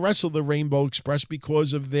not want to wrestle the Rainbow Express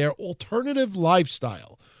because of their alternative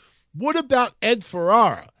lifestyle. What about Ed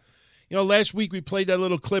Ferrara? Last week we played that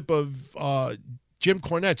little clip of Jim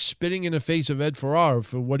Cornette spitting in the face of Ed Ferrara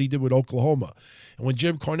for what he did with Oklahoma. And when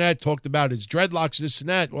Jim Cornette talked about his dreadlocks, this and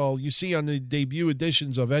that, well, you see on the debut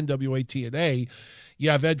editions of NWA TNA,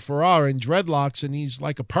 you have Ed Ferrara in dreadlocks, and he's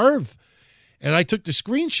like a perv. And I took the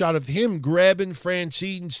screenshot of him grabbing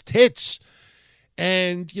Francine's tits.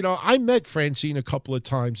 And, I met Francine a couple of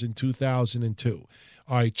times in 2002.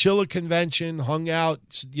 All right, Chiller Convention, hung out,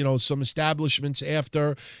 some establishments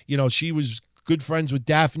after. She was good friends with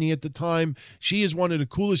Daphne at the time. She is one of the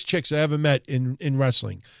coolest chicks I ever met in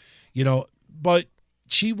wrestling, but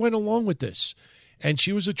she went along with this and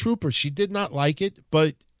she was a trooper. She did not like it,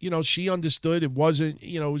 but, she understood it wasn't,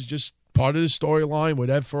 it was just part of the storyline with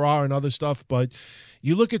Ed Ferrara and other stuff. But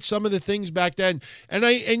you look at some of the things back then, and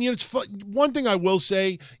it's fun. One thing I will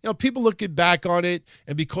say, people looking back on it,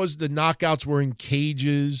 and because the knockouts were in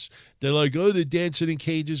cages, they're like, oh, they're dancing in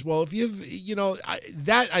cages. Well, if you've,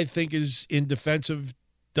 that I think is in defense of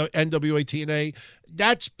the NWA TNA.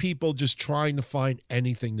 That's people just trying to find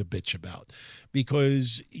anything to bitch about.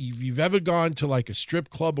 Because if you've ever gone to like a strip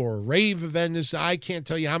club or a rave event, I can't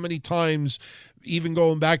tell you how many times, even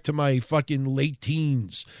going back to my fucking late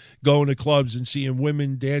teens, going to clubs and seeing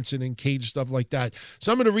women dancing in cage, stuff like that.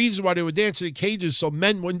 Some of the reasons why they were dancing in cages so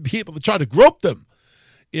men wouldn't be able to try to grope them,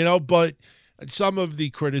 but some of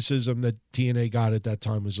the criticism that TNA got at that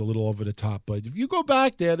time was a little over the top. But if you go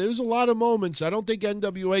back there's a lot of moments I don't think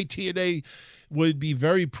NWA TNA would be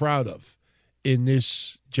very proud of in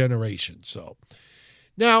this generation. So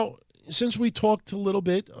now, since we talked a little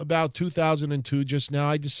bit about 2002 just now,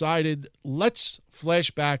 I decided let's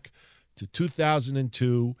flash back to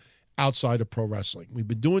 2002 outside of pro wrestling. We've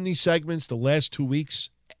been doing these segments the last 2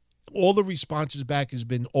 weeks. All the responses back has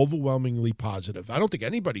been overwhelmingly positive. I don't think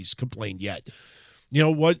anybody's complained yet. You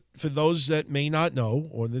know what? For those that may not know,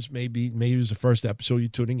 or this maybe is the first episode you're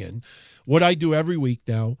tuning in, what I do every week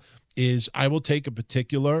now is I will take a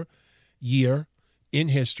particular year in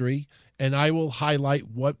history and I will highlight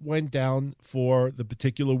what went down for the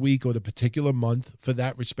particular week or the particular month for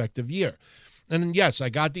that respective year. And yes, I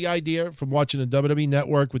got the idea from watching the WWE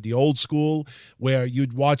Network with the old school where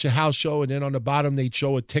you'd watch a house show and then on the bottom they'd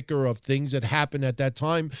show a ticker of things that happened at that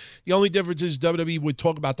time. The only difference is WWE would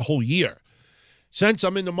talk about the whole year. Since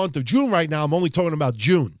I'm in the month of June right now, I'm only talking about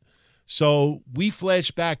June. So we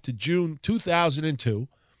flash back to June 2002.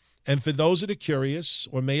 And for those that are curious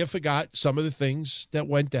or may have forgot some of the things that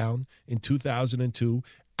went down in 2002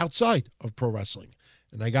 outside of pro wrestling.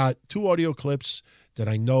 And I got 2 audio clips that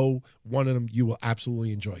I know one of them you will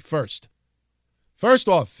absolutely enjoy. First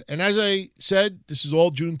off, and as I said, this is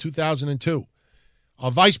all June 2002.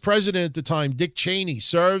 Our vice president at the time, Dick Cheney,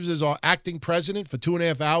 serves as our acting president for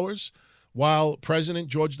 2.5 hours while President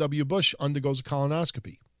George W. Bush undergoes a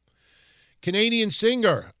colonoscopy. Canadian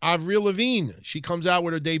singer Avril Lavigne, she comes out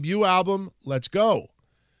with her debut album, Let's Go.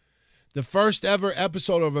 The first ever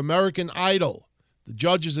episode of American Idol. The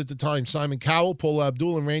judges at the time, Simon Cowell, Paula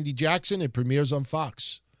Abdul, and Randy Jackson. It premieres on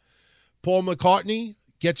Fox. Paul McCartney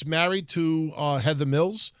gets married to Heather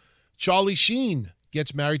Mills. Charlie Sheen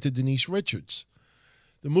gets married to Denise Richards.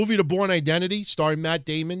 The movie The Bourne Identity, starring Matt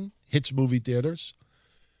Damon, hits movie theaters.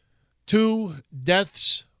 2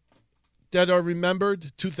 deaths that are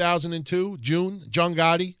remembered, 2002, June. John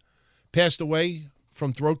Gotti passed away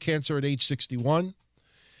from throat cancer at age 61.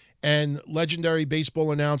 And legendary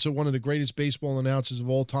baseball announcer, one of the greatest baseball announcers of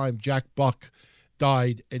all time, Jack Buck,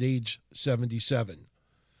 died at age 77.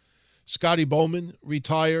 Scotty Bowman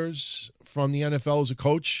retires from the NFL as a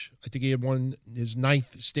coach. I think he had won his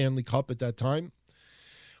 9th Stanley Cup at that time.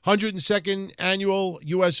 102nd Annual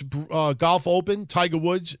U.S. Golf Open. Tiger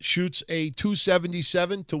Woods shoots a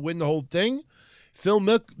 .277 to win the whole thing. Phil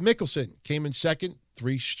Mickelson came in second,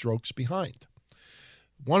 3 strokes behind.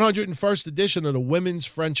 101st edition of the Women's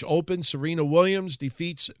French Open. Serena Williams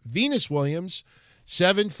defeats Venus Williams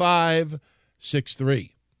 7-5,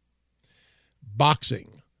 6-3.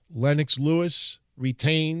 Boxing. Lennox Lewis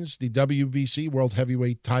retains the WBC World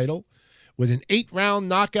Heavyweight title with an 8-round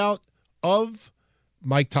knockout of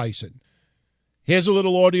Mike Tyson. Here's a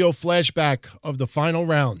little audio flashback of the final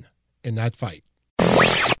round in that fight.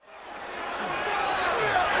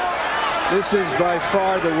 This is by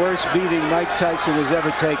far the worst beating Mike Tyson has ever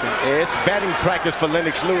taken. It's batting practice for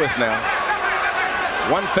Lennox Lewis now.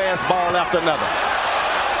 One fastball after another.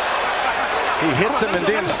 He hits him and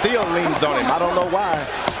then still leans on him. I don't know why.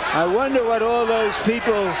 I wonder what all those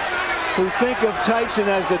people who think of Tyson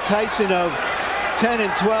as the Tyson of 10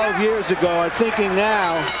 and 12 years ago are thinking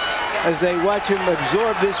now as they watch him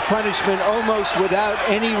absorb this punishment almost without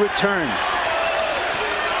any return.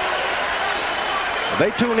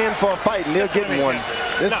 They tune in for a fight and they're getting one.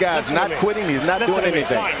 This guy's not quitting. He's not doing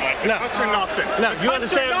anything. Look, you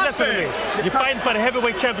understand? Listen to me. You're fighting for the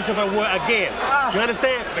heavyweight championship again. You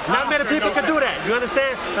understand? Not many people can do that. You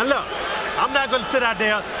understand? Now look, I'm not going to sit out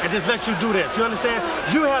there and just let you do this. You understand?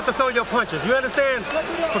 You have to throw your punches. You understand?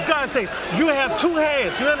 For God's sake, you have 2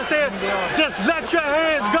 hands. You understand? Just let your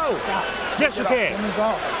hands go. Yes, you can.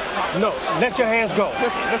 No, let your hands go.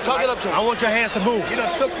 Let's hug it up to him. I want your hands to move. You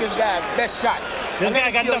done took this guy's best shot. This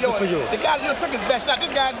guy got nothing for you. The guy you took his best shot.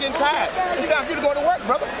 This guy's getting tired. It's time for you to go to work,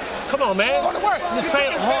 brother. Come on, man. Go to work. You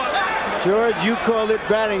train hard. George, you called it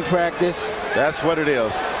batting practice. That's what it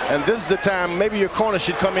is. And this is the time maybe your corner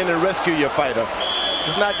should come in and rescue your fighter.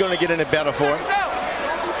 It's not going to get any better for him.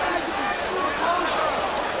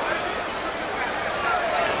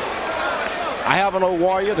 I have an old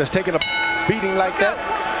warrior that's taking a beating like that,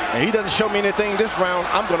 and he doesn't show me anything this round.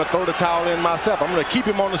 I'm going to throw the towel in myself. I'm going to keep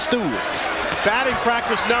him on the stool. Batting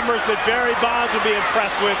practice numbers that Barry Bonds would be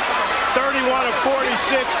impressed with. 31 of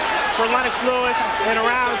 46 for Lennox Lewis in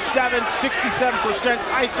around 67%.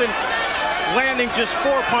 Tyson landing just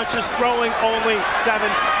 4 punches, throwing only 17.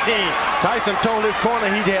 Tyson told his corner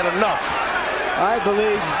he'd had enough. I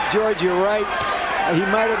believe, George, you're right. He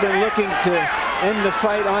might have been looking to end the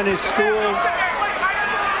fight on his stool.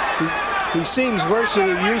 He seems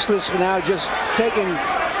virtually useless now, just taking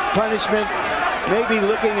punishment, maybe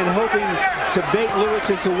looking and hoping to bait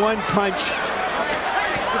Lewis into 1 punch.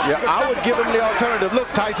 Yeah, I would give him the alternative. Look,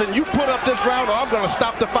 Tyson, you put up this round or I'm going to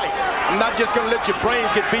stop the fight. I'm not just going to let your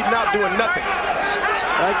brains get beaten out doing nothing.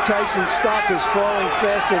 Mike Tyson's stock is falling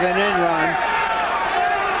faster than Enron.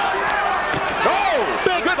 Oh,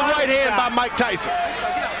 good right hand by Mike Tyson.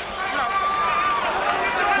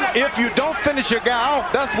 If you don't finish your guy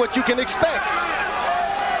out, that's what you can expect.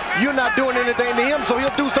 You're not doing anything to him, so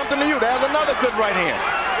he'll do something to you. There's another good right hand.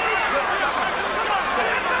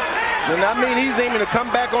 And I mean, he's aiming to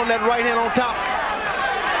come back on that right hand on top.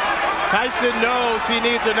 Tyson knows he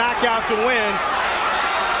needs a knockout to win.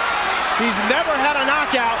 He's never had a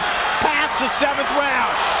knockout past the 7th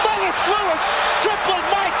round. Lennox Lewis tripled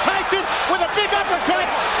Mike Tyson with a big uppercut,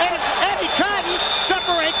 and Eddie Cotton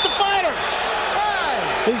separates the fighter.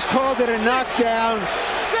 He's called it a knockdown,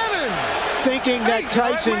 thinking that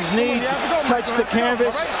Tyson's knee touched the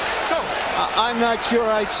canvas. I'm not sure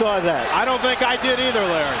I saw that. I don't think I did either,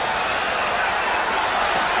 Larry.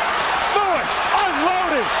 Lewis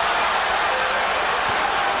unloaded.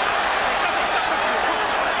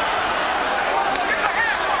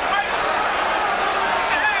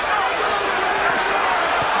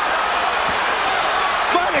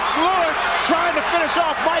 Lennox Lewis trying to finish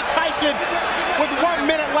off Mike Tyson with 1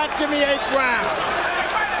 minute left in the 8th round.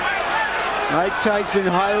 Mike Tyson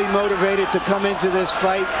highly motivated to come into this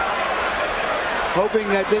fight, hoping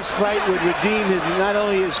that this fight would redeem not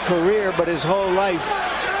only his career, but his whole life.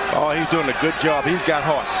 Oh, he's doing a good job. He's got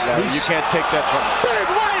heart. You can't take that from him.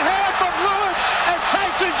 Big right hand from Lewis, and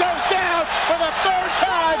Tyson goes down for the 3rd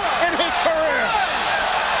time in his career.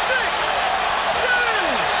 6,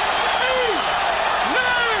 7, 8,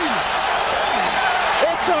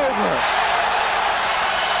 9. It's over.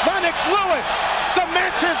 Lennox Lewis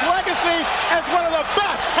cements his legacy as one of the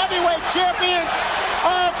best heavyweight champions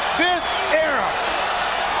of this era.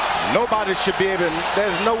 Nobody should be able,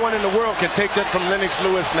 there's no one in the world can take that from Lennox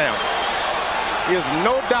Lewis now. He is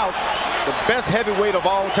no doubt the best heavyweight of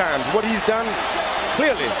all time. What he's done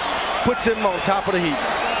clearly puts him on top of the heap.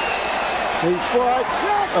 He fought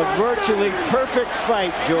a virtually perfect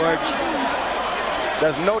fight, George.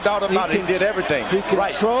 There's no doubt about it. He did everything. He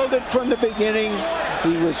controlled it from the beginning.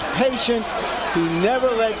 He was patient. He never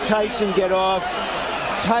let Tyson get off.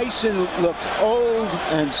 Tyson looked old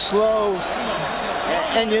and slow.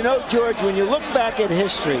 And you know, George, when you look back at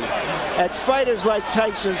history, at fighters like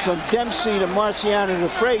Tyson, from Dempsey to Marciano to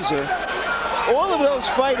Frazier, all of those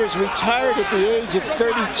fighters retired at the age of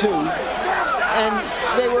 32, and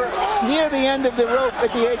they were near the end of the rope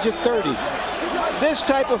at the age of 30. This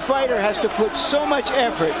type of fighter has to put so much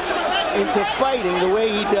effort into fighting the way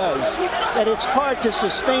he does that it's hard to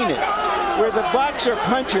sustain it. Where the boxer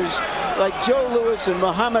punchers like Joe Louis and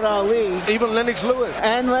Muhammad Ali, even Lennox Lewis,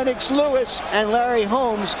 and Larry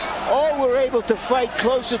Holmes, all were able to fight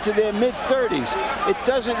closer to their mid-30s. It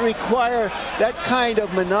doesn't require that kind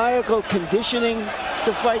of maniacal conditioning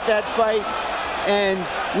to fight that fight. And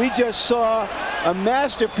we just saw a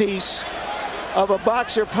masterpiece of a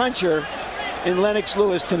boxer puncher in Lennox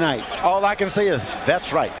Lewis tonight. All I can say is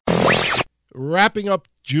that's right. Wrapping up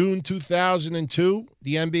June 2002,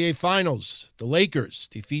 the NBA Finals. The Lakers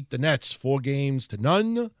defeat the Nets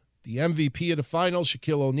 4-0. The MVP of the finals,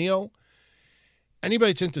 Shaquille O'Neal.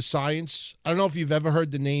 Anybody that's into science, I don't know if you've ever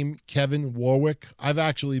heard the name Kevin Warwick. I've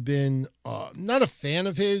actually been not a fan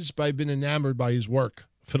of his, but I've been enamored by his work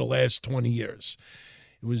for the last 20 years.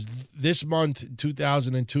 It was this month, in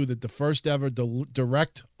 2002, that the first ever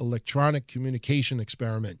direct electronic communication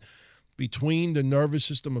experiment between the nervous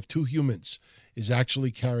system of two humans is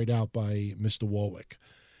actually carried out by Mr. Warwick.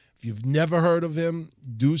 If you've never heard of him,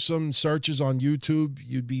 do some searches on YouTube.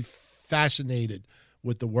 You'd be fascinated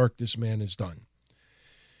with the work this man has done.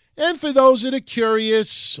 And for those that are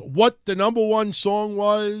curious what the number one song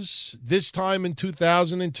was this time in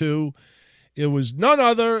 2002, it was none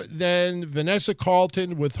other than Vanessa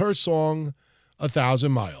Carlton with her song,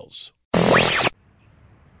 1,000 Miles.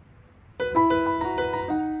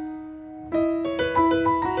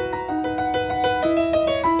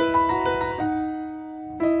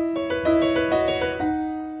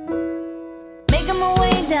 Making my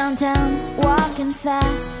way downtown, walking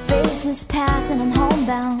fast, faces pass and I'm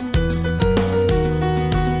homebound.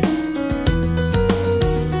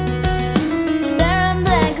 Staring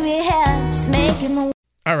blankly ahead, just making my way.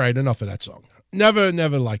 All right, enough of that song. Never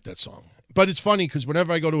liked that song. But it's funny because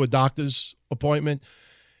whenever I go to a doctor's appointment,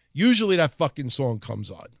 usually that fucking song comes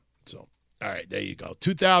on. So, all right, there you go.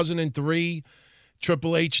 2003,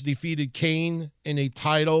 Triple H defeated Kane in a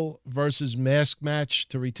title versus mask match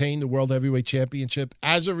to retain the World Heavyweight Championship.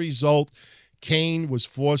 As a result, Kane was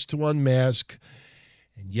forced to unmask.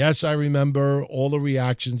 And yes, I remember all the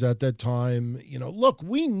reactions at that time. You know, look,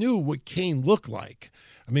 we knew what Kane looked like.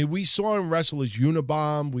 I mean, we saw him wrestle as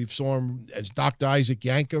Unabomber. We saw him as Dr. Isaac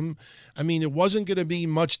Yankem. I mean, it wasn't going to be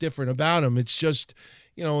much different about him. It's just,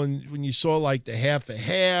 you know, and when you saw like the half a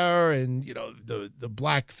hair and, you know, the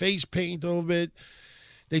black face paint a little bit,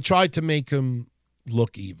 they tried to make him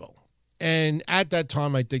look evil. And at that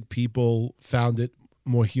time, I think people found it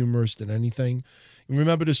more humorous than anything. You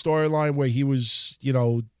remember the storyline where he was, you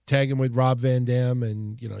know, tagging with Rob Van Dam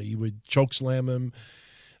and, you know, he would choke slam him.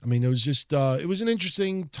 I mean, it was just, it was an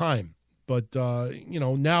interesting time. But, you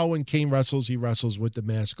know, now when Kane wrestles, he wrestles with the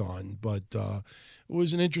mask on. But it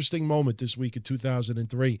was an interesting moment this week in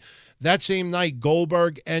 2003. That same night,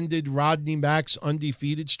 Goldberg ended Rodney Mack's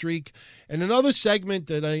undefeated streak. And another segment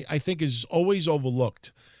that I think is always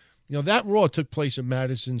overlooked, you know, that Raw took place in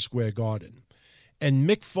Madison Square Garden. And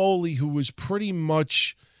Mick Foley, who was pretty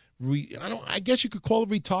much I guess you could call it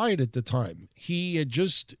retired at the time. He had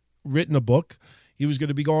just written a book. He was going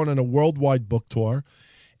to be going on a worldwide book tour.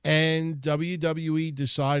 And WWE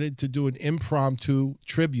decided to do an impromptu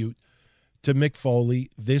tribute to Mick Foley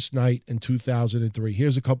this night in 2003.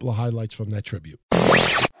 Here's a couple of highlights from that tribute.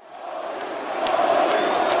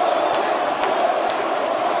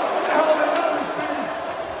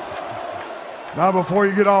 Now, before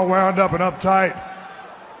you get all wound up and uptight,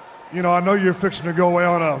 you know, I know you're fixing to go away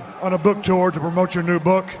on a book tour to promote your new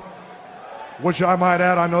book, which I might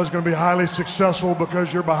add, I know is going to be highly successful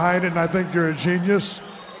because you're behind it, and I think you're a genius.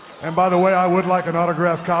 And by the way, I would like an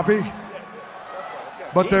autographed copy.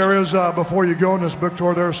 But there is, before you go on this book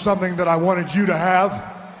tour, there's something that I wanted you to have.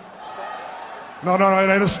 No, it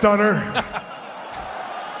ain't a stunner.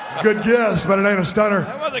 Good guess, but it ain't a stunner.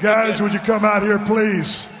 Guys, would you come out here,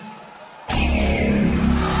 please?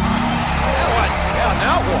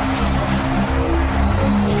 Now what?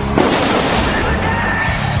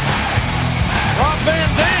 Rob Van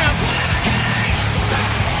Dam.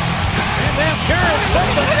 Van Dam carrying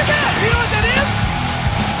something. Look at that. You know what that is?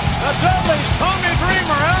 The Dudleys, Tommy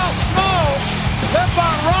Dreamer, Al Snow, led by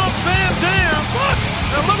Rob Van Dam. Look.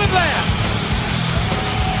 Now look at that.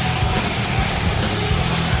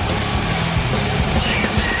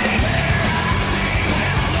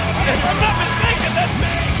 If I'm not mistaken, that's me.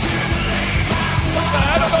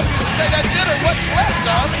 I don't know if you say that's it or what's left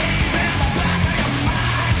of.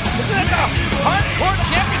 Isn't that the hardcore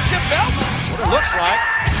championship belt? What it looks like.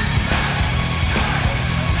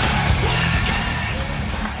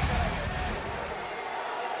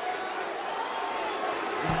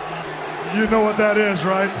 You know what that is,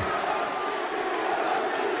 right?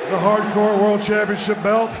 The hardcore world championship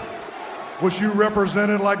belt, which you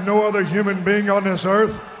represented like no other human being on this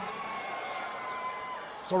earth.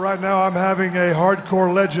 So right now I'm having a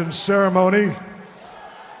hardcore legend ceremony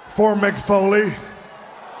for Mick Foley.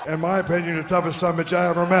 In my opinion, the toughest son of a bitch I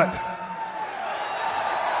ever met.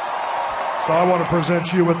 So I want to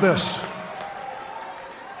present you with this.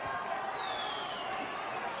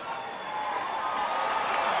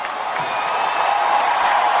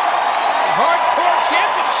 The hardcore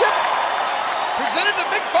championship presented to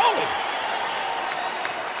Mick Foley.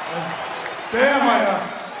 Damn, I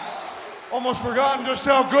almost forgotten just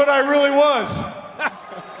how good I really was.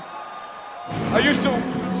 I used to... Now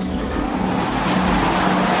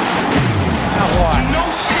what? No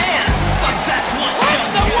chance. That's what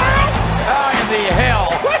in the world? How in the hell?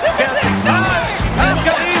 How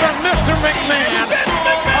can even Mr. McMahon?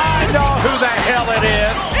 I know who the hell it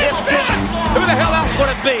is. It's who the hell else would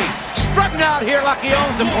it be? Strutting out here like he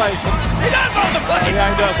owns the place. He does own the place. Yeah,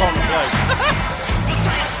 he does own the place.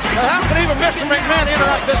 Now, how can even Mr. McMahon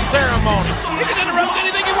interrupt this ceremony? He can interrupt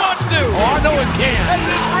anything he wants to. Oh, I know he can. That's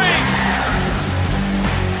his ring.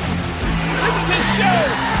 This is his show.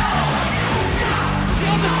 Does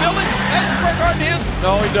he own this building? That's the Bret Hart is?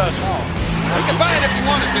 No, he doesn't. Oh. He can buy it if he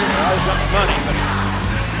wanted to. Well, he's got the money, but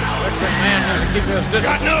Mr. McMahon doesn't keep his distance.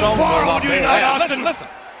 Got no quarrel with you tonight, Austin.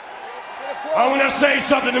 Listen. I want to say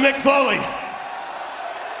something to Mick Foley.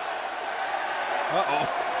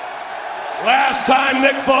 Uh-oh. Last time,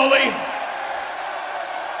 Mick Foley,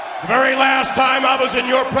 the very last time I was in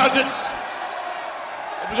your presence,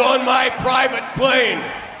 it was on my private plane.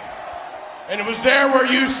 And it was there where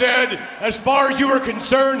you said, as far as you were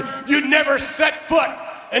concerned, you'd never set foot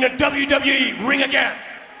in a WWE ring again.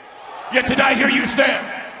 Yet tonight, here you stand.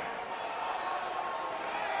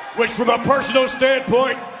 Which, from a personal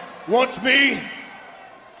standpoint, it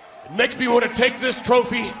makes me want to take this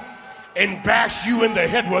trophy and bash you in the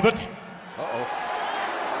head with it. Uh-oh.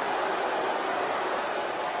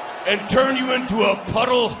 And turn you into a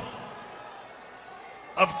puddle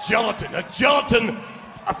of gelatin.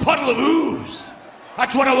 A puddle of ooze.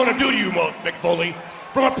 That's what I want to do to you, Mick Foley,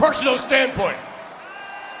 from a personal standpoint.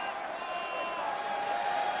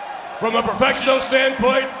 From a professional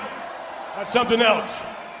standpoint, that's something else.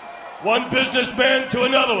 One businessman to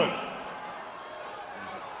another one.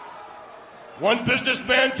 One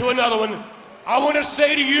businessman to another one. I want to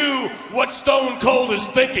say to you what Stone Cold is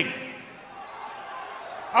thinking.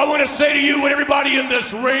 I want to say to you what everybody in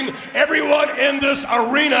this ring, everyone in this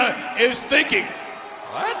arena is thinking.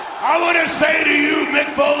 What? I want to say to you,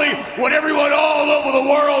 Mick Foley, what everyone all over the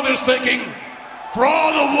world is thinking. For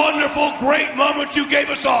all the wonderful, great moments you gave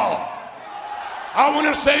us all. I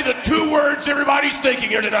want to say the two words everybody's thinking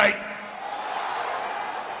here tonight.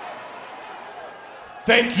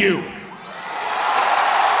 Thank you.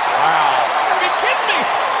 Wow. Are you kidding me?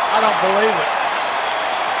 I don't believe it.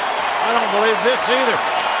 I don't believe this either.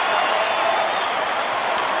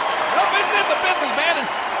 No, it's in the business, man. And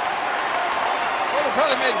what a They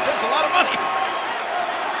probably made Vince a lot of money.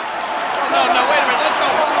 Oh, no, wait a minute. Let's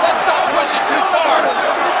not push it too far.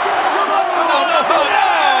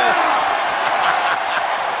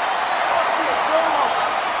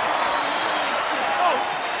 No.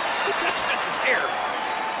 He touched Vince's hair.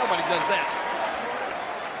 Nobody does that.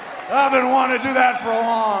 I've been wanting to do that for a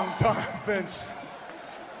long time, Vince.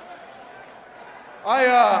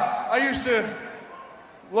 I used to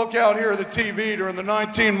look out here at the TV during the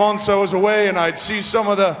 19 months I was away, and I'd see some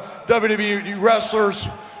of the WWE wrestlers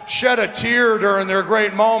shed a tear during their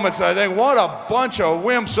great moments. I think, what a bunch of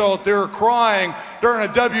wimps out there crying during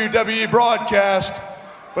a WWE broadcast.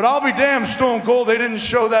 But I'll be damned, Stone Cold, they didn't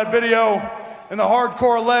show that video, and the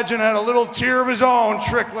hardcore legend had a little tear of his own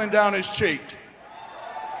trickling down his cheek.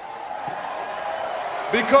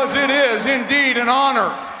 Because it is indeed an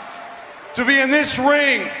honor to be in this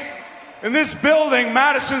ring, in this building,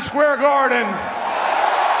 Madison Square Garden.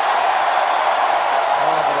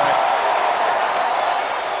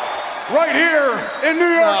 Right here in New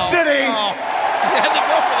York City. He had to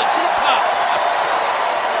go for the cheap pop.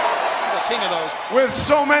 The king of those. With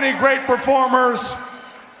so many great performers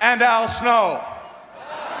and Al Snow.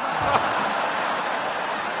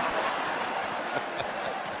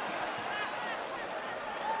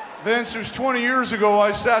 Vince, it was 20 years ago,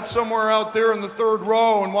 I sat somewhere out there in the third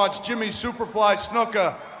row and watched Jimmy Superfly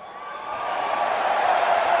Snuka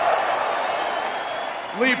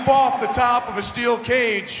leap off the top of a steel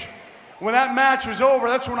cage. When that match was over,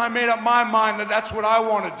 that's when I made up my mind that that's what I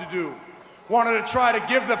wanted to do. Wanted to try to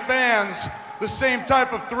give the fans the same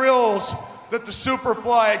type of thrills that the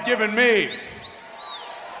Superfly had given me.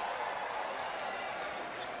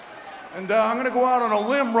 And I'm going to go out on a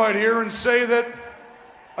limb right here and say that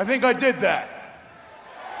I think I did that.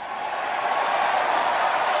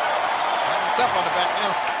 Himself on the back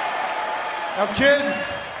now. Now, kid,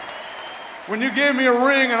 when you gave me a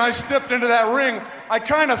ring and I stepped into that ring, I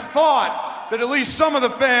kind of thought that at least some of the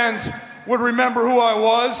fans would remember who I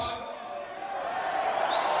was.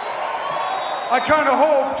 I kind of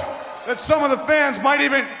hoped that some of the fans might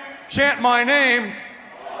even chant my name.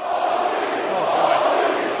 Oh,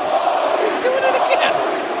 boy. He's doing it again.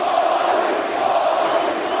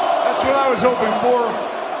 That's what I was hoping for.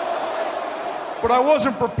 But I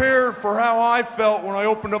wasn't prepared for how I felt when I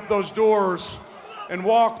opened up those doors and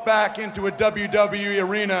walked back into a WWE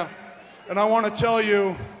arena. And I want to tell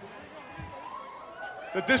you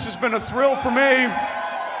that this has been a thrill for me.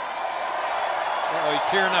 Oh, he's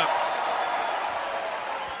tearing up.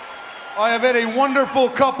 I have had a wonderful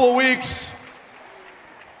couple weeks.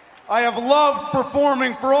 I have loved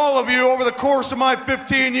performing for all of you over the course of my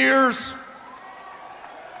 15 years.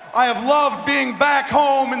 I have loved being back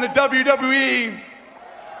home in the WWE.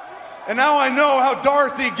 And now I know how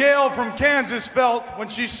Dorothy Gale from Kansas felt when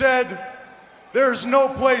she said, "There's no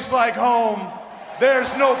place like home.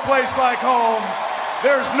 There's no place like home.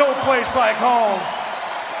 There's no place like home."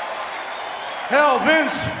 Hell,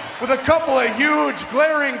 Vince, with a couple of huge,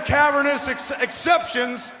 glaring, cavernous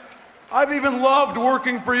exceptions, I've even loved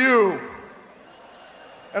working for you.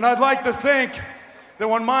 And I'd like to think that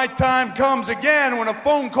when my time comes again, when a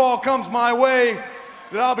phone call comes my way,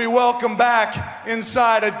 that I'll be welcomed back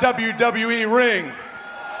inside a WWE ring.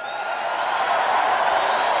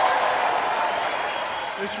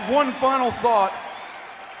 There's one final thought,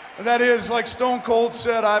 and that is, like Stone Cold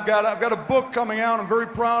said, I've got a book coming out. I'm very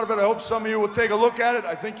proud of it. I hope some of you will take a look at it.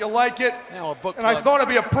 I think you'll like it. Now a book and I club. thought it'd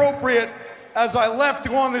be appropriate as I left to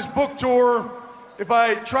go on this book tour if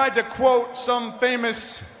I tried to quote some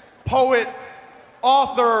famous poet,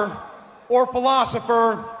 author, or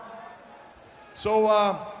philosopher. So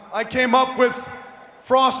I came up with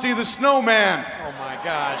Frosty the Snowman. Oh my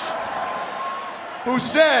gosh. Who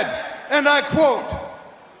said, and I quote,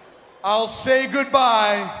 "I'll say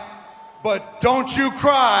goodbye, but don't you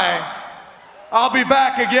cry. I'll be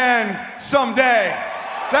back again someday."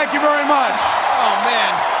 Thank you very much. Oh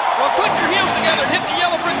man. Well, click your heels together and hit the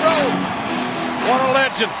yellow brick road. What a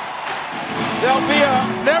legend. There'll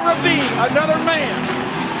never be another man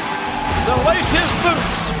to lace his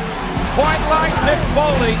boots quite like Mick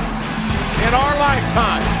Foley in our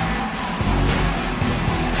lifetime.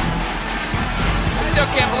 I still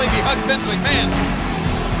can't believe he hugged Vince McMahon.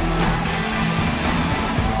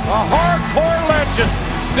 A hardcore legend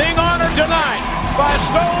being honored tonight by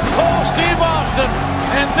Stone Cold Steve Austin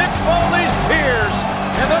and Mick Foley's peers.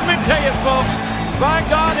 And let me tell you, folks, by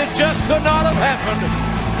God, it just could not have happened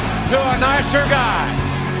to a nicer guy.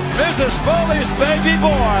 Mrs. Foley's baby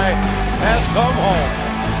boy has come home.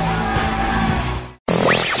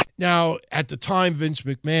 Now, at the time, Vince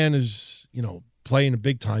McMahon is, playing a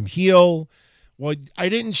big-time heel, What I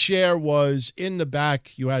didn't share was in the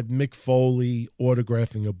back, you had Mick Foley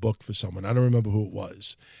autographing a book for someone. I don't remember who it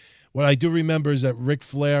was. What I do remember is that Ric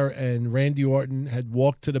Flair and Randy Orton had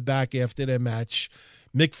walked to the back after their match.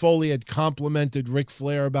 Mick Foley had complimented Ric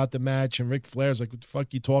Flair about the match, and Ric Flair's like, what the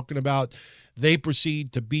fuck you talking about? They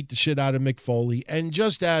proceed to beat the shit out of Mick Foley. And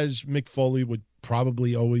just as Mick Foley would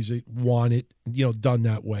probably always want it, done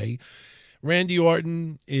that way, Randy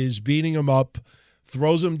Orton is beating him up,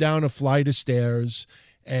 throws him down a flight of stairs,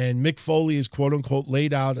 and Mick Foley is quote-unquote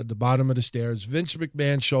laid out at the bottom of the stairs. Vince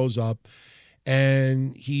McMahon shows up,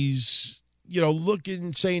 and he's,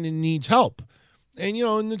 looking, saying he needs help. And,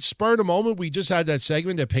 in the spur of the moment, we just had that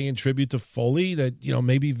segment, they're paying tribute to Foley, that,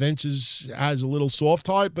 maybe Vince has a little soft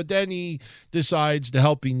heart, but then he decides the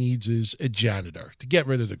help he needs is a janitor to get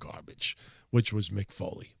rid of the garbage, which was Mick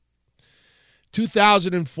Foley.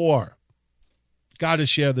 2004, got to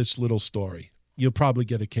share this little story. You'll probably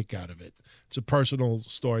get a kick out of it. It's a personal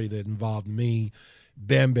story that involved me,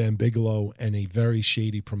 Bam Bam Bigelow, and a very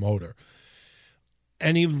shady promoter.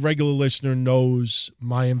 Any regular listener knows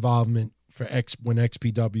my involvement when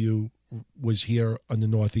XPW was here on the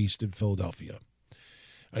Northeast in Philadelphia.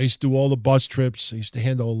 I used to do all the bus trips. I used to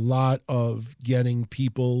handle a lot of getting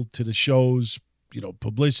people to the shows,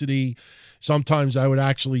 publicity. Sometimes I would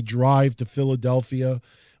actually drive to Philadelphia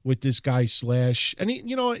with this guy Slash. And,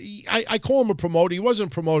 I call him a promoter. He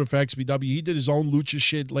wasn't a promoter for XPW. He did his own lucha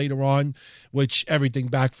shit later on, which everything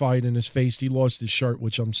backfired in his face. He lost his shirt,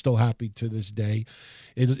 which I'm still happy to this day.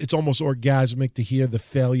 It's almost orgasmic to hear the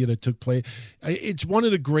failure that took place. It's one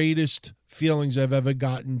of the greatest feelings I've ever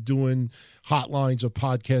gotten doing hotlines or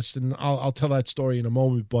podcasts, and I'll tell that story in a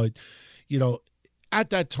moment. But, at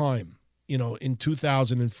that time, in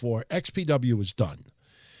 2004, XPW was done.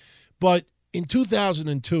 But in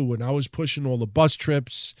 2002, when I was pushing all the bus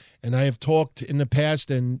trips, and I have talked in the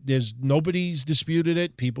past, and nobody's disputed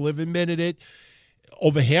it, people have admitted it,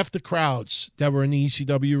 over half the crowds that were in the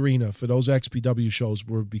ECW arena for those XPW shows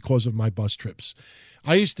were because of my bus trips.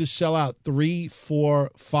 I used to sell out 3,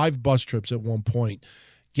 4, 5 bus trips at one point,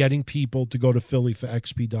 getting people to go to Philly for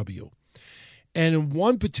XPW. And in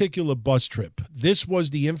one particular bus trip, this was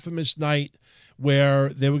the infamous night where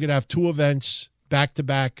they were going to have 2 events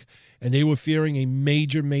back-to-back, and they were fearing a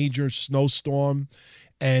major, major snowstorm,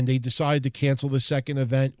 and they decided to cancel the second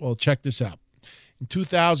event. Well, check this out. In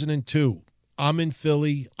 2002, I'm in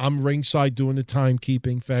Philly. I'm ringside doing the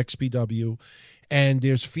timekeeping for XPW, and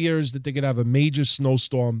there's fears that they're going to have a major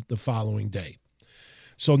snowstorm the following day.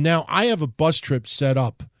 So now I have a bus trip set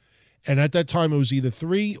up, and at that time it was either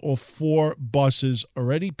 3 or 4 buses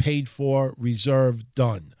already paid for, reserved,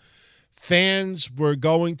 done. Fans were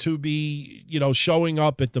going to be, showing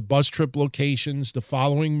up at the bus trip locations the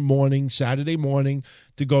following morning, Saturday morning,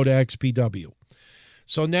 to go to XPW.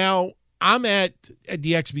 So now I'm at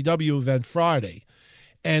the XPW event Friday,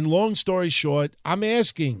 and long story short, I'm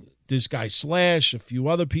asking this guy Slash, a few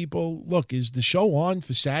other people, look, is the show on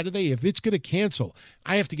for Saturday? If it's going to cancel,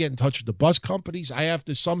 I have to get in touch with the bus companies. I have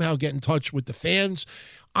to somehow get in touch with the fans.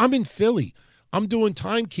 I'm in Philly. I'm doing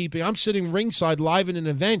timekeeping. I'm sitting ringside live in an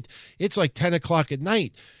event. It's like 10 o'clock at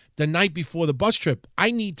night, the night before the bus trip. I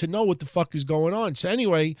need to know what the fuck is going on. So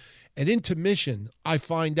anyway, at intermission, I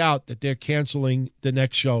find out that they're canceling the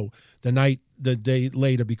next show the day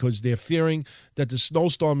later because they're fearing that the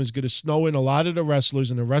snowstorm is going to snow in a lot of the wrestlers,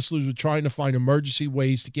 and the wrestlers were trying to find emergency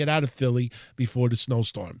ways to get out of Philly before the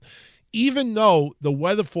snowstorm. Even though the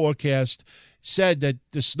weather forecast said that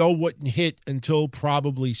the snow wouldn't hit until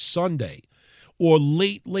probably Sunday, or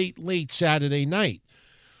late Saturday night.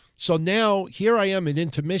 So now here I am at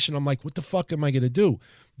intermission. I'm like, what the fuck am I going to do?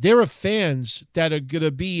 There are fans that are going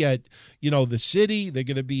to be at, the city. They're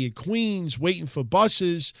going to be in Queens waiting for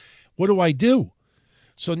buses. What do I do?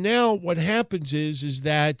 So now what happens is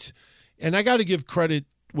that, and I got to give credit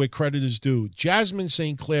where credit is due. Jasmine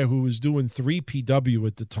St. Clair, who was doing 3PW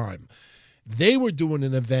at the time, they were doing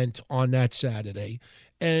an event on that Saturday.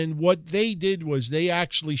 And what they did was they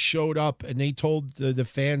actually showed up and they told the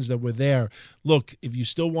fans that were there, look, if you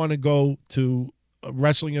still want to go to a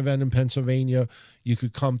wrestling event in Pennsylvania, you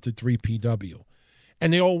could come to 3PW.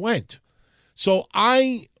 And they all went. So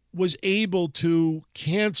I was able to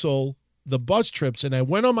cancel the bus trips, and I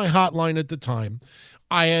went on my hotline at the time.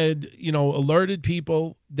 I had, alerted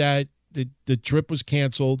people that the trip was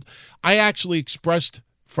canceled. I actually expressed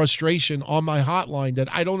frustration on my hotline that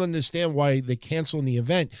I don't understand why they're canceling the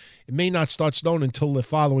event. It may not start snowing until the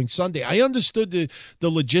following Sunday. I understood the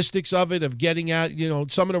logistics of it, of getting out.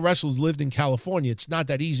 Some of the wrestlers lived in California. It's not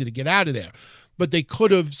that easy to get out of there. but they could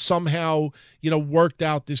have somehow, worked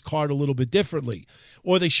out this card a little bit differently.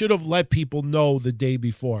 Or they should have let people know the day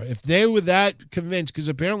before. If they were that convinced, because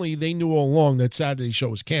apparently they knew all along that Saturday show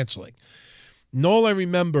was canceling. And all I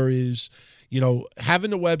remember is, having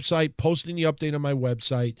the website, posting the update on my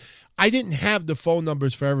website. I didn't have the phone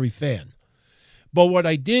numbers for every fan. But what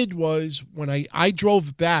I did was when I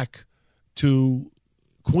drove back to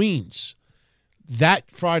Queens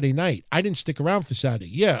that Friday night, I didn't stick around for Saturday.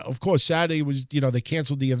 Yeah, of course, Saturday was, they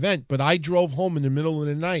canceled the event, but I drove home in the middle of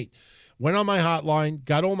the night, went on my hotline,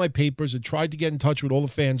 got all my papers, and tried to get in touch with all the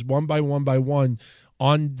fans one by one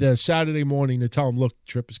on the Saturday morning to tell them, look,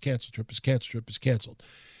 trip is canceled.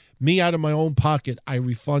 Me, out of my own pocket, I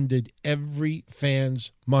refunded every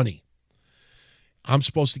fan's money. I'm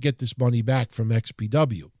supposed to get this money back from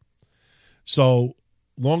XPW. So,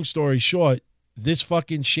 long story short, this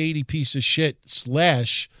fucking shady piece of shit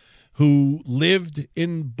Slash, who lived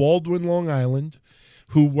in Baldwin, Long Island,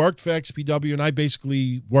 who worked for XPW, and I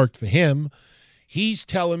basically worked for him, he's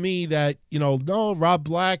telling me that, no, Rob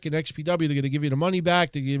Black and XPW, they're going to give you the money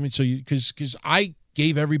back. Because I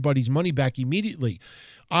gave everybody's money back immediately.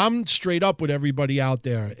 I'm straight up with everybody out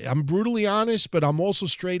there. I'm brutally honest, but I'm also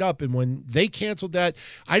straight up. And when they canceled that,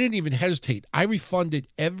 I didn't even hesitate. I refunded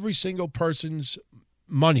every single person's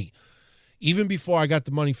money, even before I got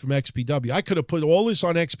the money from XPW. I could have put all this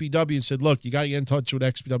on XPW and said, look, you got to get in touch with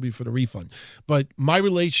XPW for the refund. But my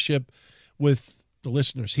relationship with the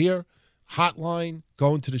listeners here, hotline,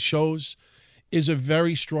 going to the shows, is a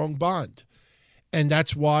very strong bond. And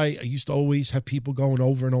that's why I used to always have people going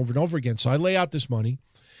over and over and over again. So I lay out this money.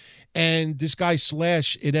 And this guy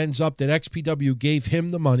Slash, it ends up that XPW gave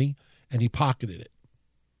him the money and he pocketed it.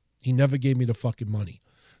 He never gave me the fucking money.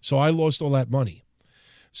 So I lost all that money.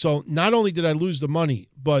 So not only did I lose the money,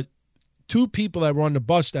 but two people that were on the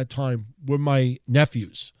bus that time were my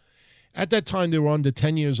nephews. At that time, they were under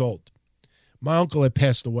 10 years old. My uncle had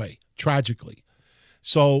passed away, tragically.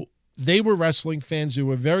 So they were wrestling fans. They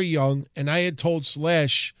were very young. And I had told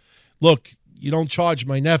Slash, look, you don't charge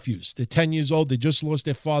my nephews. They're 10 years old. They just lost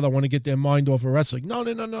their father. I want to get their mind off of wrestling.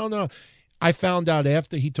 No. I found out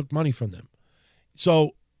after he took money from them.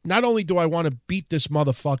 So not only do I want to beat this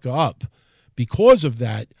motherfucker up because of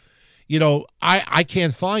that, I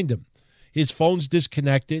can't find him. His phone's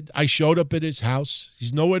disconnected. I showed up at his house.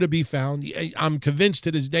 He's nowhere to be found. I'm convinced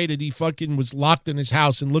to this day that he fucking was locked in his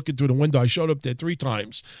house and looking through the window. I showed up there 3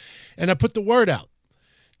 times. And I put the word out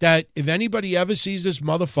that if anybody ever sees this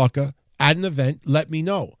motherfucker at an event, let me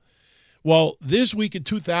know. Well, this week in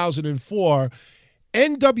 2004,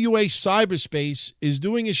 NWA Cyberspace is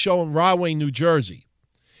doing a show in Rahway, New Jersey.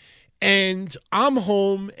 And I'm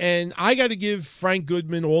home, and I got to give Frank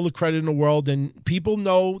Goodman all the credit in the world. And people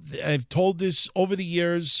know, I've told this over the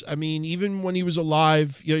years. I mean, even when he was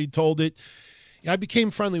alive, he told it. I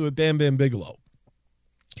became friendly with Bam Bam Bigelow.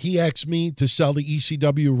 He asked me to sell the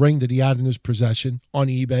ECW ring that he had in his possession on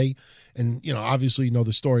eBay. And, obviously you know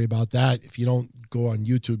the story about that. If you don't go on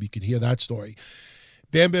YouTube, you can hear that story.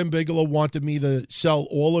 Bam Bam Bigelow wanted me to sell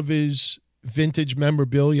all of his vintage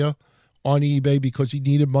memorabilia on eBay because he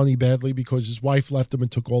needed money badly because his wife left him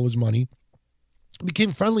and took all his money. I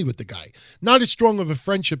became friendly with the guy. Not as strong of a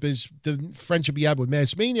friendship as the friendship he had with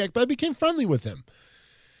Mass Maniac, but I became friendly with him.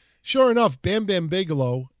 Sure enough, Bam Bam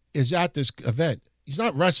Bigelow is at this event. He's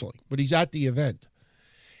not wrestling, but he's at the event.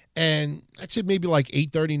 And I'd say maybe like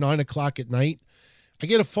 8:30, 9 o'clock at night, I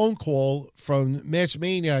get a phone call from Mass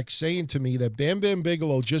Maniac saying to me that Bam Bam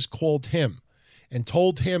Bigelow just called him and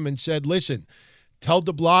told him and said, listen, tell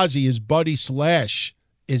de Blasi his buddy Slash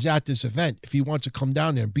is at this event if he wants to come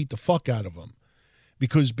down there and beat the fuck out of him.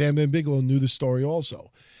 Because Bam Bam Bigelow knew the story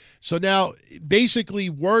also. So now, basically,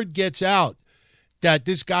 word gets out that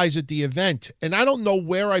this guy's at the event. And I don't know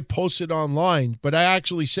where I posted online, but I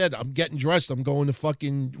actually said, I'm getting dressed. I'm going to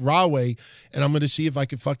fucking Rahway, and I'm going to see if I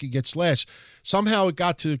can fucking get Slash. Somehow it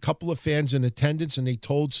got to a couple of fans in attendance, and they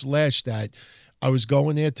told Slash that I was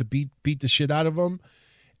going there to beat the shit out of him,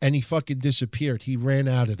 and he fucking disappeared. He ran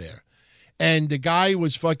out of there. And the guy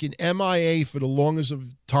was fucking MIA for the longest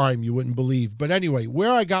of time, you wouldn't believe. But anyway,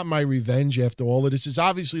 where I got my revenge after all of this is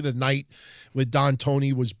obviously the night where Don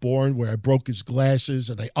Tony was born, where I broke his glasses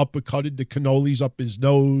and I uppercutted the cannolis up his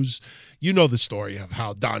nose. You know the story of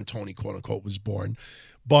how Don Tony, quote unquote, was born.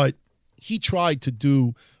 But he tried to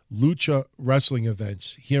do lucha wrestling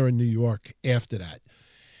events here in New York after that.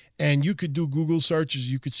 And you could do Google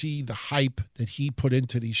searches. You could see the hype that he put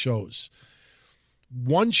into these shows.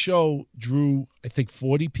 One show drew, I think,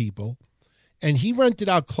 40 people, and he rented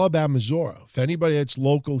out Club Amazura. If anybody that's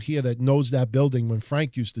local here that knows that building, when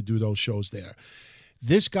Frank used to do those shows there.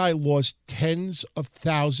 This guy lost tens of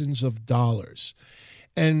thousands of dollars.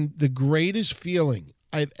 And the greatest feeling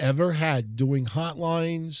I've ever had doing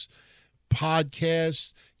hotlines,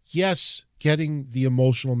 podcasts, yes, getting the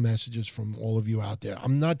emotional messages from all of you out there.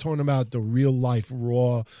 I'm not talking about the real life,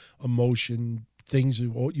 raw emotion, things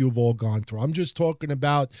you've all gone through. I'm just talking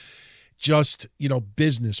about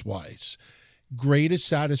business-wise. Greatest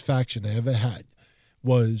satisfaction I ever had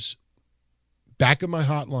was back in my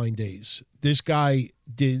hotline days. This guy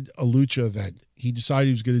did a lucha event. He decided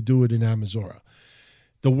he was going to do it in Amazura.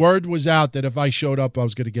 The word was out that if I showed up, I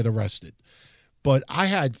was going to get arrested. But I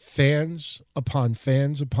had fans upon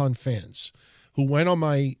fans upon fans who went on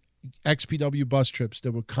my XPW bus trips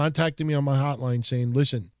that were contacting me on my hotline saying,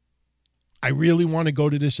 listen, I really want to go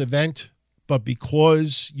to this event, but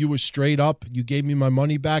because you were straight up, you gave me my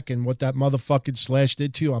money back, and what that motherfucking Slash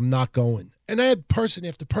did to you, I'm not going. And I had person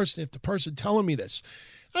after person after person telling me this.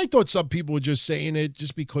 I thought some people were just saying it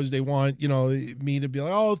just because they want, me to be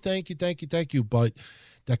like, oh, thank you, thank you, thank you. But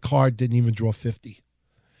that card didn't even draw 50.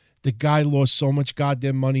 The guy lost so much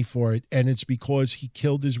goddamn money for it, and it's because he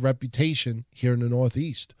killed his reputation here in the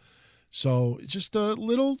Northeast. So it's just a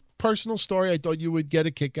little personal story I thought you would get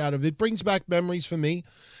a kick out of. It brings back memories for me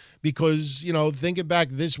because, thinking back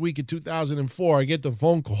this week in 2004, I get the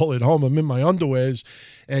phone call at home. I'm in my underwears,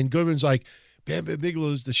 and Goodman's like, Bam Bam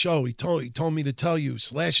Bigelow's the show. He told me to tell you,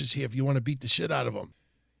 Slash is here if you want to beat the shit out of him.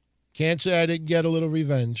 Can't say I didn't get a little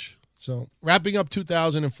revenge. So, wrapping up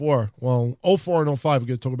 2004, 04 and 05, we're going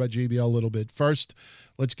to talk about JBL a little bit. First,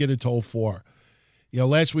 let's get into 04.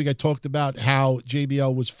 Last week I talked about how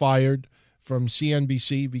JBL was fired from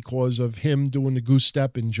CNBC because of him doing the goose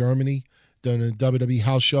step in Germany during a WWE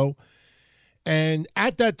house show. And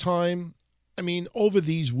at that time, over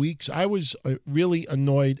these weeks, I was really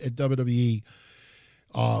annoyed at WWE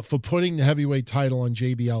for putting the heavyweight title on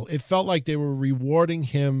JBL. It felt like they were rewarding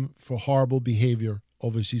him for horrible behavior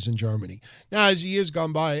overseas in Germany. Now, as the years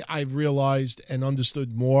gone by, I've realized and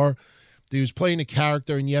understood more that he was playing a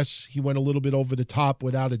character, and yes, he went a little bit over the top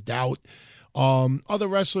without a doubt. Other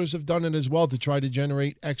wrestlers have done it as well to try to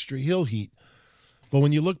generate extra heel heat. But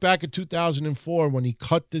when you look back at 2004, when he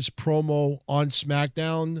cut this promo on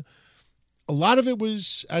SmackDown, a lot of it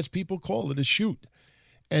was, as people call it, a shoot.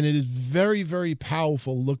 And it is very, very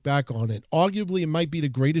powerful to look back on it. Arguably, it might be the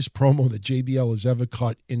greatest promo that JBL has ever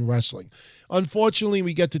cut in wrestling. Unfortunately,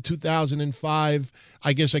 we get to 2005.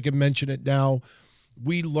 I guess I can mention it now.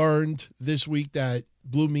 We learned this week that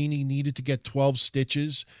Blue Meanie needed to get 12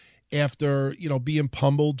 stitches after, being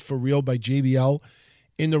pummeled for real by JBL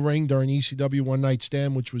in the ring during ECW One Night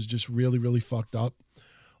Stand, which was just really, really fucked up.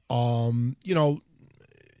 Blue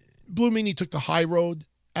Meanie took the high road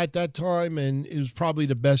at that time, and it was probably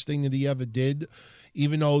the best thing that he ever did,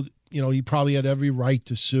 even though, he probably had every right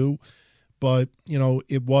to sue. But,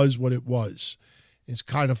 it was what it was. It's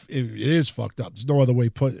it is fucked up. There's no other way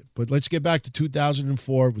to put it. But let's get back to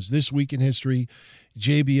 2004. It was this week in history.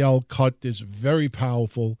 JBL cut this very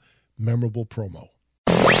powerful, memorable promo.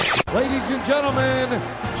 Ladies and gentlemen,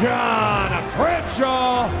 John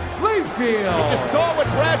Bradshaw Layfield. You saw what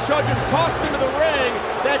Bradshaw just tossed into the ring,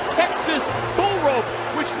 that Texas bull rope,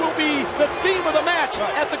 which will be the theme of the match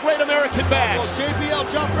at the Great American Bash. Well, JBL,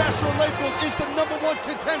 John Bradshaw Layfield, is the #1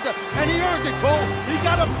 contender, and he earned it, Cole. He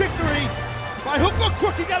got a victory. By hook or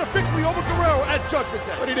crook, he got a victory over Guerrero at Judgment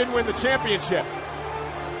Day. But he didn't win the championship.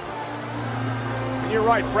 And you're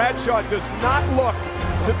right, Bradshaw does not look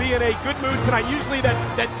to be in a good mood tonight. Usually that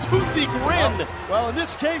toothy grin. Well, in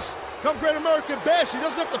this case, come Great American Bash, he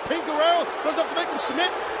doesn't have to pin Guerrero, doesn't have to make him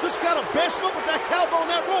submit, just got to bash him up with that cowbell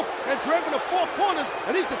and that rope and drag him to 4 corners,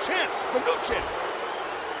 and he's the champ, the new champ.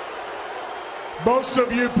 Most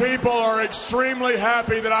of you people are extremely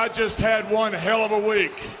happy that I just had one hell of a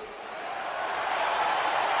week.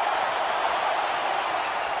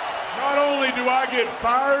 Not only do I get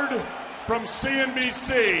fired from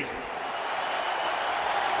CNBC,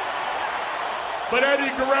 but Eddie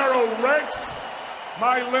Guerrero wrecks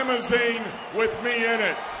my limousine with me in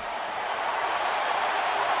it.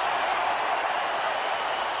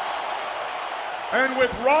 And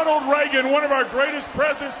with Ronald Reagan, one of our greatest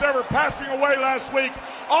presidents ever, passing away last week,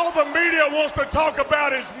 all the media wants to talk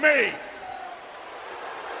about is me.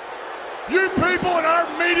 You people in our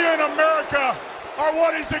media in America are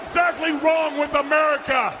what is exactly wrong with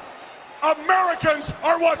America. Americans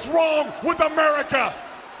are what's wrong with America.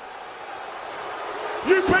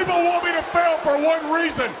 You people want me to fail for one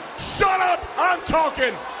reason. Shut up, I'm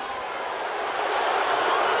talking.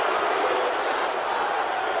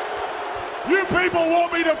 You people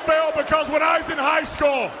want me to fail because when I was in high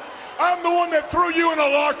school, I'm the one that threw you in a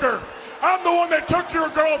locker. I'm the one that took your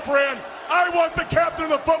girlfriend. I was the captain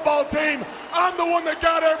of the football team. I'm the one that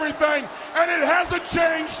got everything, and it hasn't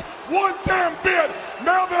changed one damn bit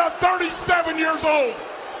now that I'm 37 years old.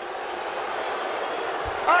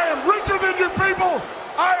 I am richer than you people.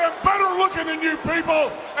 I am better looking than you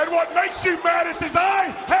people. And what makes you maddest is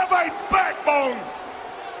I have a backbone.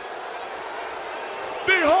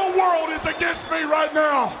 The whole world is against me right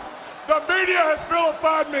now. The media has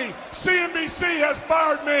vilified me. CNBC has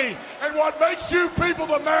fired me. And what makes you people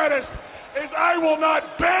the maddest is I will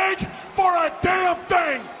not beg for a damn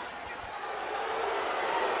thing.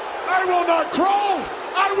 I will not crawl.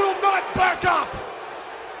 I will not back up.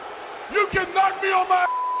 You can knock me on my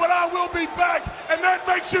but I will be back, and that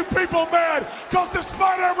makes you people mad, because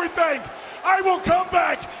despite everything, I will come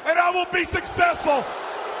back, and I will be successful.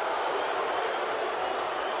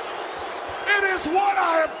 It is what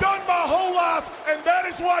I have done my whole life, and that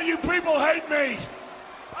is why you people hate me.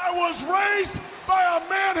 I was raised by a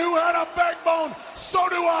man who had a backbone. So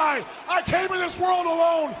do I. I came in this world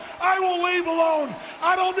alone. I will leave alone.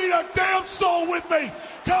 I don't need a damn soul with me.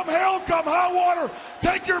 Come hell, come high water.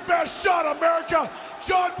 Take your best shot, America.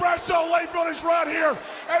 John Bradshaw Layfield is right here,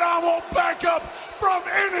 and I won't back up from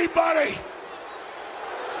anybody.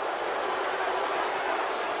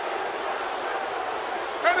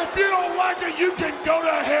 And if you don't like it, you can go to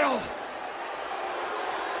hell.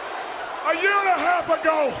 A year and a half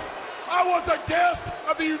ago, I was a guest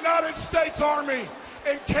of the United States Army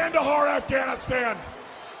in Kandahar, Afghanistan.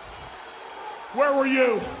 Where were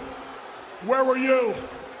you? Where were you?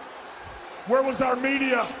 Where was our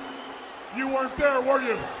media? You weren't there, were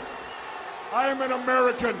you? I am an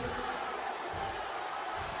American.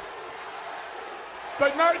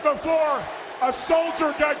 The night before, a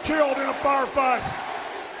soldier got killed in a firefight.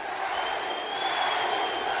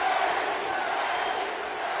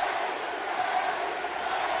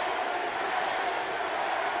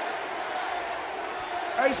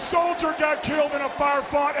 A soldier got killed in a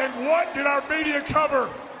firefight, and what did our media cover?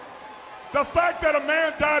 The fact that a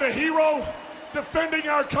man died a hero defending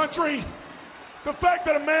our country. The fact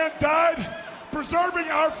that a man died preserving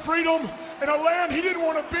our freedom in a land he didn't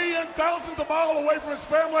want to be in, thousands of miles away from his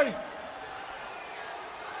family.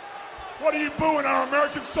 What are you booing, our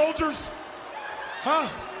American soldiers? Huh?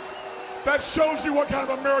 That shows you what kind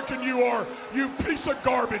of American you are, you piece of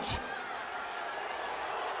garbage.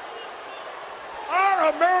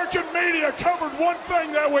 Our American media covered one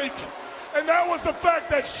thing that week, and that was the fact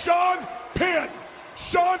that Sean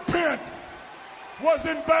Penn was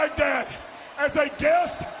in Baghdad as a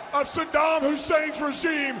guest of Saddam Hussein's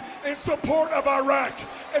regime in support of Iraq,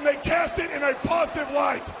 and they cast it in a positive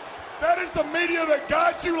light. That is the media that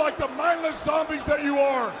guides you like the mindless zombies that you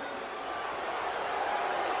are.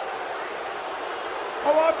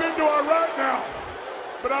 Oh, I've been to Iraq now,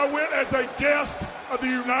 but I went as a guest of the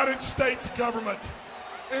United States government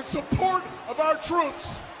in support of our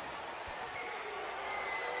troops.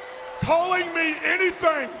 Calling me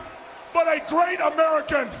anything but a great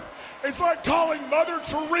American is like calling Mother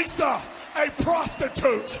Teresa a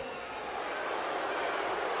prostitute.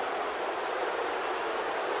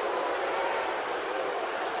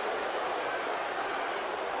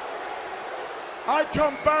 I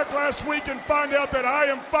come back last week and find out that I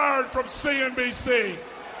am fired from CNBC.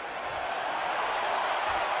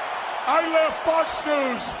 I left Fox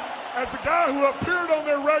News as the guy who appeared on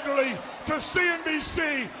there regularly to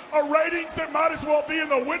CNBC, a ratings that might as well be in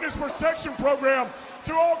the witness protection program,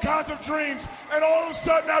 to all kinds of dreams, and all of a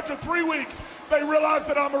sudden after 3 weeks they realize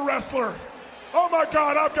that I'm a wrestler. Oh my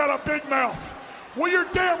God, I've got a big mouth. Well, you're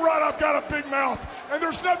damn right I've got a big mouth, and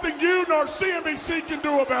there's nothing you nor CNBC can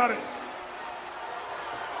do about it.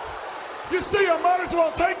 You see, I might as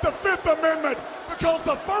well take the Fifth Amendment, because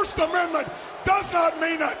the First Amendment does not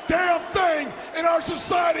mean a damn thing in our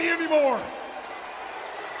society anymore.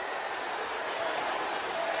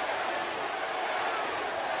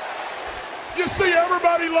 You see,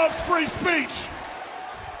 everybody loves free speech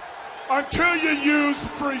until you use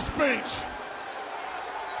free speech.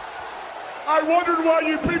 I wondered why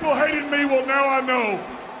you people hated me. Well, now I know.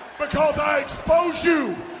 Because I expose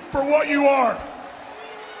you for what you are.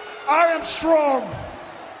 I am strong.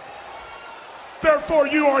 Therefore,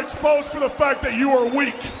 you are exposed for the fact that you are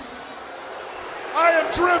weak. I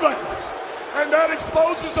am driven, and that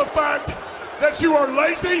exposes the fact that you are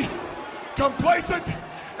lazy, complacent,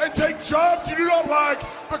 and take jobs you do not like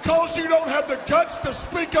because you don't have the guts to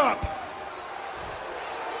speak up.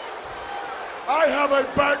 I have a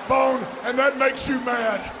backbone, and that makes you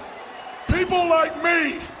mad. People like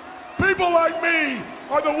me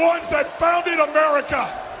are the ones that founded America.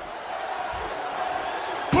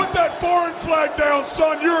 Put that foreign flag down,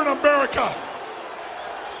 son. You're in America.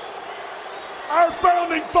 Our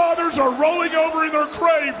founding fathers are rolling over in their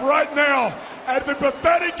grave right now at the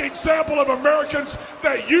pathetic example of Americans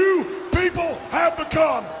that you people have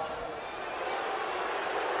become.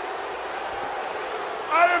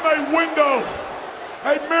 I am a window,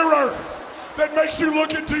 a mirror that makes you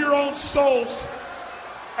look into your own souls,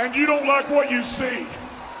 and you don't like what you see.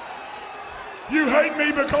 You hate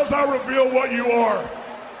me because I reveal what you are.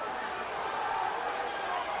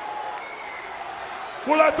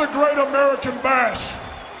 Well, at the Great American Bash,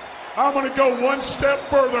 I'm going to go one step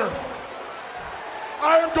further.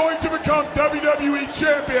 I am going to become WWE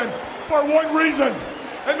champion for one reason,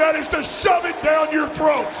 and that is to shove it down your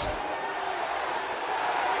throats.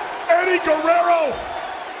 Eddie Guerrero,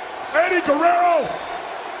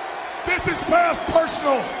 this is past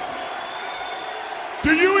personal.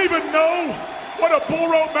 Do you even know what a bull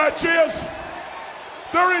rope match is?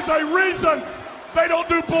 There is a reason they don't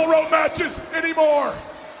do bull rope matches anymore.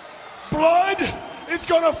 Blood is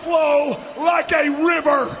gonna flow like a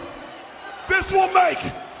river. This will make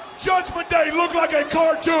Judgment Day look like a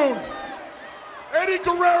cartoon. Eddie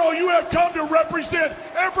Guerrero, you have come to represent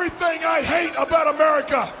everything I hate about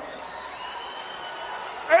America.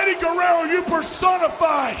 Eddie Guerrero, you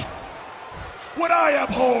personify what I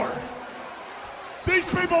abhor. These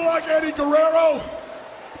people like Eddie Guerrero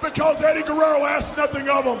because Eddie Guerrero asked nothing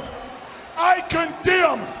of them. I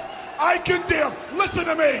condemn, listen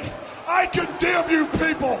to me, I condemn you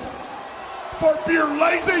people for your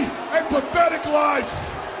lazy and pathetic lives.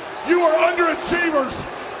 You are underachievers,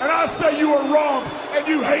 and I say you are wrong, and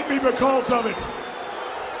you hate me because of it.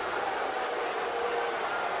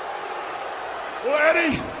 Well,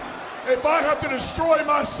 Eddie, if I have to destroy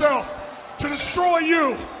myself to destroy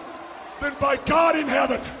you, then by God in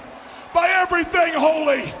heaven, by everything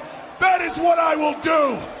holy, that is what I will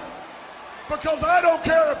do. Because I don't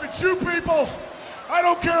care if it's you people, I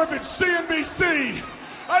don't care if it's CNBC,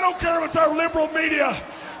 I don't care if it's our liberal media,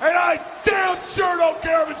 and I damn sure don't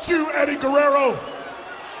care if it's you, Eddie Guerrero.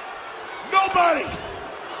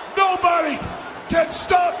 Nobody can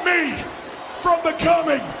stop me from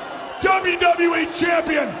becoming WWE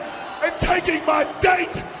champion and taking my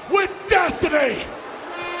date with destiny.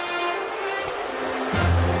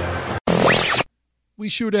 We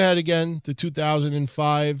shoot ahead again to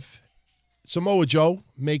 2005. Samoa Joe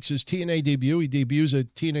makes his TNA debut. He debuts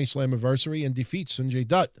at TNA Slammiversary and defeats Sanjay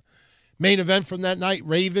Dutt. Main event from that night,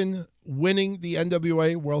 Raven winning the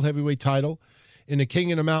NWA World Heavyweight title in a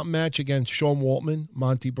King of the Mountain match against Sean Waltman,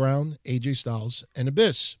 Monty Brown, AJ Styles, and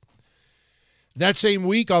Abyss. That same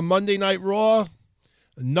week on Monday Night Raw,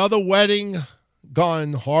 another wedding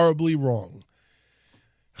gone horribly wrong.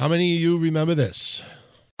 How many of you remember this?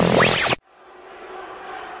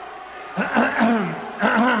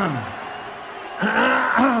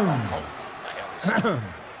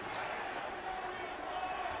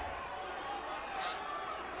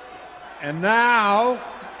 And now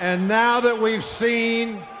that we've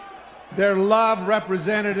seen their love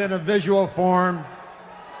represented in a visual form,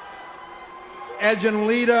 Edge and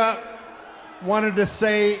Lita wanted to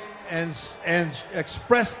say and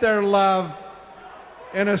express their love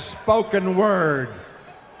in a spoken word.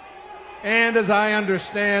 And as I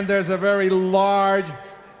understand, there's a very large,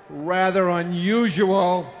 rather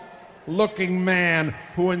unusual looking man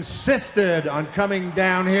who insisted on coming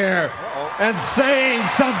down here and saying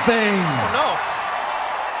something. Oh, no.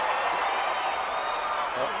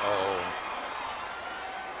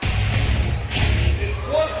 It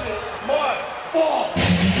wasn't my fault.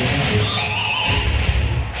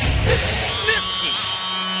 It's Snitsky.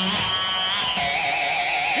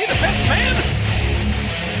 Is he the best man?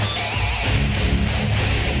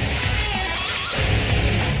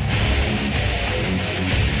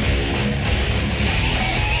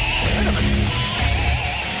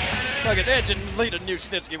 Look at Edge and Lita knew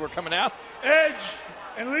Snitsky were coming out. Edge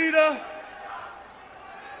and Lita,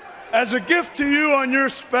 as a gift to you on your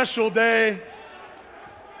special day,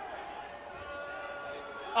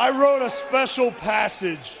 I wrote a special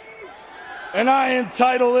passage, and I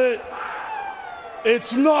entitle it,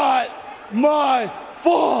 "It's Not My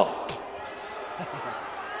Fault."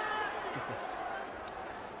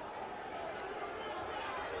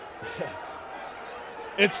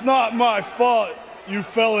 It's not my fault you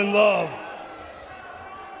fell in love.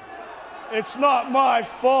 It's not my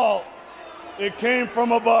fault it came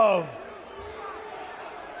from above.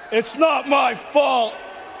 It's not my fault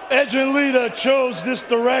Edge and Lita chose this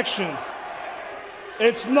direction.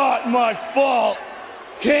 It's not my fault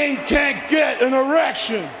Kane can't get an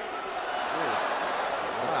erection.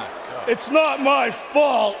 It's not my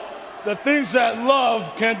fault the things that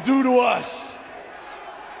love can do to us.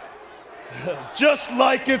 Just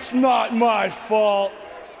like it's not my fault.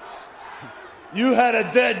 You had a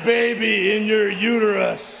dead baby in your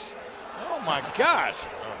uterus. Oh my gosh.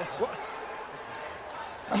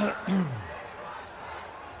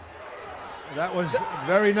 That was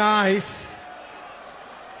very nice.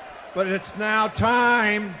 But it's now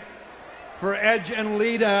time for Edge and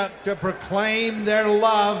Lita to proclaim their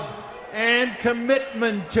love and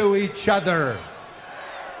commitment to each other.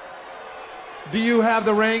 Do you have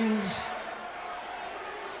the rings?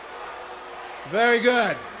 Very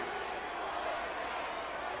good.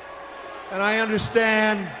 And I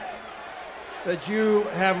understand that you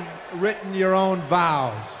have written your own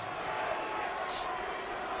vows.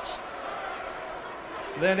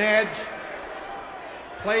 Then Edge,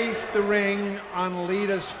 place the ring on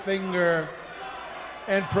Lita's finger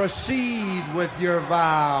and proceed with your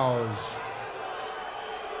vows.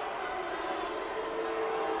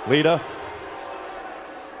 Lita,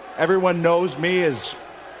 everyone knows me as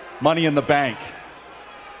Money in the Bank.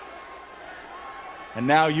 And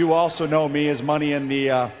now you also know me as Money in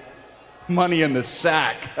the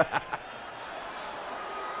Sack.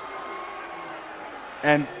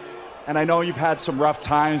 and I know you've had some rough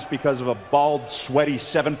times because of a bald, sweaty,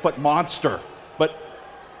 7-foot monster.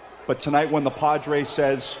 But tonight when the Padre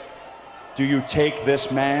says, "Do you take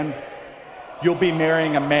this man?" you'll be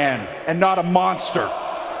marrying a man and not a monster.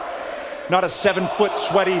 Not a 7-foot,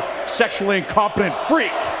 sweaty, sexually incompetent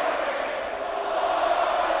freak.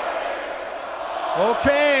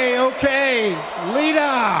 Okay.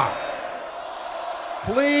 Lita,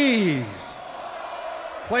 please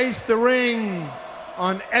place the ring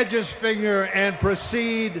on Edge's finger and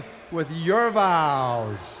proceed with your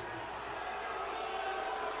vows.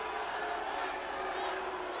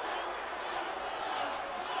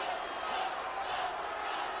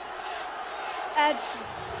 Edge.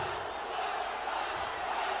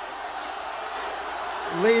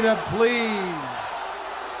 Lita, please.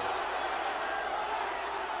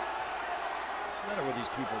 What's the matter with these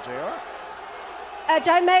people, JR? Edge,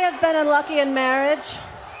 I may have been unlucky in marriage,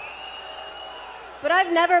 but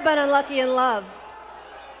I've never been unlucky in love.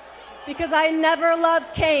 Because I never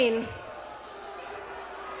loved Cain.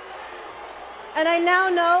 And I now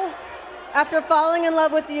know, after falling in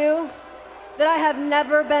love with you, that I have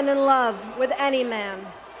never been in love with any man.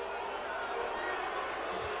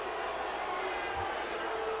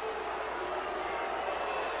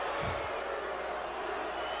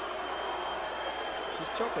 She's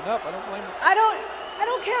choking up. I don't blame her. I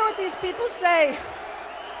don't care what these people say.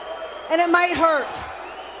 And it might hurt.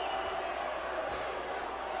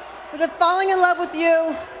 But if falling in love with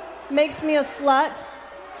you makes me a slut,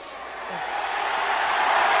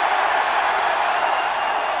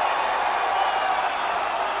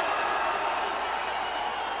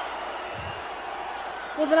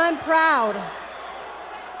 well, then I'm proud.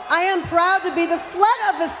 I am proud to be the slut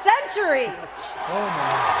of the century. Oh,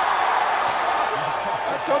 my.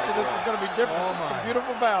 I told you this is going to be different. Some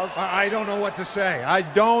beautiful vows. I don't know what to say. I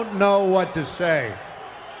don't know what to say.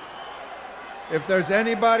 If there's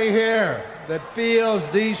anybody here that feels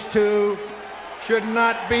these two should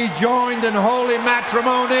not be joined in holy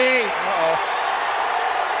matrimony,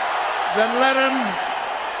 then let them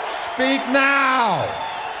speak now,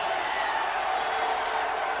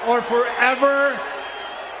 or forever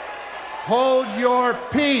hold your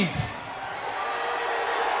peace.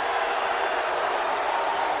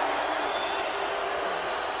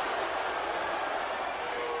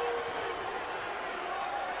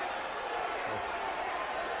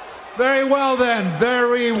 Very well then,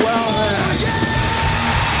 very well then.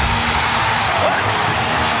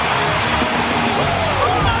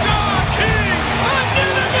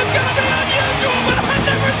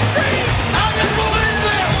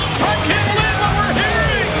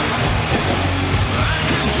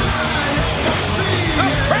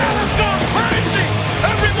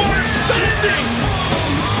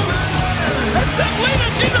 Except Lita,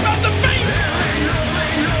 she's about to faint!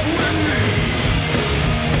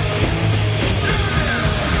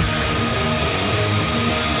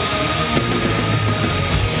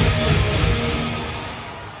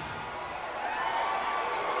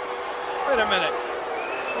 Wait a minute.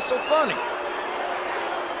 What's so funny?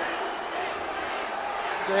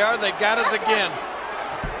 JR, they got us again.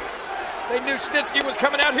 They knew Snitsky was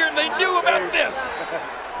coming out here and they knew about this.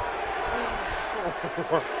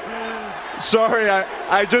 Sorry,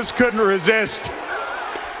 I just couldn't resist.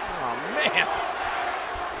 Oh, man.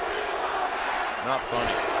 Not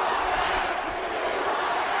funny.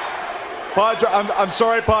 Padre, I'm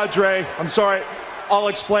sorry, Padre. I'm sorry. I'll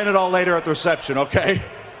explain it all later at the reception, okay?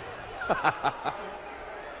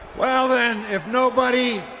 Well then, if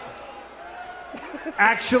nobody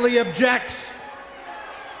actually objects,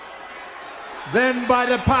 then by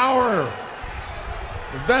the power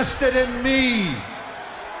vested in me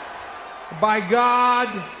by God,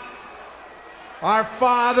 our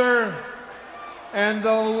Father, and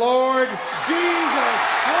the Lord Jesus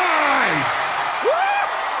Christ.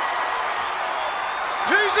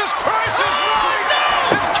 Jesus Christ is right!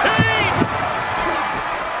 No! It's Kane!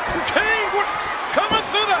 Kane coming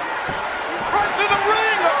through right through the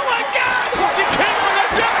ring! Oh my gosh! He came from the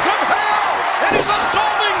depths of hell! And he's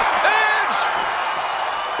assaulting Edge!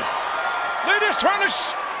 Lita's trying to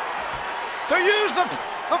use the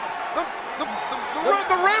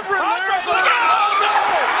reverend there. Oh no!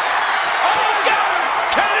 Oh my God!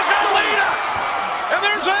 Kane has got Lita! And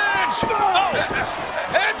there's Edge!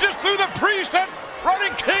 Edge is through the priest and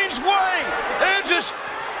running Kane's way. Edge is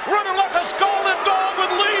running like a scalded dog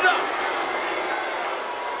with Lita.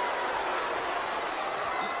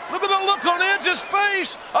 Look at the look on Edge's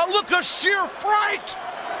face. A look of sheer fright.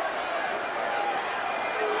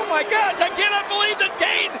 Oh my gosh, I cannot believe that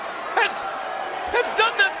Kane has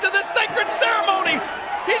done this to this sacred ceremony.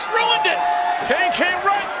 He's ruined it. Kane came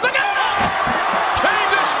right. Look out! Kane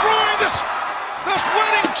destroying this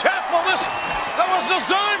wedding chapel. That was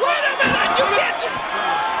designed. Wait a minute, you can't.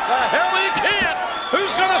 The hell he can't.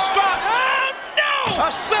 Who's going to stop? Oh no!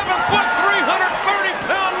 A 7-foot,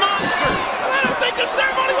 330-pound monster. I don't think the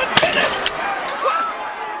ceremony was finished. What?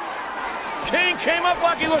 Kane came up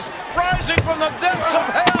like he was rising from the depths of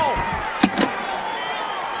hell.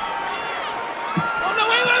 Oh no!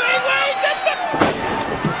 Wait! That's the.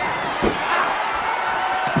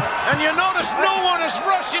 And you notice no one is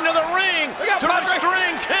rushing to the ring to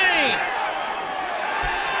restrain Kane.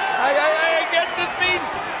 I guess this means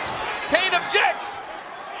Kane objects.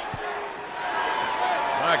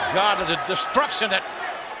 My God, the destruction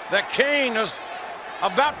that Kane is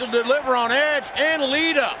about to deliver on Edge and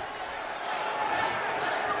Lita.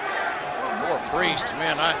 Poor Priest,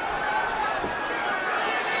 man, I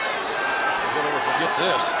don't ever forget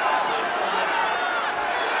this.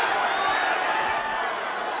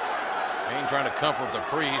 Kane trying to comfort the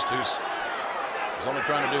Priest, who's only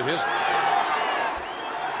trying to do his thing.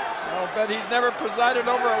 I'll bet he's never presided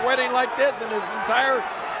over a wedding like this in his entire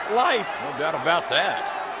life. No doubt about that.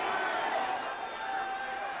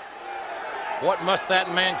 What must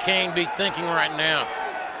that man Kane be thinking right now?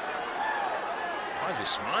 Why is he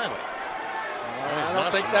smiling? I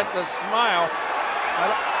don't think that's a smile.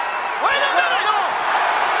 Wait a minute! No!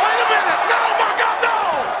 Wait a minute! No, my God,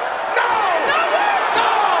 no! No! No! No!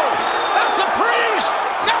 That's the priest!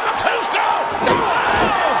 Not the tombstone! No!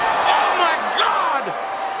 Oh my God!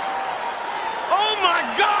 Oh my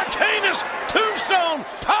God! Kane is tombstone,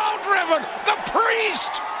 tall driven, the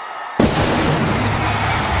priest!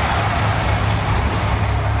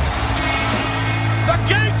 The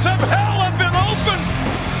gates of hell have been opened!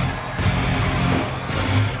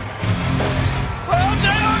 Well,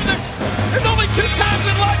 JR, there's only 2 times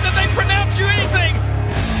in life that they pronounce you anything.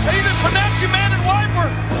 They either pronounce you man and wife,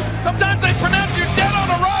 or sometimes they pronounce you dead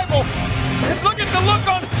on arrival. And look at the look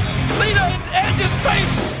on Lita and Edge's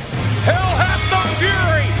face. Hell hath no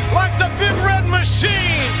fury like the big red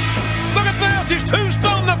machine. Look at this, he's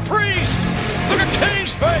tombstone the priest. Look at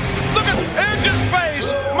Kane's face. Look at Edge's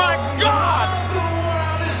face. My God,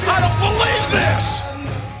 I don't believe this.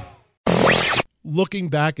 Looking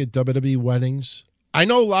back at WWE weddings, I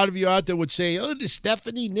know a lot of you out there would say, oh, the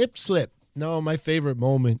Stephanie nip slip. No, my favorite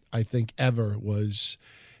moment, I think, ever was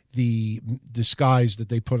the disguise that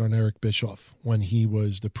they put on Eric Bischoff when he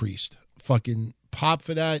was the priest. Fucking pop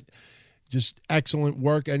for that. Just excellent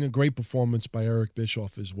work and a great performance by Eric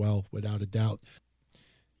Bischoff as well, without a doubt.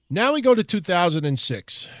 Now we go to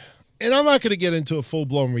 2006. And I'm not going to get into a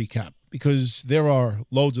full-blown recap because there are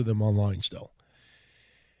loads of them online still.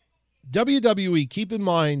 WWE, keep in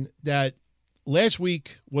mind that last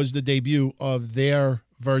week was the debut of their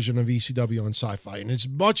version of ECW on Sci-Fi. And as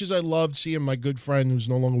much as I loved seeing my good friend who's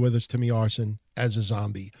no longer with us, Timmy Arson, as a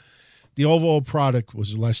zombie, the overall product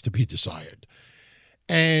was less to be desired.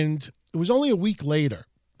 And it was only a week later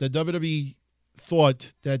that WWE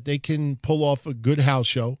thought that they can pull off a good house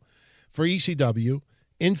show for ECW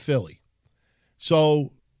in Philly.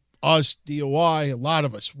 So us, DOI, a lot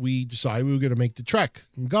of us, we decided we were going to make the trek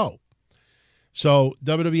and go. So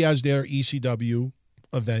WWE has their ECW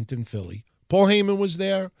event in Philly. Paul Heyman was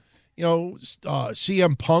there. You know,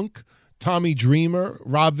 CM Punk, Tommy Dreamer,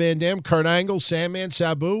 Rob Van Dam, Kurt Angle, Sandman,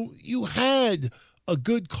 Sabu. You had a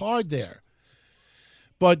good card there.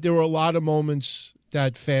 But there were a lot of moments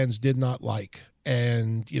that fans did not like.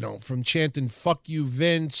 And, you know, from chanting, fuck you,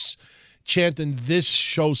 Vince, chanting, this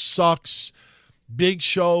show sucks, Big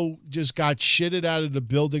Show just got shitted out of the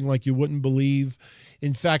building like you wouldn't believe.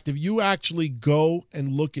 In fact, if you actually go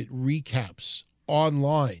and look at recaps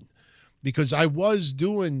online, because I was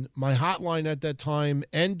doing my hotline at that time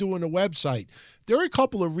and doing a website, there are a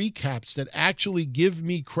couple of recaps that actually give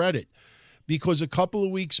me credit, because a couple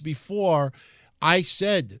of weeks before, I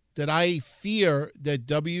said that I fear that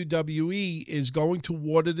WWE is going to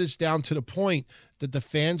water this down to the point that the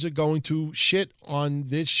fans are going to shit on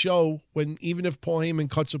this show even if Paul Heyman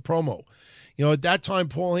cuts a promo. You know, at that time,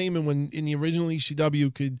 Paul Heyman, when in the original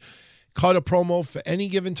ECW, could cut a promo for any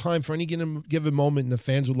given time, for any given moment, and the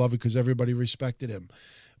fans would love it because everybody respected him.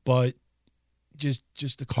 But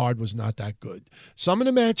just the card was not that good. Some of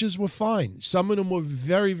the matches were fine. Some of them were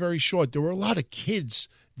very, very short. There were a lot of kids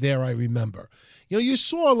there, I remember. You know, you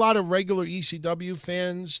saw a lot of regular ECW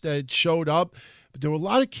fans that showed up, but there were a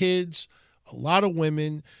lot of kids, a lot of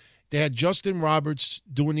women. They had Justin Roberts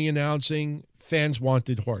doing the announcing. Fans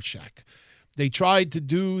wanted Horseshack. They tried to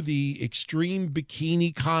do the extreme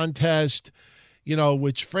bikini contest, you know,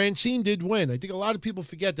 which Francine did win. I think a lot of people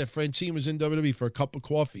forget that Francine was in WWE for a cup of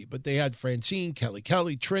coffee, but they had Francine,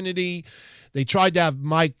 Kelly, Trinity. They tried to have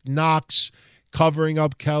Mike Knox covering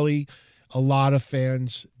up Kelly. A lot of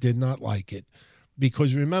fans did not like it,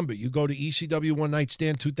 because remember, you go to ECW One Night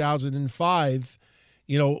Stand 2005,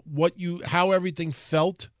 you know, how everything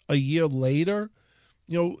felt a year later.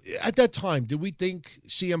 You know, at that time, did we think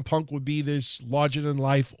CM Punk would be this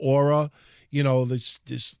larger-than-life aura, you know, this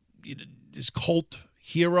cult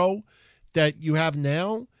hero that you have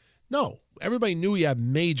now? No. Everybody knew he had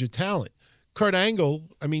major talent. Kurt Angle,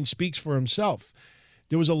 I mean, speaks for himself.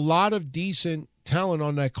 There was a lot of decent talent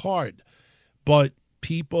on that card, but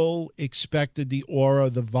people expected the aura,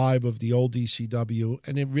 the vibe of the old ECW,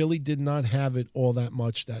 and it really did not have it all that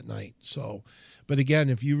much that night. So, but again,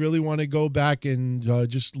 if you really want to go back and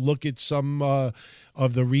just look at some of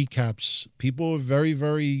the recaps, people were very,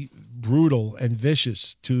 very brutal and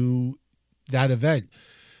vicious to that event,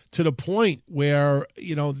 to the point where,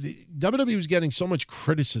 you know, the WWE was getting so much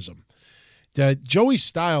criticism that Joey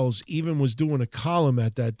Styles even was doing a column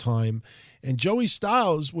at that time. And Joey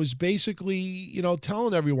Styles was basically, you know,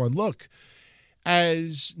 telling everyone, look,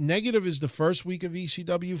 as negative as the first week of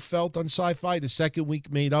ECW felt on Sci-Fi, the second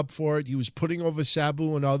week made up for it. He was putting over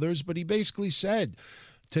Sabu and others, but he basically said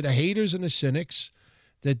to the haters and the cynics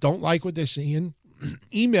that don't like what they're seeing,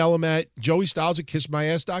 email him at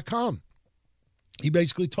joeystyles@kissmyass.com. He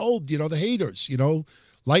basically told, you know, the haters, you know,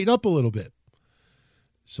 lighten up a little bit.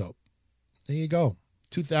 So there you go.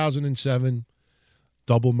 2007,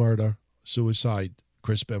 double murder, suicide,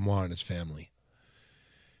 Chris Benoit and his family.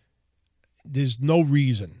 There's no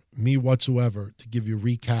reason, me whatsoever, to give you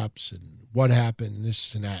recaps and what happened and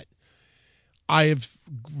this and that. I have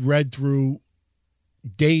read through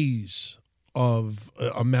days of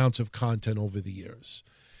amounts of content over the years.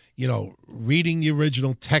 You know, reading the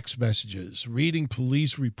original text messages, reading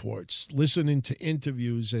police reports, listening to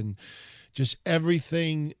interviews, and just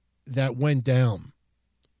everything that went down.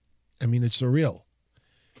 I mean, it's surreal.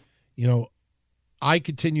 You know, I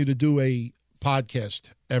continue to do a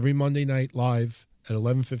podcast every Monday night live at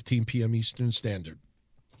 11:15 p.m. Eastern Standard.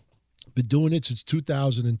 Been doing it since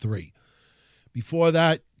 2003. Before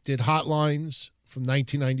that, did hotlines from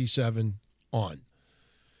 1997 on.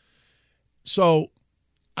 So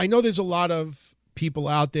I know there's a lot of people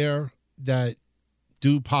out there that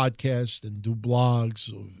do podcasts and do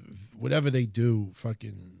blogs or whatever they do,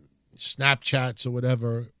 fucking Snapchats or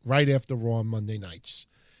whatever, right after Raw on Monday nights.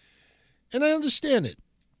 And I understand it.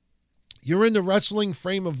 You're in the wrestling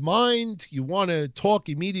frame of mind. You want to talk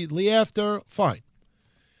immediately after. Fine.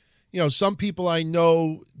 You know, some people I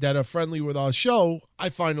know that are friendly with our show, I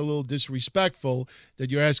find a little disrespectful that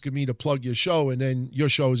you're asking me to plug your show and then your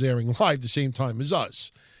show is airing live the same time as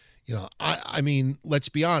us. You know, I mean, let's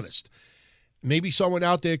be honest. Maybe someone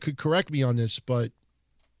out there could correct me on this, but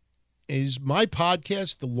is my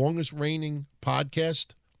podcast the longest reigning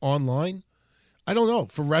podcast online? I don't know.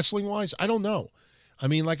 For wrestling-wise, I don't know. I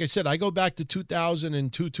mean, like I said, I go back to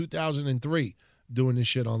 2002, 2003 doing this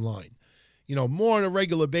shit online. You know, more on a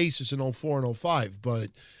regular basis in 04 and 05, but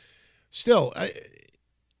still,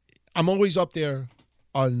 I'm always up there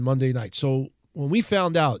on Monday night. So when we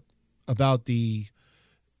found out about the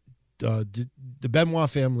Benoit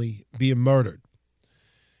family being murdered,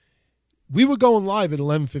 we were going live at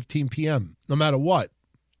 11:15 p.m. no matter what.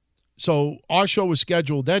 So our show was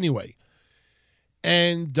scheduled anyway.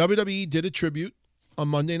 And WWE did a tribute on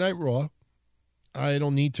Monday Night Raw. I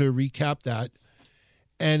don't need to recap that.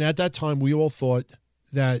 And at that time, we all thought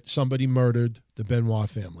that somebody murdered the Benoit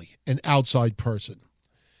family, an outside person.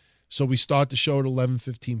 So we start the show at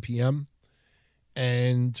 11:15 p.m.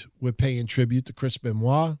 and we're paying tribute to Chris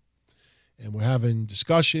Benoit, and we're having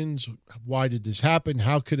discussions. Why did this happen?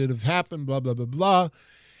 How could it have happened? Blah, blah, blah, blah.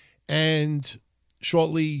 And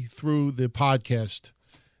shortly through the podcast,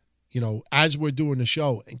 as we're doing the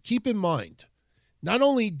show, and keep in mind, not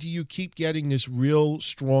only do you keep getting this real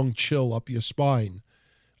strong chill up your spine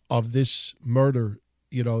of this murder,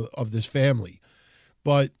 of this family,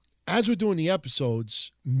 but as we're doing the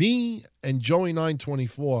episodes, me and Joey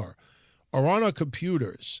 924 are on our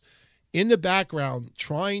computers in the background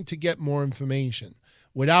trying to get more information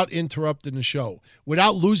without interrupting the show,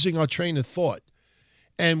 without losing our train of thought.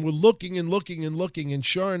 And we're looking and looking and looking, and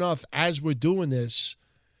sure enough, as we're doing this,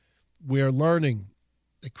 we're learning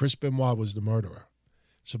that Chris Benoit was the murderer.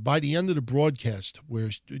 So by the end of the broadcast,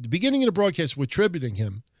 at the beginning of the broadcast, we're tributing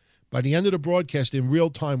him. By the end of the broadcast, in real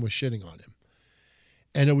time, we're shitting on him.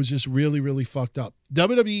 And it was just really, really fucked up.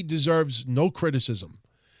 WWE deserves no criticism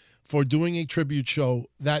for doing a tribute show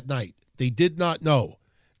that night. They did not know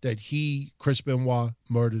that Chris Benoit,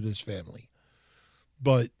 murdered his family.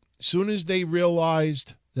 But as soon as they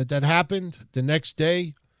realized that happened, the next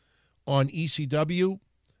day on ECW,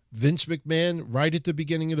 Vince McMahon, right at the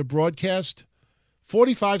beginning of the broadcast,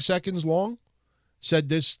 45 seconds long, said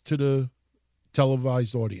this to the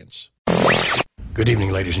televised audience. Good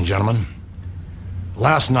evening, ladies and gentlemen.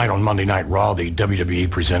 Last night on Monday Night Raw, the WWE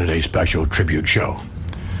presented a special tribute show,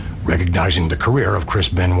 recognizing the career of Chris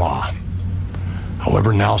Benoit.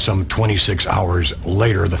 However, now some 26 hours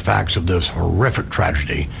later, the facts of this horrific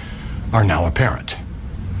tragedy are now apparent.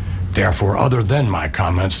 Therefore, other than my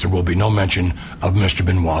comments, there will be no mention of Mr.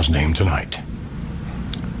 Benoit's name tonight.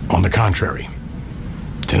 On the contrary,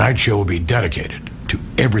 tonight's show will be dedicated to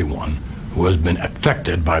everyone who has been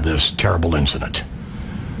affected by this terrible incident.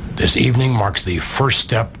 This evening marks the first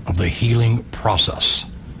step of the healing process.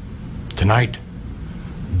 Tonight,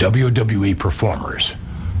 WWE performers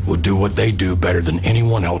will do what they do better than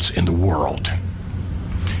anyone else in the world: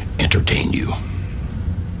 entertain you.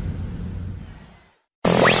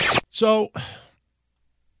 So,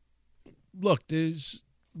 look,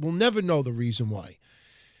 we'll never know the reason why.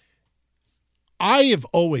 I have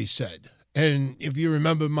always said, and if you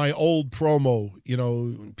remember my old promo,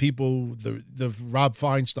 people, the Rob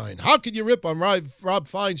Feinstein, how could you rip on Rob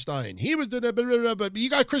Feinstein? He was doing it, but you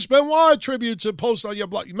got Chris Benoit tributes to post on your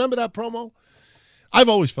blog. You remember that promo? I've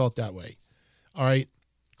always felt that way. All right.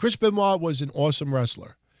 Chris Benoit was an awesome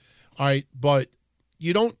wrestler. All right. But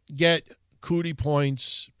you don't get cootie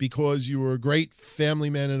points because you were a great family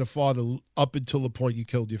man and a father up until the point you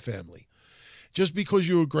killed your family. Just because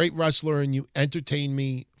you were a great wrestler and you entertained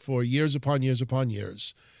me for years upon years upon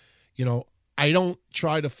years, I don't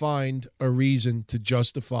try to find a reason to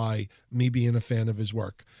justify me being a fan of his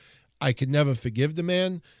work. I could never forgive the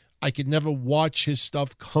man. I could never watch his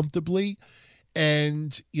stuff comfortably.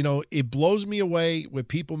 And, it blows me away when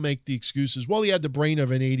people make the excuses, well, he had the brain of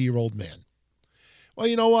an 80-year-old man. Well,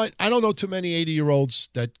 you know what? I don't know too many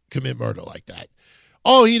 80-year-olds that commit murder like that.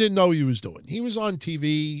 Oh, he didn't know what he was doing. He was on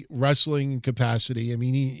TV, wrestling capacity. I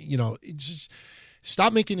mean, it's just,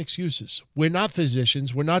 stop making excuses. We're not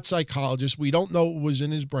physicians. We're not psychologists. We don't know what was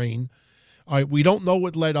in his brain. All right, we don't know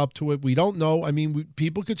what led up to it. We don't know. I mean,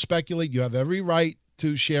 people could speculate. You have every right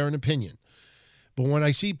to share an opinion. But when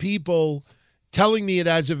I see people telling me it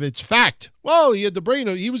as if it's fact, well, he had the brain.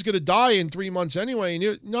 He was going to die in 3 months anyway.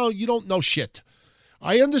 And no, you don't know shit.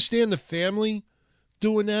 I understand the family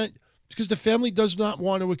doing that because the family does not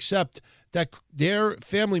want to accept that their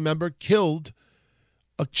family member killed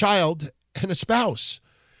a child and a spouse.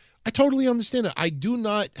 I totally understand it. I do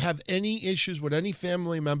not have any issues with any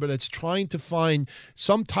family member that's trying to find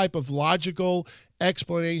some type of logical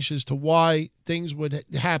explanation as to why things would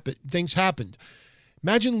happen. Things happened.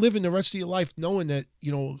 Imagine living the rest of your life knowing that,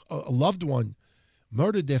 a loved one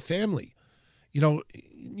murdered their family.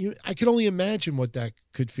 I can only imagine what that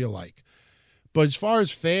could feel like. But as far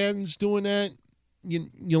as fans doing that,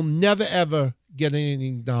 you'll never, ever get any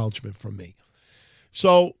acknowledgement from me.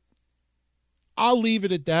 So I'll leave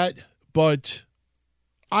it at that. But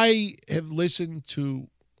I have listened to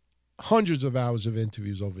hundreds of hours of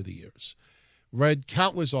interviews over the years, read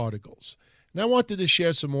countless articles, and I wanted to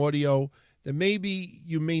share some audio that maybe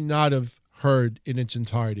you may not have heard in its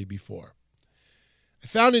entirety before. I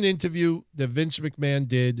found an interview that Vince McMahon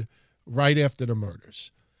did right after the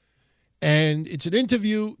murders. And it's an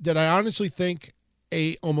interview that I honestly think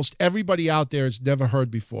almost everybody out there has never heard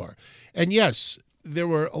before. And yes, there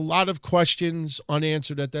were a lot of questions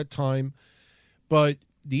unanswered at that time, but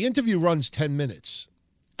the interview runs 10 minutes.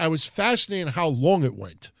 I was fascinated how long it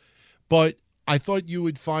went, but I thought you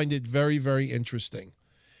would find it very, very interesting.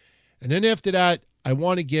 And then after that, I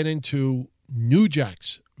want to get into New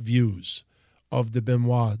Jack's views of the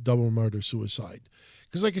Benoit double murder-suicide.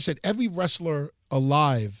 Because like I said, every wrestler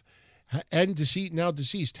alive and now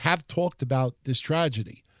deceased have talked about this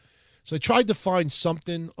tragedy. So I tried to find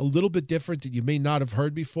something a little bit different that you may not have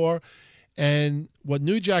heard before. And what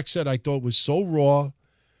New Jack said I thought was so raw,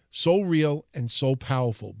 so real, and so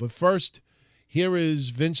powerful. But first, here is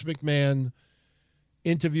Vince McMahon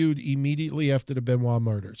interviewed immediately after the Benoit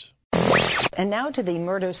murders. And now to the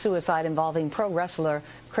murder-suicide involving pro wrestler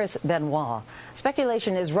Chris Benoit.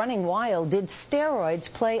 Speculation is running wild. Did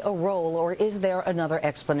steroids play a role, or is there another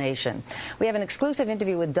explanation? We have an exclusive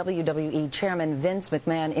interview with WWE Chairman Vince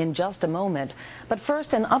McMahon in just a moment. But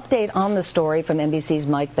first, an update on the story from NBC's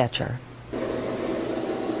Mike Betcher.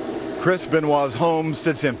 Chris Benoit's home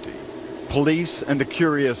sits empty. Police and the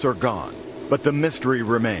curious are gone, but the mystery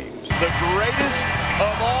remains. The greatest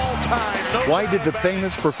of all time. Why did the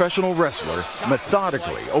famous professional wrestler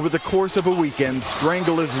methodically, over the course of a weekend,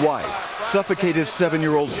 strangle his wife, suffocate his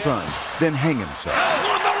 7-year-old son, then hang himself?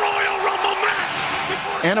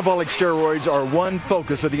 Anabolic steroids are one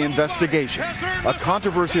focus of the investigation, a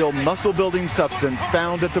controversial muscle-building substance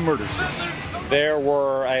found at the murder scene. There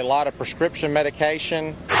were a lot of prescription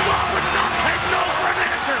medication.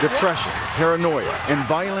 Depression, paranoia, and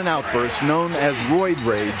violent outbursts known as roid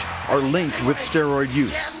rage are linked with steroid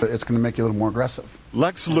use. It's going to make you a little more aggressive.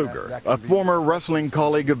 Lex Luger, a former wrestling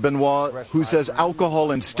colleague of Benoit who says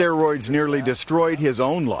alcohol and steroids nearly destroyed his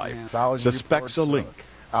own life, suspects a link.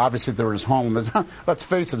 Obviously, they were his home. Let's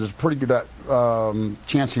face it, there's a pretty good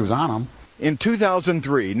chance he was on them. In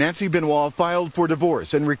 2003, Nancy Benoit filed for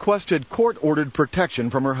divorce and requested court-ordered protection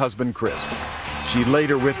from her husband, Chris. She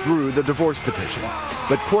later withdrew the divorce petition,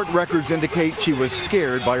 but court records indicate she was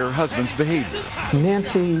scared by her husband's behavior.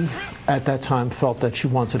 Nancy, at that time, felt that she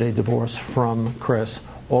wanted a divorce from Chris,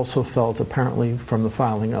 also felt, apparently, from the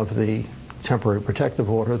filing of the temporary protective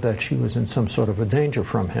order, that she was in some sort of a danger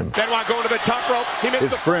from him. Benoit going to the top rope.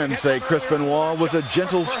 His friends say Chris Benoit was a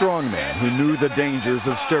gentle strongman who knew the dangers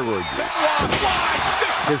of steroid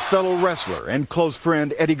use. His fellow wrestler and close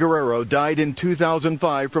friend Eddie Guerrero died in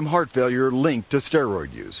 2005 from heart failure linked to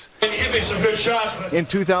steroid use. In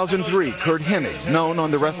 2003, Kurt Hennig, known on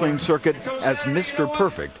the wrestling circuit as Mr.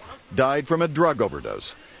 Perfect, died from a drug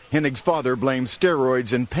overdose. Hennig's father blamed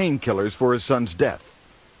steroids and painkillers for his son's death.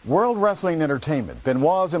 World Wrestling Entertainment,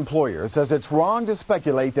 Benoit's employer, says it's wrong to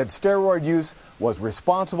speculate that steroid use was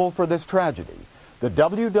responsible for this tragedy. The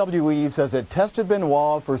WWE says it tested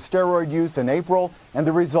Benoit for steroid use in April and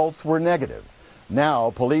the results were negative.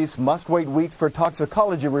 Now, police must wait weeks for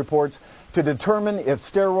toxicology reports to determine if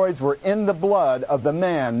steroids were in the blood of the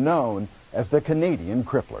man known as the Canadian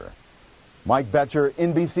Crippler. Mike Betcher,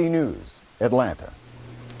 NBC News, Atlanta.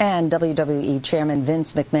 And WWE Chairman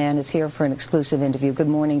Vince McMahon is here for an exclusive interview. Good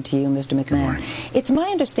morning to you, Mr. McMahon. Good morning. It's my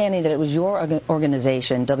understanding that it was your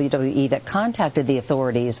organization, WWE, that contacted the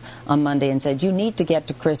authorities on Monday and said, you need to get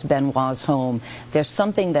to Chris Benoit's home. There's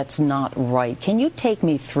something that's not right. Can you take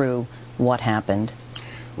me through what happened?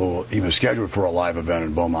 Well, he was scheduled for a live event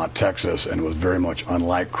in Beaumont, Texas, and it was very much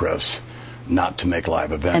unlike Chris not to make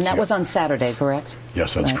live events. And that was on Saturday, correct?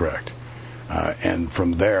 Yes, that's correct. And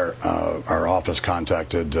from there, our office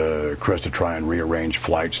contacted Chris to try and rearrange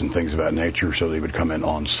flights and things of that nature so that he would come in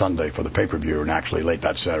on Sunday for the pay-per-view, and actually late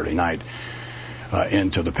that Saturday night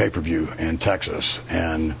into the pay-per-view in Texas.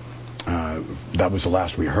 And that was the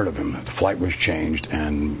last we heard of him. The flight was changed,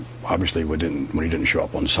 and obviously when he didn't show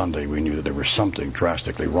up on Sunday, we knew that there was something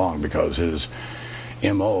drastically wrong, because his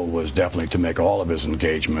M.O. was definitely to make all of his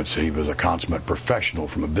engagements. He was a consummate professional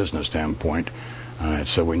from a business standpoint.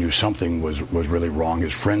 So we knew something was really wrong.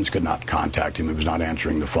 His friends could not contact him. He was not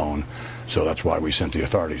answering the phone. So that's why we sent the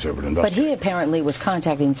authorities over to investigate. But he apparently was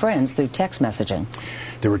contacting friends through text messaging.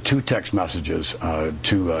 There were 2 text messages to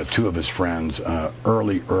 2 of his friends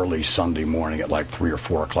early Sunday morning at like 3 or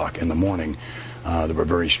 4 o'clock in the morning. They were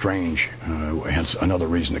very strange, hence another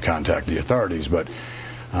reason to contact the authorities. But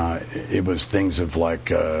it was things of like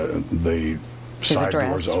the side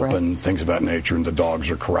doors open, things of that nature, and the dogs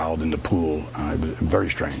are corralled in the pool. It was very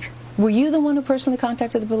strange. Were you the one who personally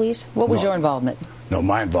contacted the police? What was your involvement? No,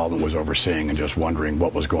 my involvement was overseeing and just wondering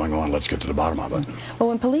what was going on. Let's get to the bottom of it. Well,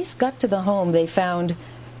 when police got to the home, they found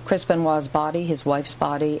Chris Benoit's body, his wife's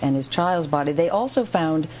body, and his child's body. They also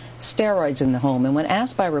found steroids in the home. And when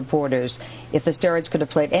asked by reporters if the steroids could have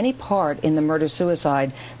played any part in the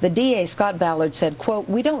murder-suicide, the DA, Scott Ballard, said, quote,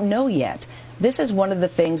 "We don't know yet. This is one of the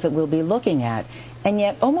things that we'll be looking at." And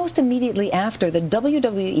yet, almost immediately after, the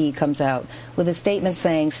WWE comes out with a statement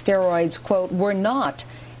saying steroids, quote, "were not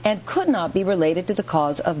and could not be related to the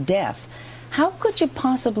cause of death." How could you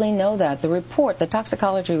possibly know that? The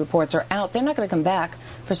toxicology reports are out. They're not going to come back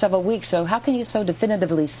for several weeks. So how can you so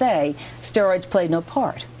definitively say steroids played no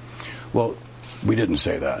part? Well, we didn't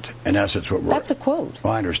say that. In essence, what we're... That's a quote.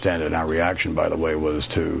 Well, I understand it. And our reaction, by the way, was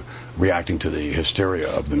reacting to the hysteria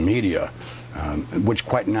of the media, which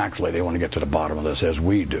quite naturally they want to get to the bottom of this, as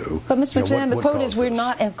we do. But, Mr. McMahon, the quote is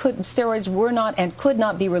steroids were not and could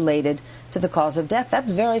not be related to the cause of death.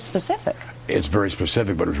 That's very specific. It's very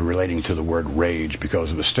specific, but it was relating to the word rage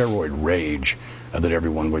because of the steroid rage that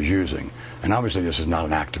everyone was using. And obviously this is not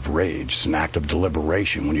an act of rage. It's an act of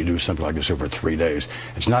deliberation when you do something like this over 3 days.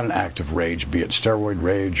 It's not an act of rage, be it steroid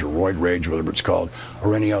rage or roid rage, whatever it's called,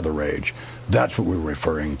 or any other rage. That's what we're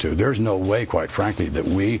referring to. There's no way, quite frankly, that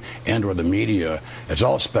we and or the media, it's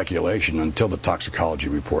all speculation until the toxicology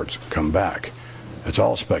reports come back. It's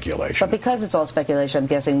all speculation. But because it's all speculation, I'm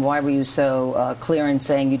guessing, why were you so clear in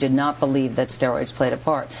saying you did not believe that steroids played a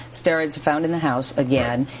part? Steroids are found in the house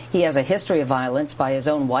again. Right. He has a history of violence by his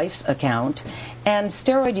own wife's account. And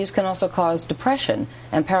steroid use can also cause depression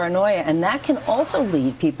and paranoia, and that can also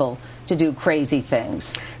lead people to do crazy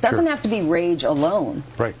things. It doesn't have to be rage alone.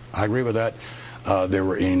 Right. I agree with that. There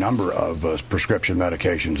were a number of prescription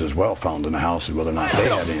medications as well found in the house, and whether or not they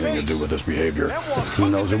had anything to do with this behavior, who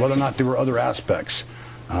knows, and whether or not there were other aspects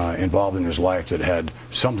involved in his life that had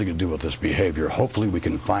something to do with this behavior. Hopefully we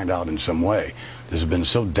can find out in some way. This has been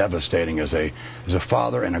so devastating as a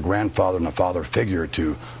father and a grandfather and a father figure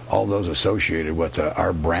to all those associated with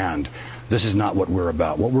our brand. This is not what we're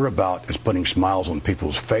about. What we're about is putting smiles on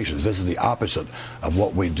people's faces. This is the opposite of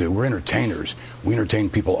what we do. We're entertainers. We entertain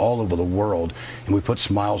people all over the world, and we put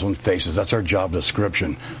smiles on faces. That's our job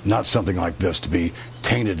description, not something like this to be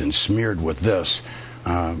tainted and smeared with this.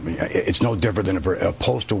 It's no different than if you're a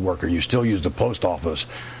postal worker. You still use the post office,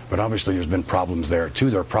 but obviously there's been problems there, too.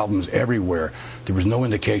 There are problems everywhere. There was no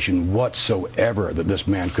indication whatsoever that this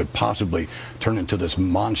man could possibly turn into this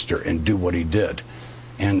monster and do what he did.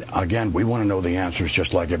 And again, we want to know the answers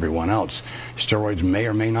just like everyone else. Steroids may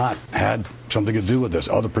or may not had something to do with this.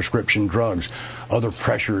 Other prescription drugs, other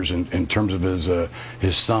pressures in terms of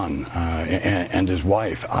his son and his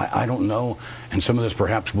wife. I don't know, and some of this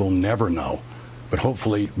perhaps we'll never know. But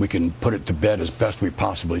hopefully we can put it to bed as best we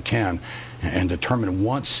possibly can and determine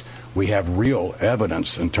once we have real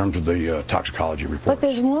evidence in terms of the toxicology report. But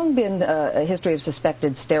there's long been a history of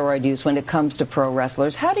suspected steroid use when it comes to pro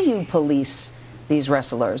wrestlers. How do you police these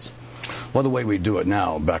wrestlers? Well, the way we do it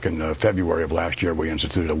now, back in February of last year, we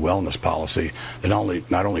instituted a wellness policy that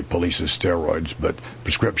not only polices steroids, but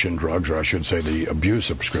prescription drugs, or I should say the abuse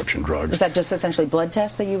of prescription drugs. Is that just essentially blood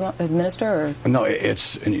tests that you administer? Or? No,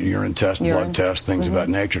 it's urine test, blood test, things of that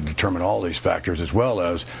nature to determine all these factors, as well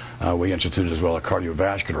as we instituted as well a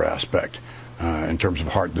cardiovascular aspect in terms of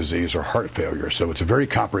heart disease or heart failure. So it's a very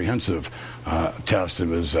comprehensive test. It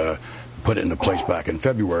was put into place back in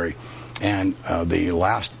February. And the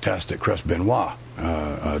last test that Chris Benoit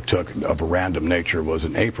took of a random nature was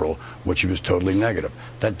in April, which he was totally negative.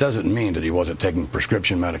 That doesn't mean that he wasn't taking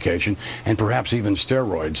prescription medication and perhaps even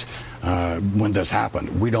steroids when this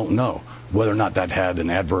happened. We don't know. Whether or not that had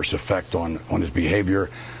an adverse effect on his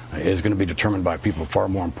behavior is going to be determined by people far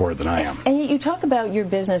more important than I am. And you talk about your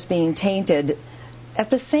business being tainted. At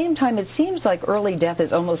the same time, it seems like early death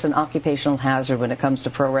is almost an occupational hazard when it comes to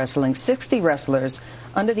pro wrestling. 60 wrestlers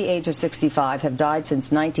under the age of 65 have died since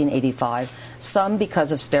 1985, some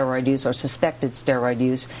because of steroid use or suspected steroid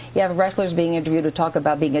use. You have wrestlers being interviewed who talk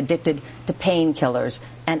about being addicted to painkillers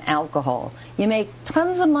and alcohol. You make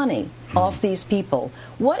tons of money off these people.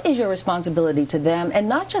 What is your responsibility to them, and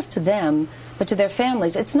not just to them, but to their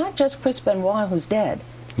families? It's not just Chris Benoit who's dead.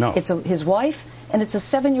 No. It's his wife, and it's a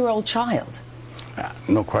 7-year-old child.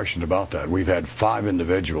 No question about that. We've had 5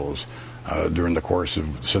 individuals during the course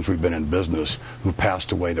of, since we've been in business, who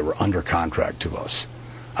passed away that were under contract to us.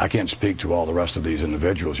 I can't speak to all the rest of these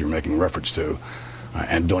individuals you're making reference to,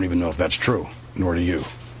 and don't even know if that's true, nor do you.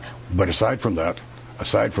 But aside from that,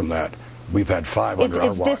 we've had 5 under our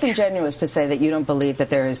watch. It's disingenuous to say that you don't believe that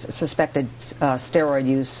there is suspected steroid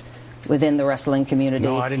use within the wrestling community.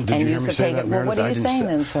 No, I didn't. Did you hear me say that, Meredith? Well, what are you saying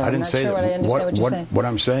then, sir? I didn't say that. I'm not sure I understand what you're saying. What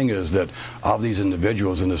I'm saying is that of these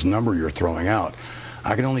individuals and this number you're throwing out,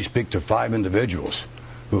 I can only speak to 5 individuals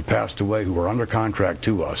who have passed away who were under contract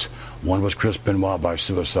to us. One was Chris Benoit by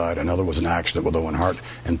suicide, another was an accident with Owen Hart,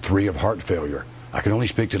 and 3 of heart failure. I can only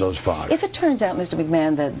speak to those 5. If it turns out, Mr.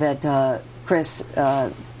 McMahon, that Chris,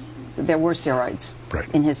 there were steroids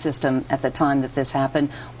in his system at the time that this happened,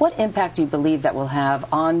 what impact do you believe that will have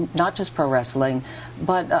on not just pro wrestling,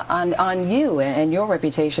 but on you and your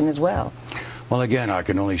reputation as well? Well, again, I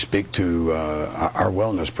can only speak to our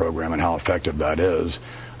wellness program and how effective that is.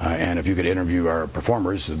 And if you could interview our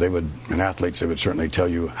performers, and athletes, they would certainly tell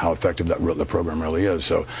you how effective the program really is.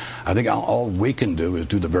 So I think all we can do is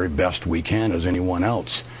do the very best we can as anyone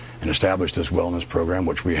else and establish this wellness program,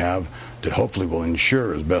 which we have, that hopefully will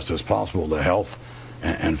ensure as best as possible the health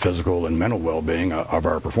and physical and mental well-being of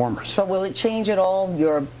our performers. But will it change at all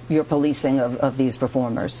your policing of these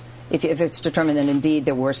performers, if it's determined that indeed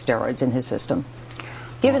there were steroids in his system?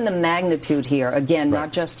 Given the magnitude here, again,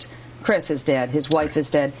 not just Chris is dead, his wife is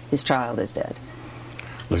dead, his child is dead.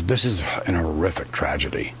 Look, this is an horrific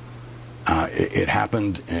tragedy. It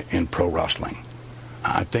happened in pro wrestling.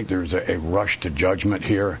 I think there's a rush to judgment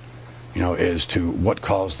here, as to what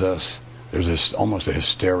caused this. There's almost a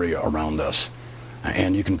hysteria around this.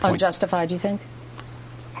 And you can point... Unjustified, you think?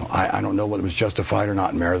 I don't know whether it was justified or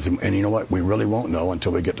not, Meredith. And you know what? We really won't know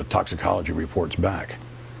until we get the toxicology reports back.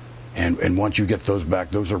 And once you get those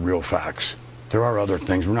back, those are real facts. There are other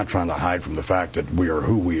things. We're not trying to hide from the fact that we are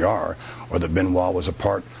who we are, or that Benoit was a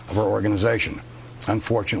part of our organization.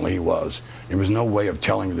 Unfortunately, he was. There was no way of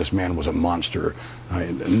telling this man was a monster.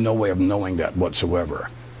 No way of knowing that whatsoever.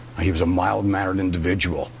 He was a mild-mannered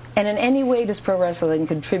individual. And in any way does pro wrestling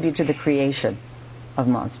contribute to the creation of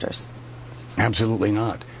monsters? Absolutely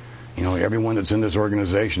not. Everyone that's in this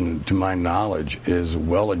organization, to my knowledge, is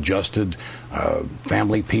well-adjusted,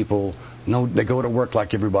 family people. No, they go to work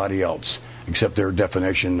like everybody else, except their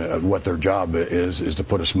definition of what their job is to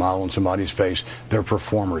put a smile on somebody's face. They're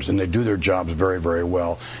performers, and they do their jobs very, very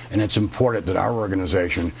well. And it's important that our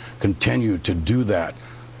organization continue to do that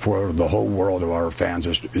for the whole world of our fans,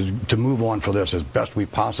 is to move on for this as best we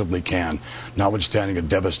possibly can, notwithstanding a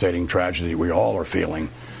devastating tragedy we all are feeling,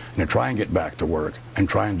 and to try and get back to work and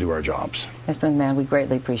try and do our jobs. Mr. McMahon, we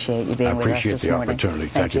greatly appreciate you being with us this morning. I appreciate the opportunity.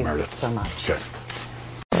 Thank you, Meredith. So much. Okay.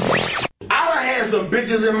 I had some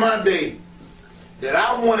bitches in my day that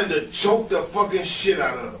I wanted to choke the fucking shit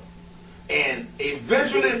out of. And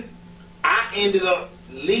eventually, I ended up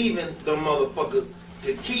leaving the motherfuckers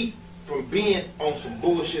to keep from being on some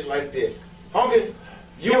bullshit like that. Homie,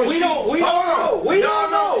 we don't know. Y'all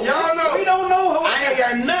know. We don't know. I ain't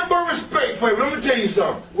got nothing but respect for you. Let me tell you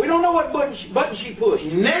something. We don't know what button she pushed.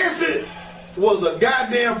 Nancy was a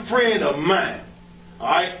goddamn friend of mine.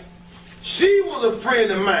 Alright? She was a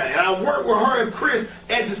friend of mine. And I worked with her and Chris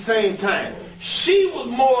at the same time. She was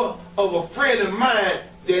more of a friend of mine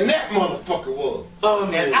than that motherfucker was.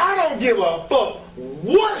 And I don't give a fuck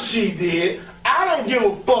what she did. I don't give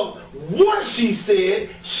a fuck what she said.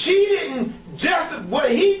 She didn't justify,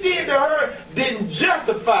 what he did to her didn't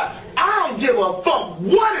justify. I don't give a fuck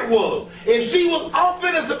what it was. If she was off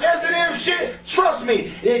into some S&M shit, trust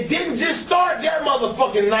me, it didn't just start that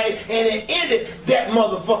motherfucking night and it ended that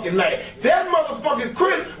motherfucking night. That motherfucking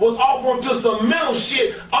Chris was off onto some mental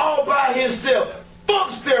shit all by himself. Fuck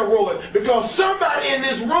steroids, because somebody in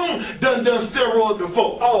this room done steroids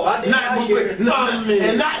before. Oh, I didn't.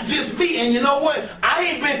 And not just me. And you know what? I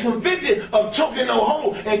ain't been convicted of choking no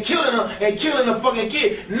hoe and killing her and killing a fucking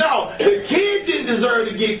kid. No, the kid didn't deserve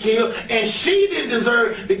to get killed, and she didn't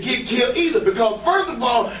deserve to get killed either. Because first of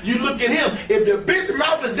all, you look at him. If the bitch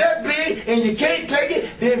mouth is that big and you can't take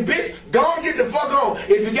it, then bitch, go on get the fuck on.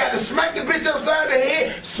 If you got to smack the bitch upside the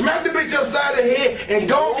head, smack the bitch upside the head and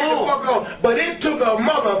go on get the fuck on. But it took a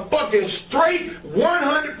motherfucking straight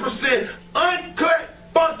 100% uncut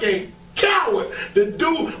fucking coward to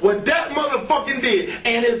do what that motherfucking did.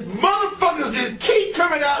 And his motherfuckers just keep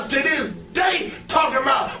coming out to this day talking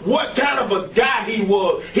about what kind of a guy he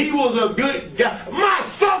was. He was a good guy.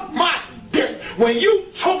 My dick. When you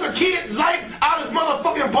choke a kid life out his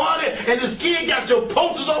motherfucking body and this kid got your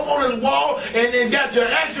posters up on his wall and then got your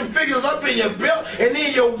action figures up in your belt, and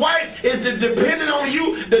then your wife is dependent on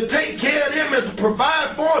you to take care of them and to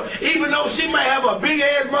provide for him, even though she might have a big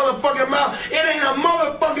ass motherfucking mouth, it ain't a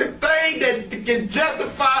motherfucking thing that can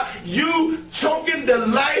justify you choking the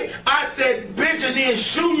life out that bitch and then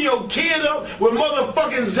shooting your kid up with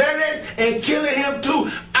motherfucking Xanax and killing him too.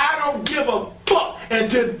 I don't give a fuck. And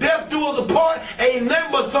till death do us apart ain't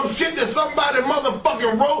nothing but some shit that somebody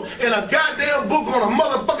motherfucking wrote in a goddamn book on a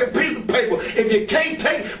motherfucking piece of paper. If you can't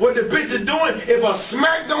take what the bitch is doing, if a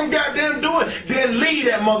smack don't goddamn do it, then leave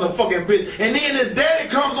that motherfucking bitch. And then his daddy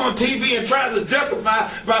comes on TV and tries to justify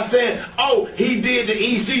by saying, oh, he did the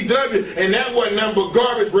ECW and that wasn't nothing but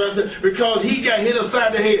garbage wrestling because he got hit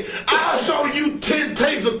upside the head. I'll show you 10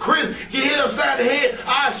 tapes of Chris get hit upside the head.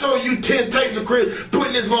 I'll show you 10 tapes of Chris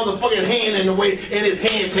putting his motherfucking hand in the way and his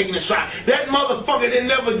hand taking a shot. That motherfucker didn't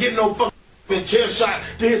never get no fucking chair shot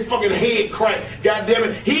to his fucking head crack. God damn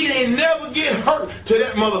it. He ain't never get hurt to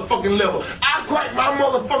that motherfucking level. I cracked my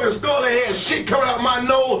motherfucking skull and had shit coming out my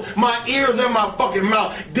nose, my ears, and my fucking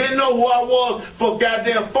mouth. Didn't know who I was for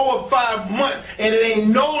goddamn 4 or 5 months, and it ain't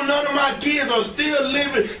none of my kids are still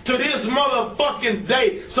living to this motherfucking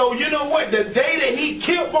day. So you know what? The day that he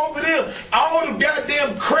killed both of them, all the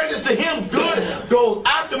goddamn credits to him good goes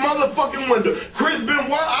out the motherfucking window. Chris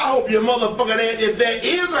Benoit, I hope your motherfucking ass, if there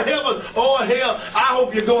is a heaven or a hell, I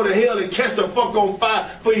hope you go to hell and catch the fuck on fire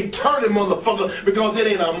for eternity, motherfucker, because it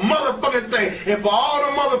ain't a motherfucking thing. And for all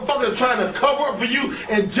the motherfuckers trying to cover up for you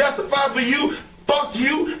and justify for you, fuck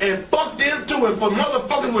you and fuck them too. And for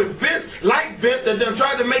motherfuckers with Vince, like Vince, that done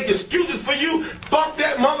tried to make excuses for you, fuck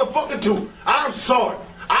that motherfucker too. I'm sorry.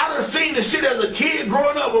 I done seen the shit as a kid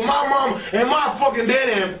growing up with my mom and my fucking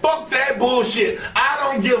daddy, and fuck that bullshit. I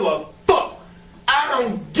don't give a fuck. I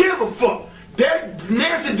don't give a fuck. That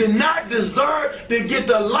Nancy did not deserve to get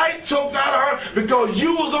the light choked out of her because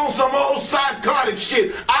you was on some old psychotic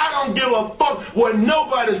shit. I don't give a fuck what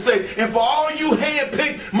nobody say. And for all you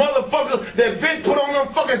hand-picked motherfuckers that Vince put on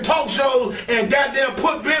them fucking talk shows and goddamn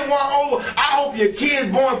put Benoit over, I hope your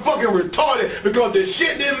kids born fucking retarded because the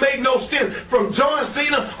shit didn't make no sense. From John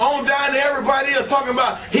Cena on down to everybody else talking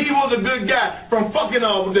about he was a good guy. From fucking the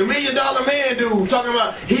 $1 Million Man dude talking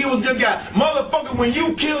about he was a good guy. Motherfucker, when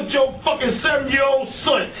you killed your fucking 7-year-old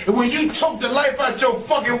son, and when you choked the life out your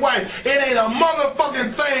fucking wife, it ain't a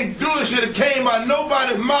motherfucking thing good should have came out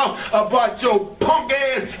nobody's mouth about your punk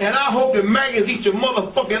ass, and I hope the maggots eat your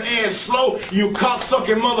motherfucking ass slow, you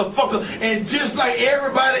cocksucking motherfucker. And just like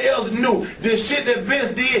everybody else knew, this shit that Vince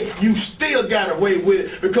did, you still got away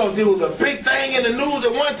with it because it was a big thing in the news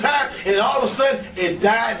at one time, and all of a sudden it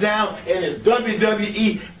died down, and it's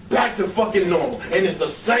WWE back to fucking normal. And it's the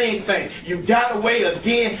same thing. You got away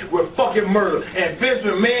again with fucking murder. And Vince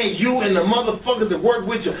McMahon, you and the motherfuckers that work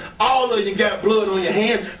with you, all of you got blood on your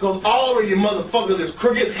hands because all of you motherfuckers is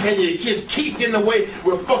crooked and you just keep getting away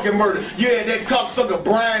with fucking murder. You had that cocksucker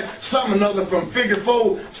Brian, something another from Figure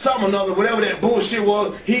 4, something another, whatever that bullshit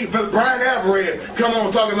was. Brian Alvarez, come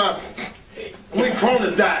on talking about when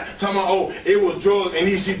Cronus died, talking about, oh, it was drugs and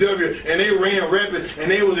ECW, and they ran rapid, and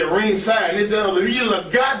they was at ringside, and it's a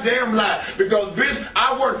goddamn lie. Because, bitch,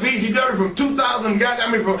 I worked for ECW from 2000,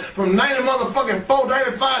 from 90 motherfucking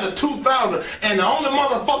 495 to 2000, and the only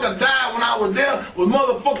motherfucker died when I was there was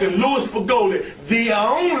motherfucking Louis Pagoli, the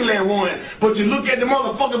only one. But you look at the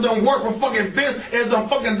motherfuckers that work for fucking Vince as them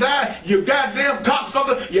fucking die, you goddamn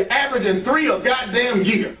cocksucker, you're averaging 3 a goddamn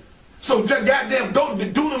year. So just goddamn go do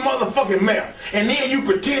the motherfucking math. And then you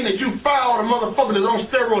pretend that you fire all the motherfuckers that's on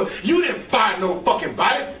steroids. You didn't fire no fucking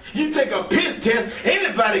body. You take a piss test,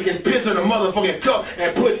 anybody can piss in a motherfucking cup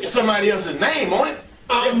and put somebody else's name on it.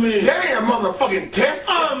 That ain't a motherfucking test.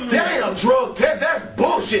 That ain't a drug test. That's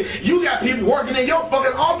bullshit. You got people working in your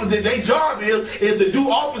fucking office that their job is to do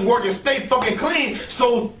office work and stay fucking clean.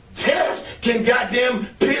 So Tess can goddamn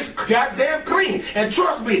piss goddamn clean. And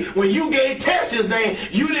trust me, when you gave Tess his name,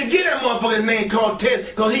 you didn't get that motherfucker's name called Tess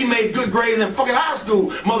because he made good grades in fucking high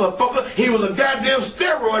school, motherfucker. He was a goddamn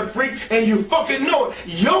steroid freak, and you fucking know it.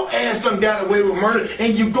 Your ass done got away with murder,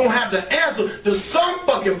 and you gonna have to answer to some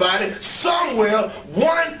fucking body somewhere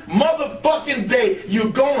one motherfucking day. You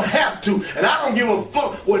gonna have to. And I don't give a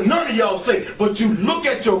fuck what none of y'all say, but you look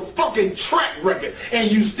at your fucking track record,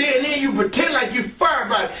 and you stand there, you pretend like you fired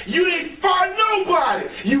by it. You didn't fire nobody.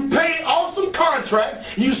 You paid off some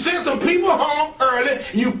contracts. You sent some people home early.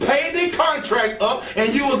 You paid their contract up,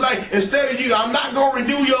 and you was like, instead of you, I'm not gonna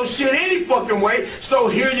renew your shit any fucking way. So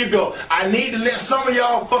here you go. I need to let some of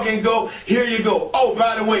y'all fucking go. Here you go. Oh,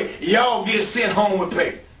 by the way, y'all get sent home with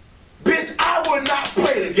pay. Bitch, I would not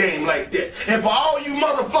play the game like that. And for all you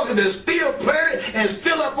motherfuckers that still playing it and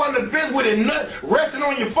still up on the fence with a nut resting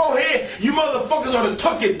on your forehead, you motherfuckers ought to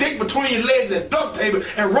tuck your dick between your legs and duct tape it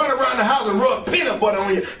and run around the house and rub peanut butter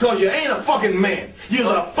on you because you ain't a fucking man. You's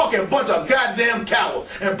a fucking bunch of goddamn cowards.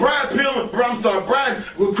 And Brian Chris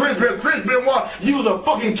Benoit, you was a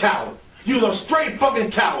fucking coward. You was a straight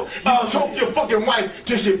fucking coward. You choked your fucking wife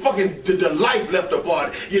till she fucking the life left her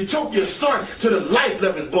body. You choked your son till the life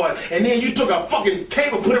left his body. And then you took a fucking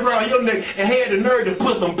cable, put it around your neck, and had the nerve to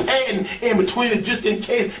put some padding in between it just in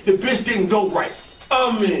case the bitch didn't go right.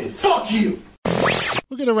 Fuck you.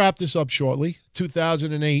 We're going to wrap this up shortly.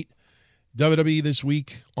 2008, WWE This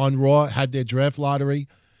Week on Raw had their draft lottery.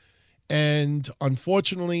 And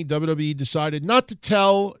unfortunately, WWE decided not to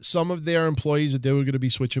tell some of their employees that they were going to be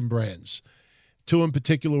switching brands. Two in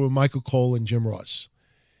particular were Michael Cole and Jim Ross.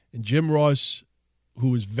 And Jim Ross, who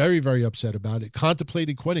was very, very upset about it,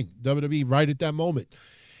 contemplated quitting WWE right at that moment.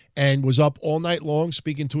 and was up all night long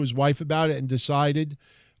speaking to his wife about it and decided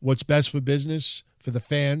what's best for business, for the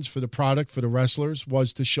fans, for the product, for the wrestlers,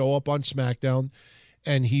 was to show up on SmackDown,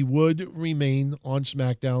 and he would remain on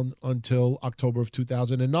SmackDown until October of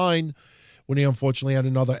 2009, when he unfortunately had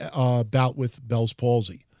another bout with Bell's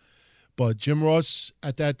palsy. But Jim Ross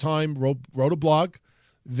at that time wrote a blog,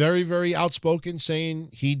 very, very outspoken, saying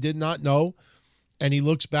he did not know. And he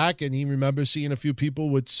looks back and he remembers seeing a few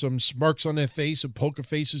people with some smirks on their face and poker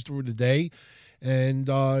faces through the day. And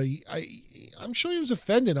I'm sure he was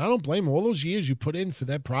offended. I don't blame him. All those years you put in for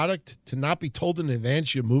that product to not be told in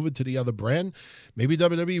advance you're moving to the other brand. Maybe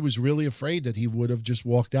WWE was really afraid that he would have just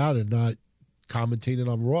walked out and not commentated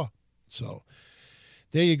on Raw. So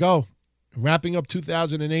there you go. Wrapping up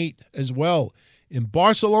 2008 as well. In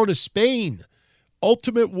Barcelona, Spain,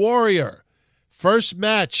 Ultimate Warrior, first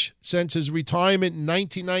match since his retirement in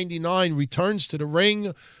 1999, returns to the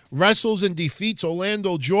ring, wrestles and defeats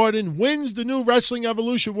Orlando Jordan, wins the new Wrestling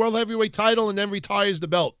Evolution World Heavyweight title, and then retires the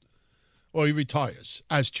belt. Or he retires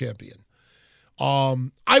as champion.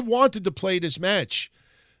 I wanted to play this match.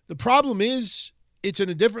 The problem is it's in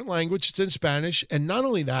a different language. It's in Spanish. And not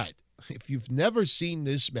only that, if you've never seen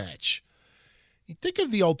this match, you think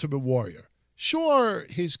of the Ultimate Warrior. Sure,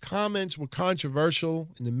 his comments were controversial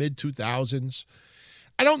in the mid-2000s.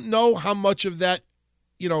 I don't know how much of that,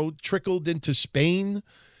 trickled into Spain.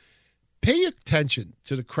 Pay attention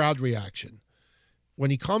to the crowd reaction.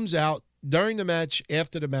 When he comes out, during the match,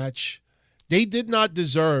 after the match, they did not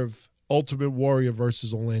deserve Ultimate Warrior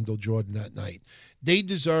versus Orlando Jordan that night. They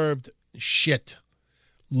deserved shit.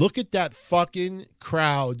 Look at that fucking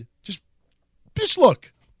crowd. Just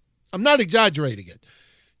look. I'm not exaggerating it.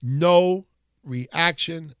 No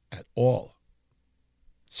reaction at all.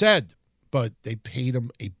 Sad, but they paid him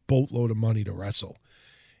a boatload of money to wrestle.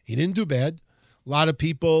 He didn't do bad. A lot of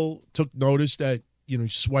people took notice that,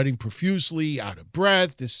 he's sweating profusely, out of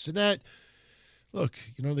breath, this and that. Look,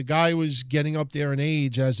 the guy was getting up there in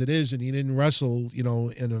age as it is, and he didn't wrestle,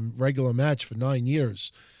 in a regular match for 9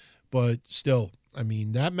 years. But still,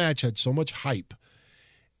 that match had so much hype.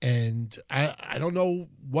 And I don't know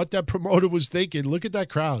what that promoter was thinking. Look at that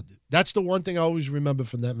crowd. That's the one thing I always remember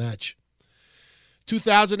from that match.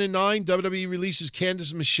 2009, WWE releases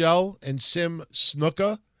Candice Michelle and Sim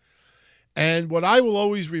Snuka. And what I will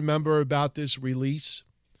always remember about this release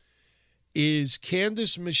is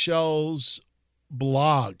Candice Michelle's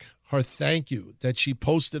blog, her thank you, that she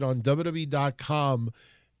posted on WWE.com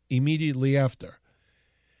immediately after.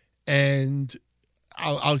 And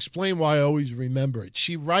I'll explain why I always remember it.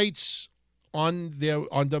 She writes on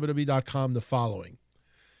WWE.com the following.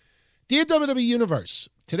 Dear WWE Universe,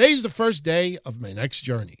 today's the first day of my next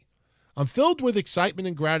journey. I'm filled with excitement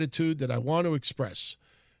and gratitude that I want to express.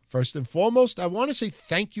 First and foremost, I want to say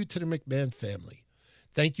thank you to the McMahon family.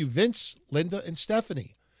 Thank you, Vince, Linda, and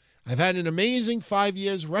Stephanie. I've had an amazing 5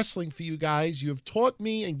 years wrestling for you guys. You have taught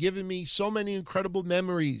me and given me so many incredible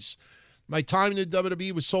memories. My time in the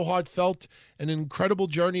WWE was so heartfelt and an incredible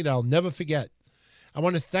journey that I'll never forget. I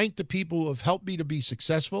want to thank the people who have helped me to be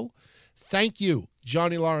successful. Thank you,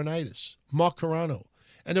 Johnny Laurinaitis, Mark Carano,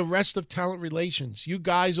 and the rest of Talent Relations. You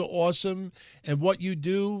guys are awesome and what you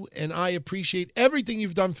do, and I appreciate everything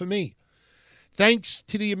you've done for me. Thanks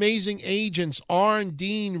to the amazing agents, Arn,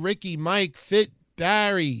 Dean, Ricky, Mike, Fit,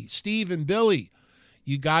 Barry, Steve, and Billy.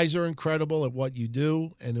 You guys are incredible at what you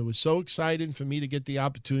do, and it was so exciting for me to get the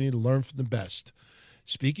opportunity to learn from the best.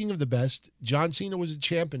 Speaking of the best, John Cena was a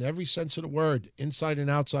champ in every sense of the word, inside and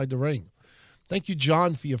outside the ring. Thank you,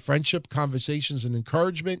 John, for your friendship, conversations, and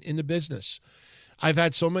encouragement in the business. I've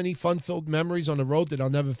had so many fun-filled memories on the road that I'll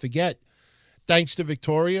never forget. Thanks to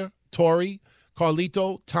Victoria, Tori,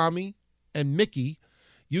 Carlito, Tommy, and Mickey.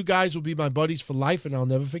 You guys will be my buddies for life, and I'll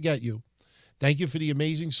never forget you. Thank you for the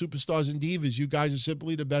amazing superstars and divas. You guys are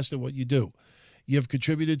simply the best at what you do. You have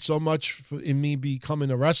contributed so much in me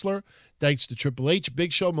becoming a wrestler. Thanks to Triple H,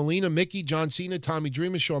 Big Show, Melina, Mickey, John Cena, Tommy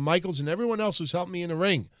Dreamer, Shawn Michaels, and everyone else who's helped me in the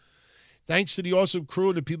ring. Thanks to the awesome crew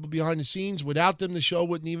and the people behind the scenes. Without them, the show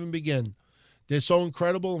wouldn't even begin. They're so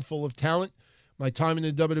incredible and full of talent. My time in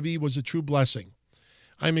the WWE was a true blessing.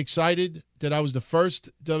 I'm excited that I was the first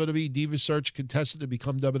WWE Diva Search contestant to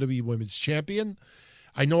become WWE Women's Champion.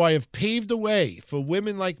 I know I have paved the way for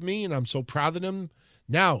women like me, and I'm so proud of them.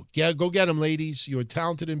 Now, go get them, ladies. You are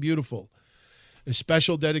talented and beautiful. A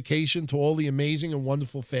special dedication to all the amazing and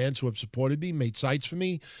wonderful fans who have supported me, made sites for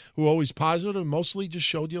me, who are always positive, and mostly just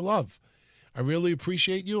showed your love. I really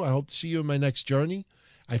appreciate you. I hope to see you in my next journey.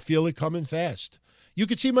 I feel it coming fast. You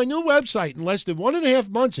can see my new website in less than 1.5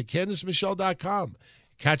 months at CandiceMichelle.com.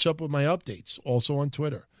 Catch up with my updates, also on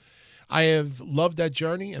Twitter. I have loved that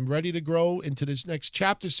journey and ready to grow into this next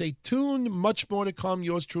chapter. Stay tuned. Much more to come.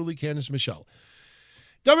 Yours truly, Candice Michelle.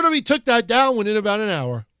 WWE took that down within about an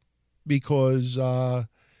hour because,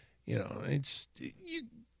 it's you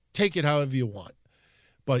take it however you want.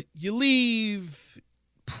 But you leave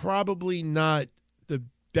probably not the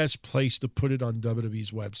best place to put it on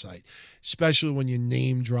WWE's website, especially when you're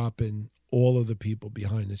name dropping all of the people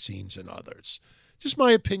behind the scenes and others. Just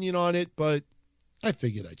my opinion on it, but I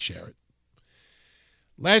figured I'd share it.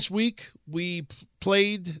 Last week, we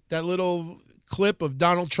played that little clip of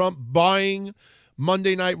Donald Trump buying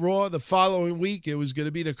Monday Night Raw. The following week, it was going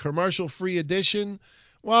to be the commercial-free edition.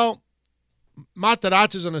 Well,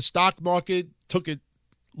 Matarazzas on the stock market took it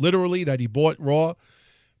literally that he bought Raw.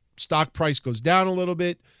 Stock price goes down a little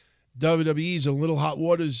bit. WWE's in a little hot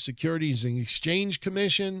waters. Securities and Exchange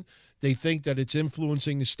Commission. They think that it's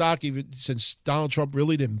influencing the stock, even since Donald Trump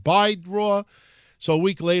really didn't buy Raw. So a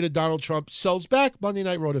week later, Donald Trump sells back Monday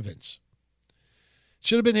Night Raw to Vince.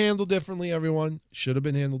 Should have been handled differently, everyone. Should have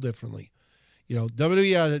been handled differently.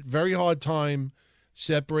 WWE had a very hard time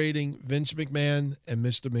separating Vince McMahon and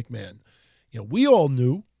Mr. McMahon. We all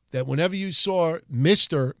knew that whenever you saw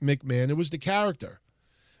Mr. McMahon, it was the character.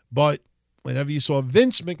 But whenever you saw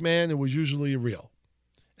Vince McMahon, it was usually real.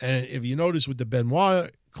 And if you notice with the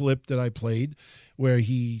Benoit clip that I played, where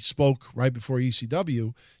he spoke right before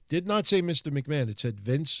ECW, did not say Mr. McMahon. It said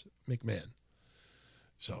Vince McMahon.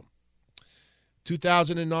 So,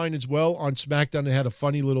 2009 as well, on SmackDown, they had a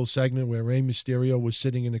funny little segment where Rey Mysterio was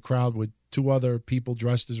sitting in the crowd with two other people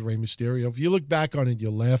dressed as Rey Mysterio. If you look back on it,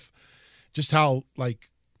 you'll laugh. Just how,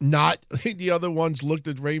 not the other ones looked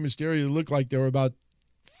at Rey Mysterio. It looked like they were about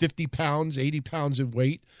 50 pounds, 80 pounds in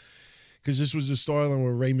weight. Because this was the storyline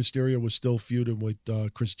where Rey Mysterio was still feuding with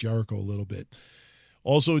Chris Jericho a little bit.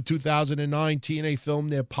 Also in 2009, TNA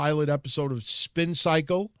filmed their pilot episode of Spin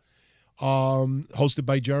Cycle, hosted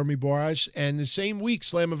by Jeremy Borash. And the same week,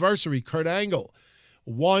 Slammiversary, Kurt Angle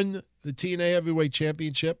won the TNA Heavyweight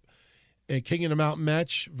Championship, a King of the Mountain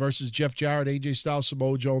match versus Jeff Jarrett, AJ Styles,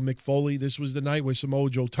 Samoa Joe, and Mick Foley. This was the night where Samoa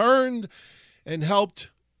Joe turned and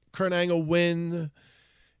helped Kurt Angle win.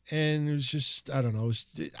 And it was just, I don't know.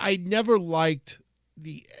 I never liked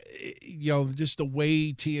just the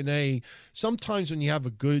way TNA, sometimes when you have a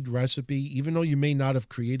good recipe, even though you may not have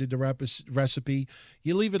created the recipe,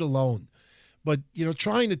 you leave it alone. But,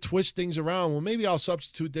 trying to twist things around, well, maybe I'll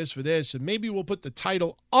substitute this for this, and maybe we'll put the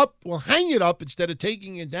title up, we'll hang it up instead of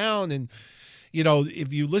taking it down. And,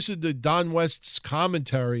 if you listen to Don West's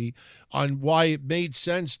commentary on why it made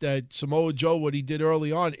sense that Samoa Joe, what he did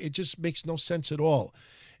early on, it just makes no sense at all.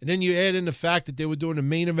 And then you add in the fact that they were doing a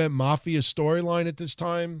main event Mafia storyline at this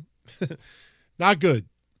time. Not good.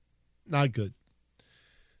 Not good.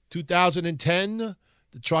 2010,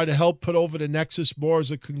 to try to help put over the Nexus more as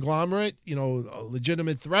a conglomerate, a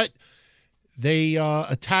legitimate threat, they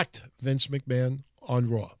attacked Vince McMahon on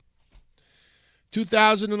Raw.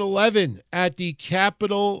 2011, at the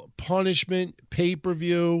Capital Punishment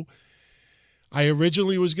pay-per-view, I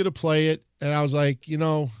originally was going to play it, and I was like,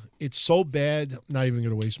 it's so bad, I'm not even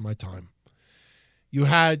going to waste my time. You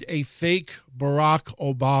had a fake Barack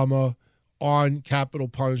Obama on Capital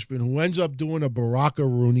Punishment who ends up doing a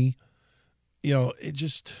Barack-a-Rooney. It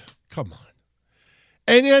just, come on.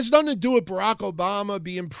 And it has nothing to do with Barack Obama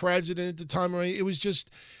being president at the time. It was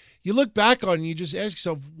just, you look back on it and you just ask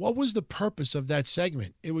yourself, what was the purpose of that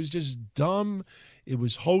segment? It was just dumb. It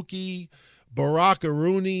was hokey.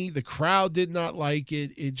 Barack-a-Rooney, the crowd did not like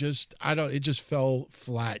it. It just fell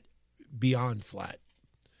flat. Beyond flat.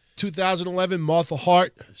 2011, Martha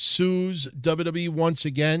Hart sues WWE once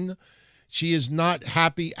again. She is not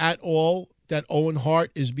happy at all that Owen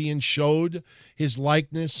Hart is being showed his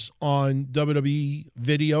likeness on WWE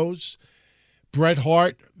videos. Bret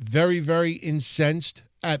Hart, very, very incensed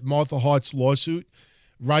at Martha Hart's lawsuit,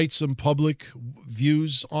 writes some public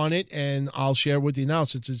views on it, and I'll share with you now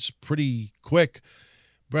since it's pretty quick.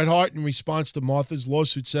 Bret Hart, in response to Martha's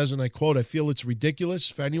lawsuit, says, and I quote, "I feel it's ridiculous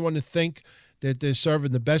for anyone to think that they're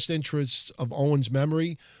serving the best interests of Owen's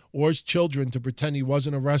memory or his children to pretend he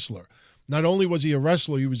wasn't a wrestler. Not only was he a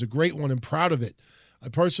wrestler, he was a great one and proud of it. I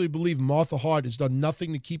personally believe Martha Hart has done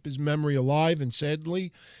nothing to keep his memory alive, and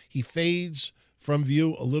sadly, he fades from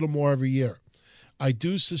view a little more every year. I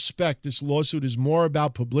do suspect this lawsuit is more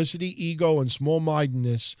about publicity, ego, and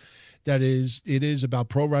small-mindedness than it is about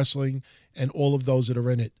pro wrestling and all of those that are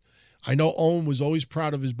in it. I know Owen was always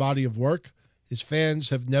proud of his body of work. His fans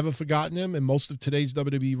have never forgotten him, and most of today's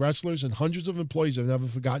WWE wrestlers and hundreds of employees have never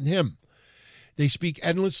forgotten him. They speak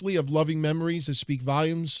endlessly of loving memories that speak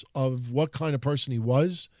volumes of what kind of person he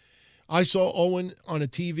was. I saw Owen on a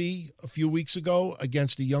TV a few weeks ago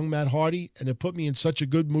against a young Matt Hardy, and it put me in such a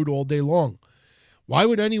good mood all day long. Why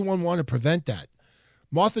would anyone want to prevent that?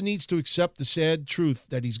 Martha needs to accept the sad truth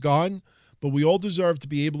that he's gone, but we all deserve to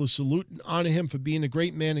be able to salute and honor him for being a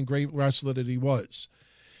great man and great wrestler that he was.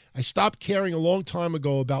 I stopped caring a long time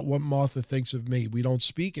ago about what Martha thinks of me. We don't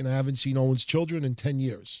speak, and I haven't seen Owen's children in 10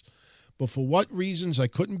 years. But for what reasons I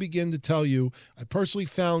couldn't begin to tell you, I personally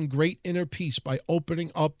found great inner peace by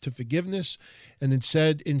opening up to forgiveness and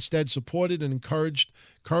instead supported and encouraged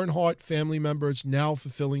current Hart family members now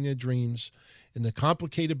fulfilling their dreams in the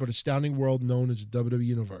complicated but astounding world known as the WWE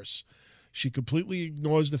Universe. She completely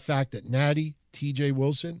ignores the fact that Natty, T.J.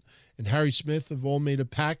 Wilson, and Harry Smith have all made a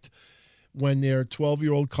pact when their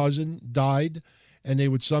 12-year-old cousin died, and they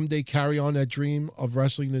would someday carry on that dream of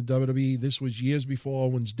wrestling in the WWE. This was years before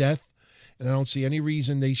Owen's death, and I don't see any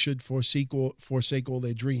reason they should forsake all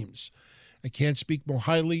their dreams. I can't speak more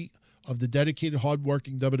highly of the dedicated,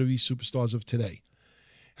 hard-working WWE superstars of today.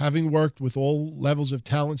 Having worked with all levels of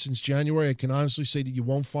talent since January, I can honestly say that you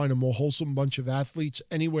won't find a more wholesome bunch of athletes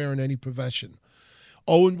anywhere in any profession.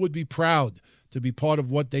 Owen would be proud to be part of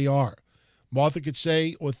what they are. Martha could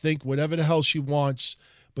say or think whatever the hell she wants,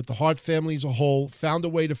 but the Hart family as a whole found a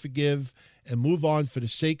way to forgive and move on for the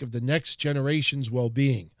sake of the next generation's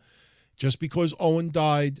well-being. Just because Owen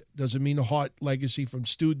died doesn't mean the Hart legacy from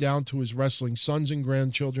Stu down to his wrestling sons and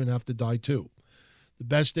grandchildren have to die too. The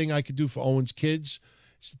best thing I could do for Owen's kids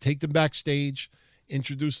is to take them backstage,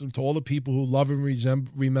 introduce them to all the people who love and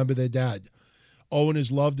remember their dad. Owen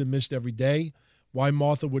is loved and missed every day. Why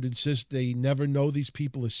Martha would insist they never know these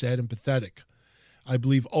people is sad and pathetic. I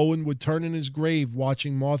believe Owen would turn in his grave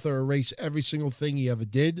watching Martha erase every single thing he ever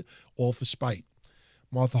did, all for spite.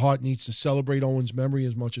 Martha Hart needs to celebrate Owen's memory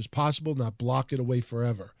as much as possible, not block it away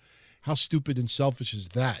forever. How stupid and selfish is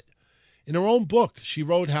that? In her own book, she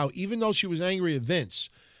wrote how even though she was angry at Vince,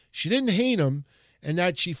 she didn't hate him and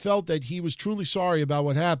that she felt that he was truly sorry about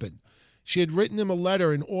what happened. She had written him a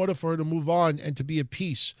letter in order for her to move on and to be at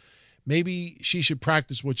peace. Maybe she should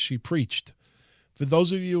practice what she preached. For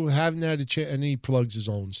those of you who haven't had a chance, and he plugs his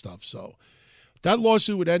own stuff. So that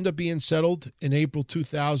lawsuit would end up being settled in April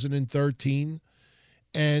 2013.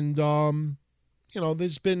 And,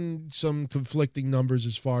 there's been some conflicting numbers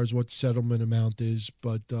as far as what the settlement amount is.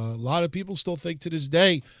 But a lot of people still think to this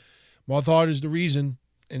day Martha Hart is the reason.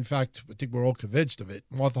 In fact, I think we're all convinced of it.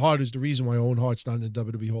 Martha Hart is the reason why Owen Hart's not in the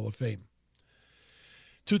WWE Hall of Fame.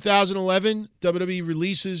 2011, WWE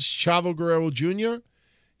releases Chavo Guerrero Jr.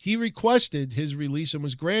 He requested his release and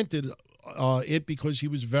was granted it because he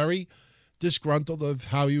was very disgruntled of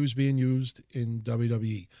how he was being used in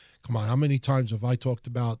WWE. Come on, how many times have I talked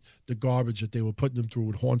about the garbage that they were putting him through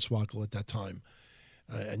with Hornswoggle at that time?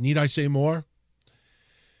 Need I say more?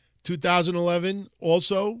 2011,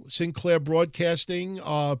 also, Sinclair Broadcasting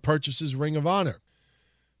purchases Ring of Honor.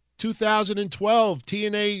 2012,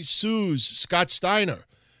 TNA sues Scott Steiner,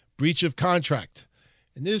 breach of contract.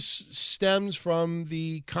 And this stems from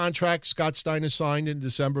the contract Scott Steiner signed in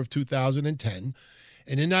December of 2010.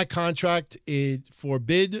 And in that contract, it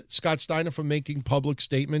forbid Scott Steiner from making public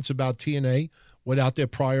statements about TNA without their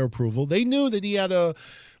prior approval. They knew that he had a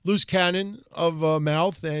loose cannon of a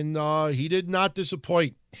mouth, and he did not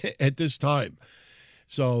disappoint at this time.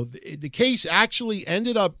 So the case actually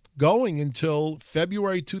ended up going until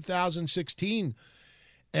February 2016,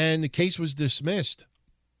 and the case was dismissed.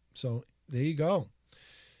 So there you go.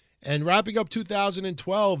 And wrapping up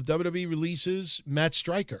 2012, WWE releases Matt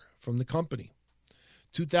Stryker from the company.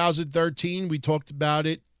 2013, we talked about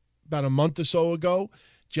it about a month or so ago.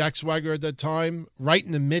 Jack Swagger at that time, right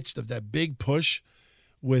in the midst of that big push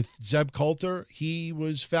with Zeb Coulter, he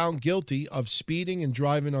was found guilty of speeding and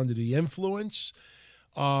driving under the influence.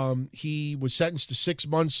 He was sentenced to 6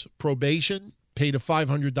 months probation, paid a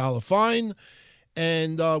 $500 fine,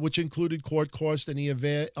 and which included court costs, and he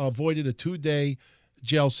avoided a 2-day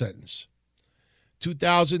jail sentence.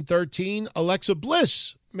 2013, Alexa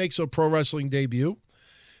Bliss makes her pro wrestling debut.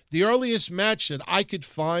 The earliest match that I could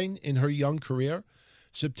find in her young career,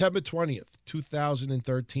 September 20th,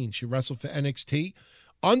 2013. She wrestled for NXT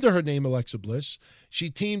under her name Alexa Bliss. She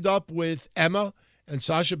teamed up with Emma and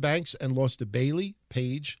Sasha Banks and lost to Bayley,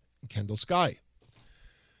 Paige, and Kendall Sky.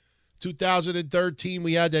 2013,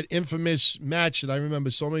 we had that infamous match that I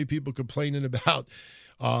remember so many people complaining about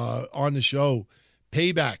on the show.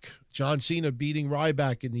 Payback. John Cena beating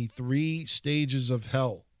Ryback in the 3 stages of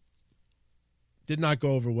hell. Did not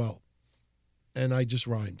go over well. And I just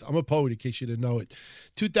rhymed. I'm a poet in case you didn't know it.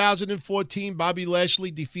 2014, Bobby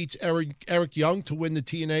Lashley defeats Eric Young to win the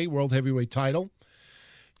TNA World Heavyweight title.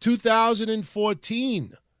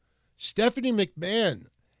 2014, Stephanie McMahon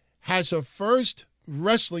has her first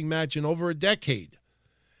wrestling match in over a decade.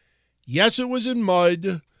 Yes, it was in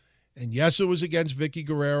mud, and yes, it was against Vicky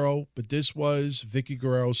Guerrero, but this was Vicky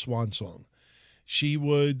Guerrero's swan song. She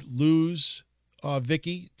would lose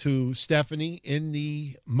Vicky to Stephanie in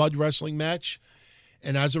the mud wrestling match,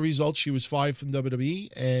 and as a result, she was fired from WWE,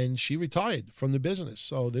 and she retired from the business.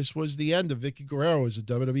 So this was the end of Vicky Guerrero as a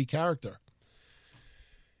WWE character.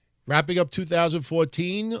 Wrapping up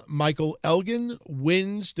 2014, Michael Elgin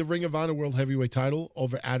wins the Ring of Honor World Heavyweight title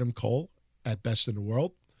over Adam Cole at Best in the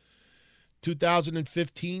World.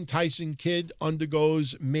 2015, Tyson Kidd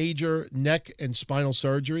undergoes major neck and spinal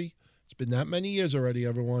surgery. It's been that many years already,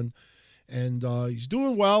 everyone. And he's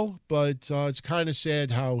doing well, but it's kind of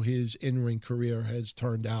sad how his in-ring career has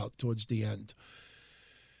turned out towards the end.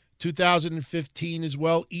 2015 as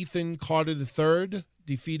well, Ethan Carter III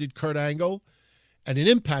defeated Kurt Angle at an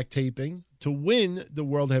Impact taping to win the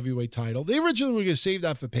World Heavyweight title. They originally were going to save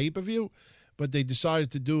that for pay-per-view, but they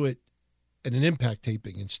decided to do it at an Impact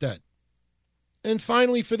taping instead. And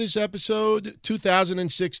finally for this episode,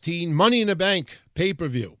 2016 Money in the Bank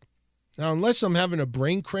pay-per-view. Now, unless I'm having a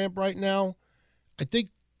brain cramp right now, I think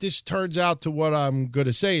this turns out to what I'm going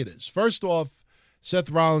to say it is. First off, Seth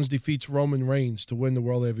Rollins defeats Roman Reigns to win the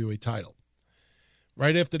World Heavyweight title.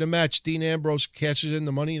 Right after the match, Dean Ambrose cashes in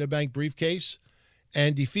the Money in the Bank briefcase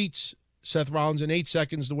and defeats Seth Rollins in 8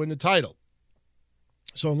 seconds to win the title.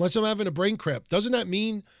 So unless I'm having a brain cramp, doesn't that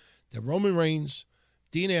mean that Roman Reigns,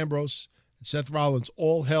 Dean Ambrose, and Seth Rollins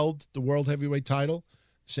all held the World Heavyweight title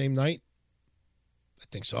same night? I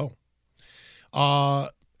think so.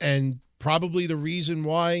 And probably the reason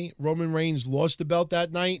why Roman Reigns lost the belt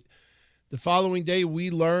that night, the following day we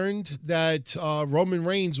learned that Roman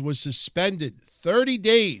Reigns was suspended 30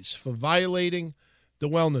 days for violating the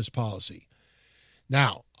wellness policy.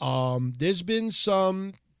 Now, there's been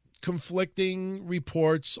some conflicting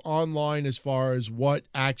reports online as far as what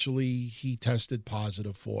actually he tested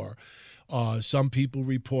positive for. Some people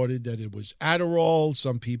reported that it was Adderall.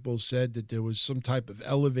 Some people said that there was some type of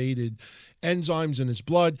elevated enzymes in his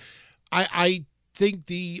blood. I think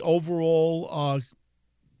the overall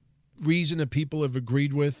reason that people have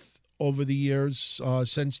agreed with over the years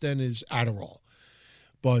since then is Adderall.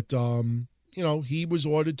 But, he was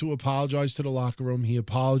ordered to apologize to the locker room. He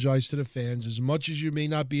apologized to the fans. As much as you may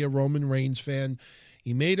not be a Roman Reigns fan,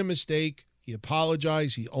 he made a mistake. He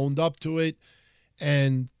apologized. He owned up to it.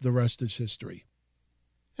 And the rest is history.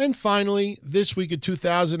 And finally, this week of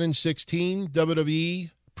 2016,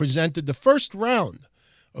 WWE presented the first round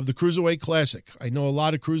of the Cruiserweight Classic. I know a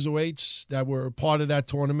lot of cruiserweights that were part of that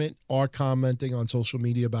tournament are commenting on social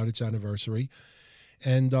media about its anniversary.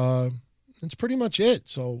 And that's pretty much it.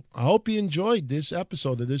 So I hope you enjoyed this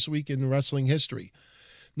episode of This Week in Wrestling History.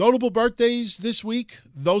 Notable birthdays this week,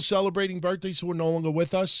 those celebrating birthdays who are no longer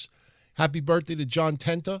with us. Happy birthday to John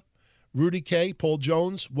Tenta, Rudy K., Paul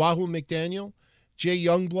Jones, Wahoo McDaniel, Jay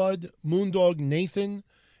Youngblood, Moondog Nathan,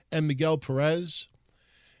 and Miguel Perez.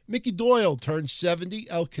 Mickey Doyle turned 70,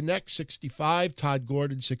 El Connect 65, Todd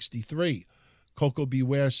Gordon 63, Coco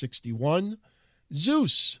Beware 61,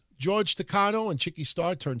 Zeus, George Takano, and Chicky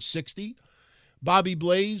Star turned 60, Bobby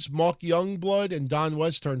Blaze, Mark Youngblood, and Don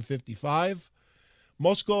West turned 55,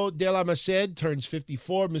 Mosco de la Merced turns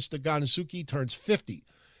 54, Mr. Ganasuki turns 50,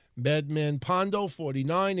 Madman Pondo,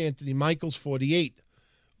 49. Anthony Michaels, 48.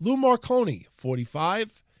 Lou Marconi,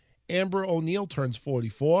 45. Amber O'Neal turns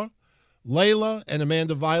 44. Layla and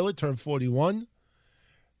Amanda Violet turn 41.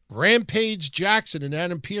 Rampage Jackson and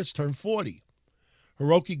Adam Pearce turn 40.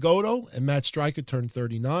 Hiroki Goto and Matt Stryker turn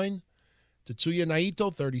 39. Tetsuya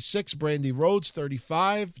Naito, 36. Brandy Rhodes,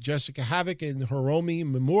 35. Jessica Havoc and Hiromi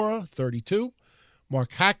Mimura, 32.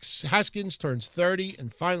 Mark Haskins turns 30.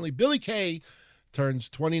 And finally, Billy Kay turns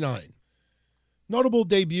 29. Notable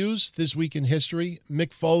debuts this week in history.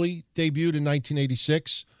 Mick Foley debuted in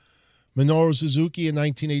 1986. Minoru Suzuki in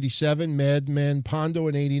 1987. Madman Pondo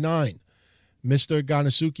in 89. Mr.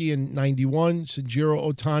 Ganasuki in 91. Shinjiro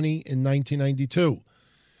Otani in 1992.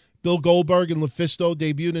 Bill Goldberg and LuFisto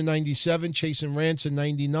debuted in 97. Chasing Rance in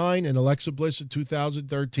 99. And Alexa Bliss in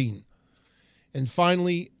 2013. And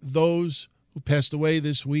finally, those who passed away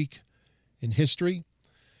this week in history.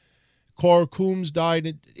 Cora Coombs died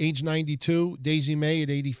at age 92, Daisy May at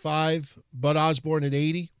 85, Bud Osborne at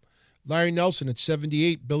 80, Larry Nelson at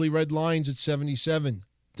 78, Billy Red Lyons at 77,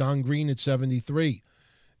 Don Green at 73,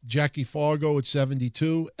 Jackie Fargo at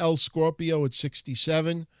 72, El Scorpio at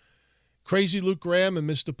 67, Crazy Luke Graham and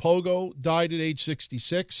Mr. Pogo died at age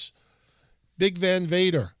 66, Big Van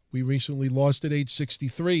Vader, we recently lost at age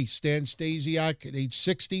 63, Stan Stasiak at age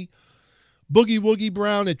 60, Boogie Woogie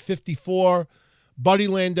Brown at 54, Buddy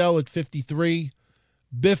Landell at 53,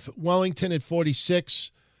 Biff Wellington at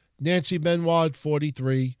 46, Nancy Benoit at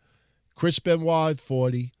 43, Chris Benoit at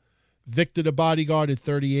 40, Victor the Bodyguard at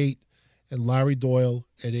 38, and Larry Doyle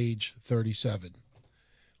at age 37.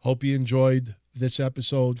 Hope you enjoyed this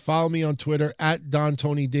episode. Follow me on Twitter at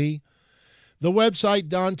DonTonyD. The website,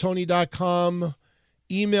 DonTony.com.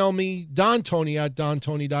 Email me,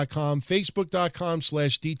 DonTony@DonTony.com.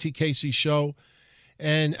 Facebook.com/DTKC Show.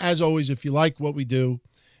 And as always, if you like what we do,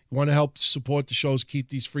 you want to help support the shows, keep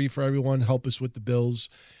these free for everyone, help us with the bills.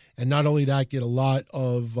 And not only that, get a lot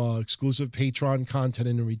of exclusive Patreon content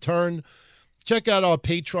in return. Check out our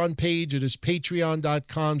Patreon page. It is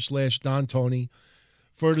patreon.com/DonTony.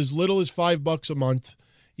 For as little as $5 a month,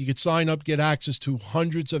 you can sign up, get access to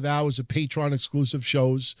hundreds of hours of Patreon exclusive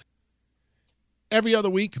shows. Every other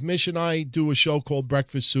week, Mish and I do a show called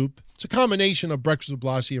Breakfast Soup. It's a combination of Breakfast with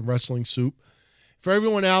Blassie and Wrestling Soup. For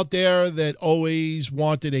everyone out there that always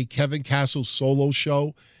wanted a Kevin Castle solo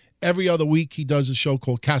show, every other week he does a show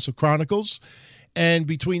called Castle Chronicles. And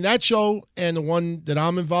between that show and the one that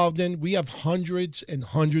I'm involved in, we have hundreds and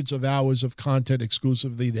hundreds of hours of content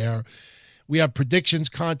exclusively there. We have predictions,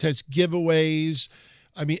 contests, giveaways.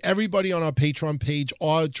 I mean, everybody on our Patreon page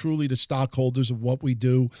are truly the stockholders of what we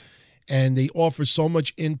do, and they offer so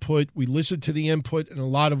much input. We listen to the input, and a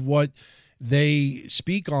lot of what they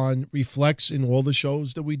speak on reflects in all the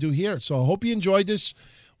shows that we do here. So I hope you enjoyed this.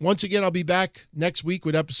 Once again, I'll be back next week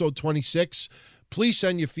with episode 26. Please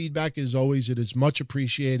send your feedback. As always, it is much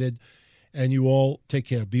appreciated. And you all take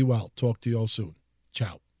care. Be well. Talk to you all soon.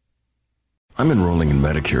 Ciao. I'm enrolling in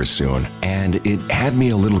Medicare soon, and it had me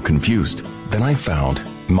a little confused. Then I found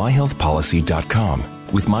myhealthpolicy.com.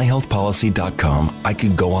 With myhealthpolicy.com, I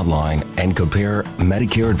could go online and compare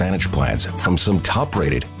Medicare Advantage plans from some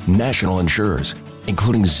top-rated national insurers,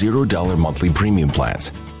 including $0 monthly premium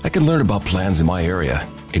plans. I can learn about plans in my area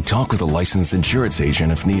and talk with a licensed insurance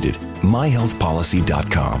agent if needed.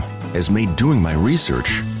 myhealthpolicy.com has made doing my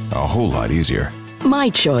research a whole lot easier. My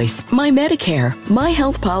choice, my Medicare,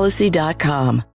 myhealthpolicy.com.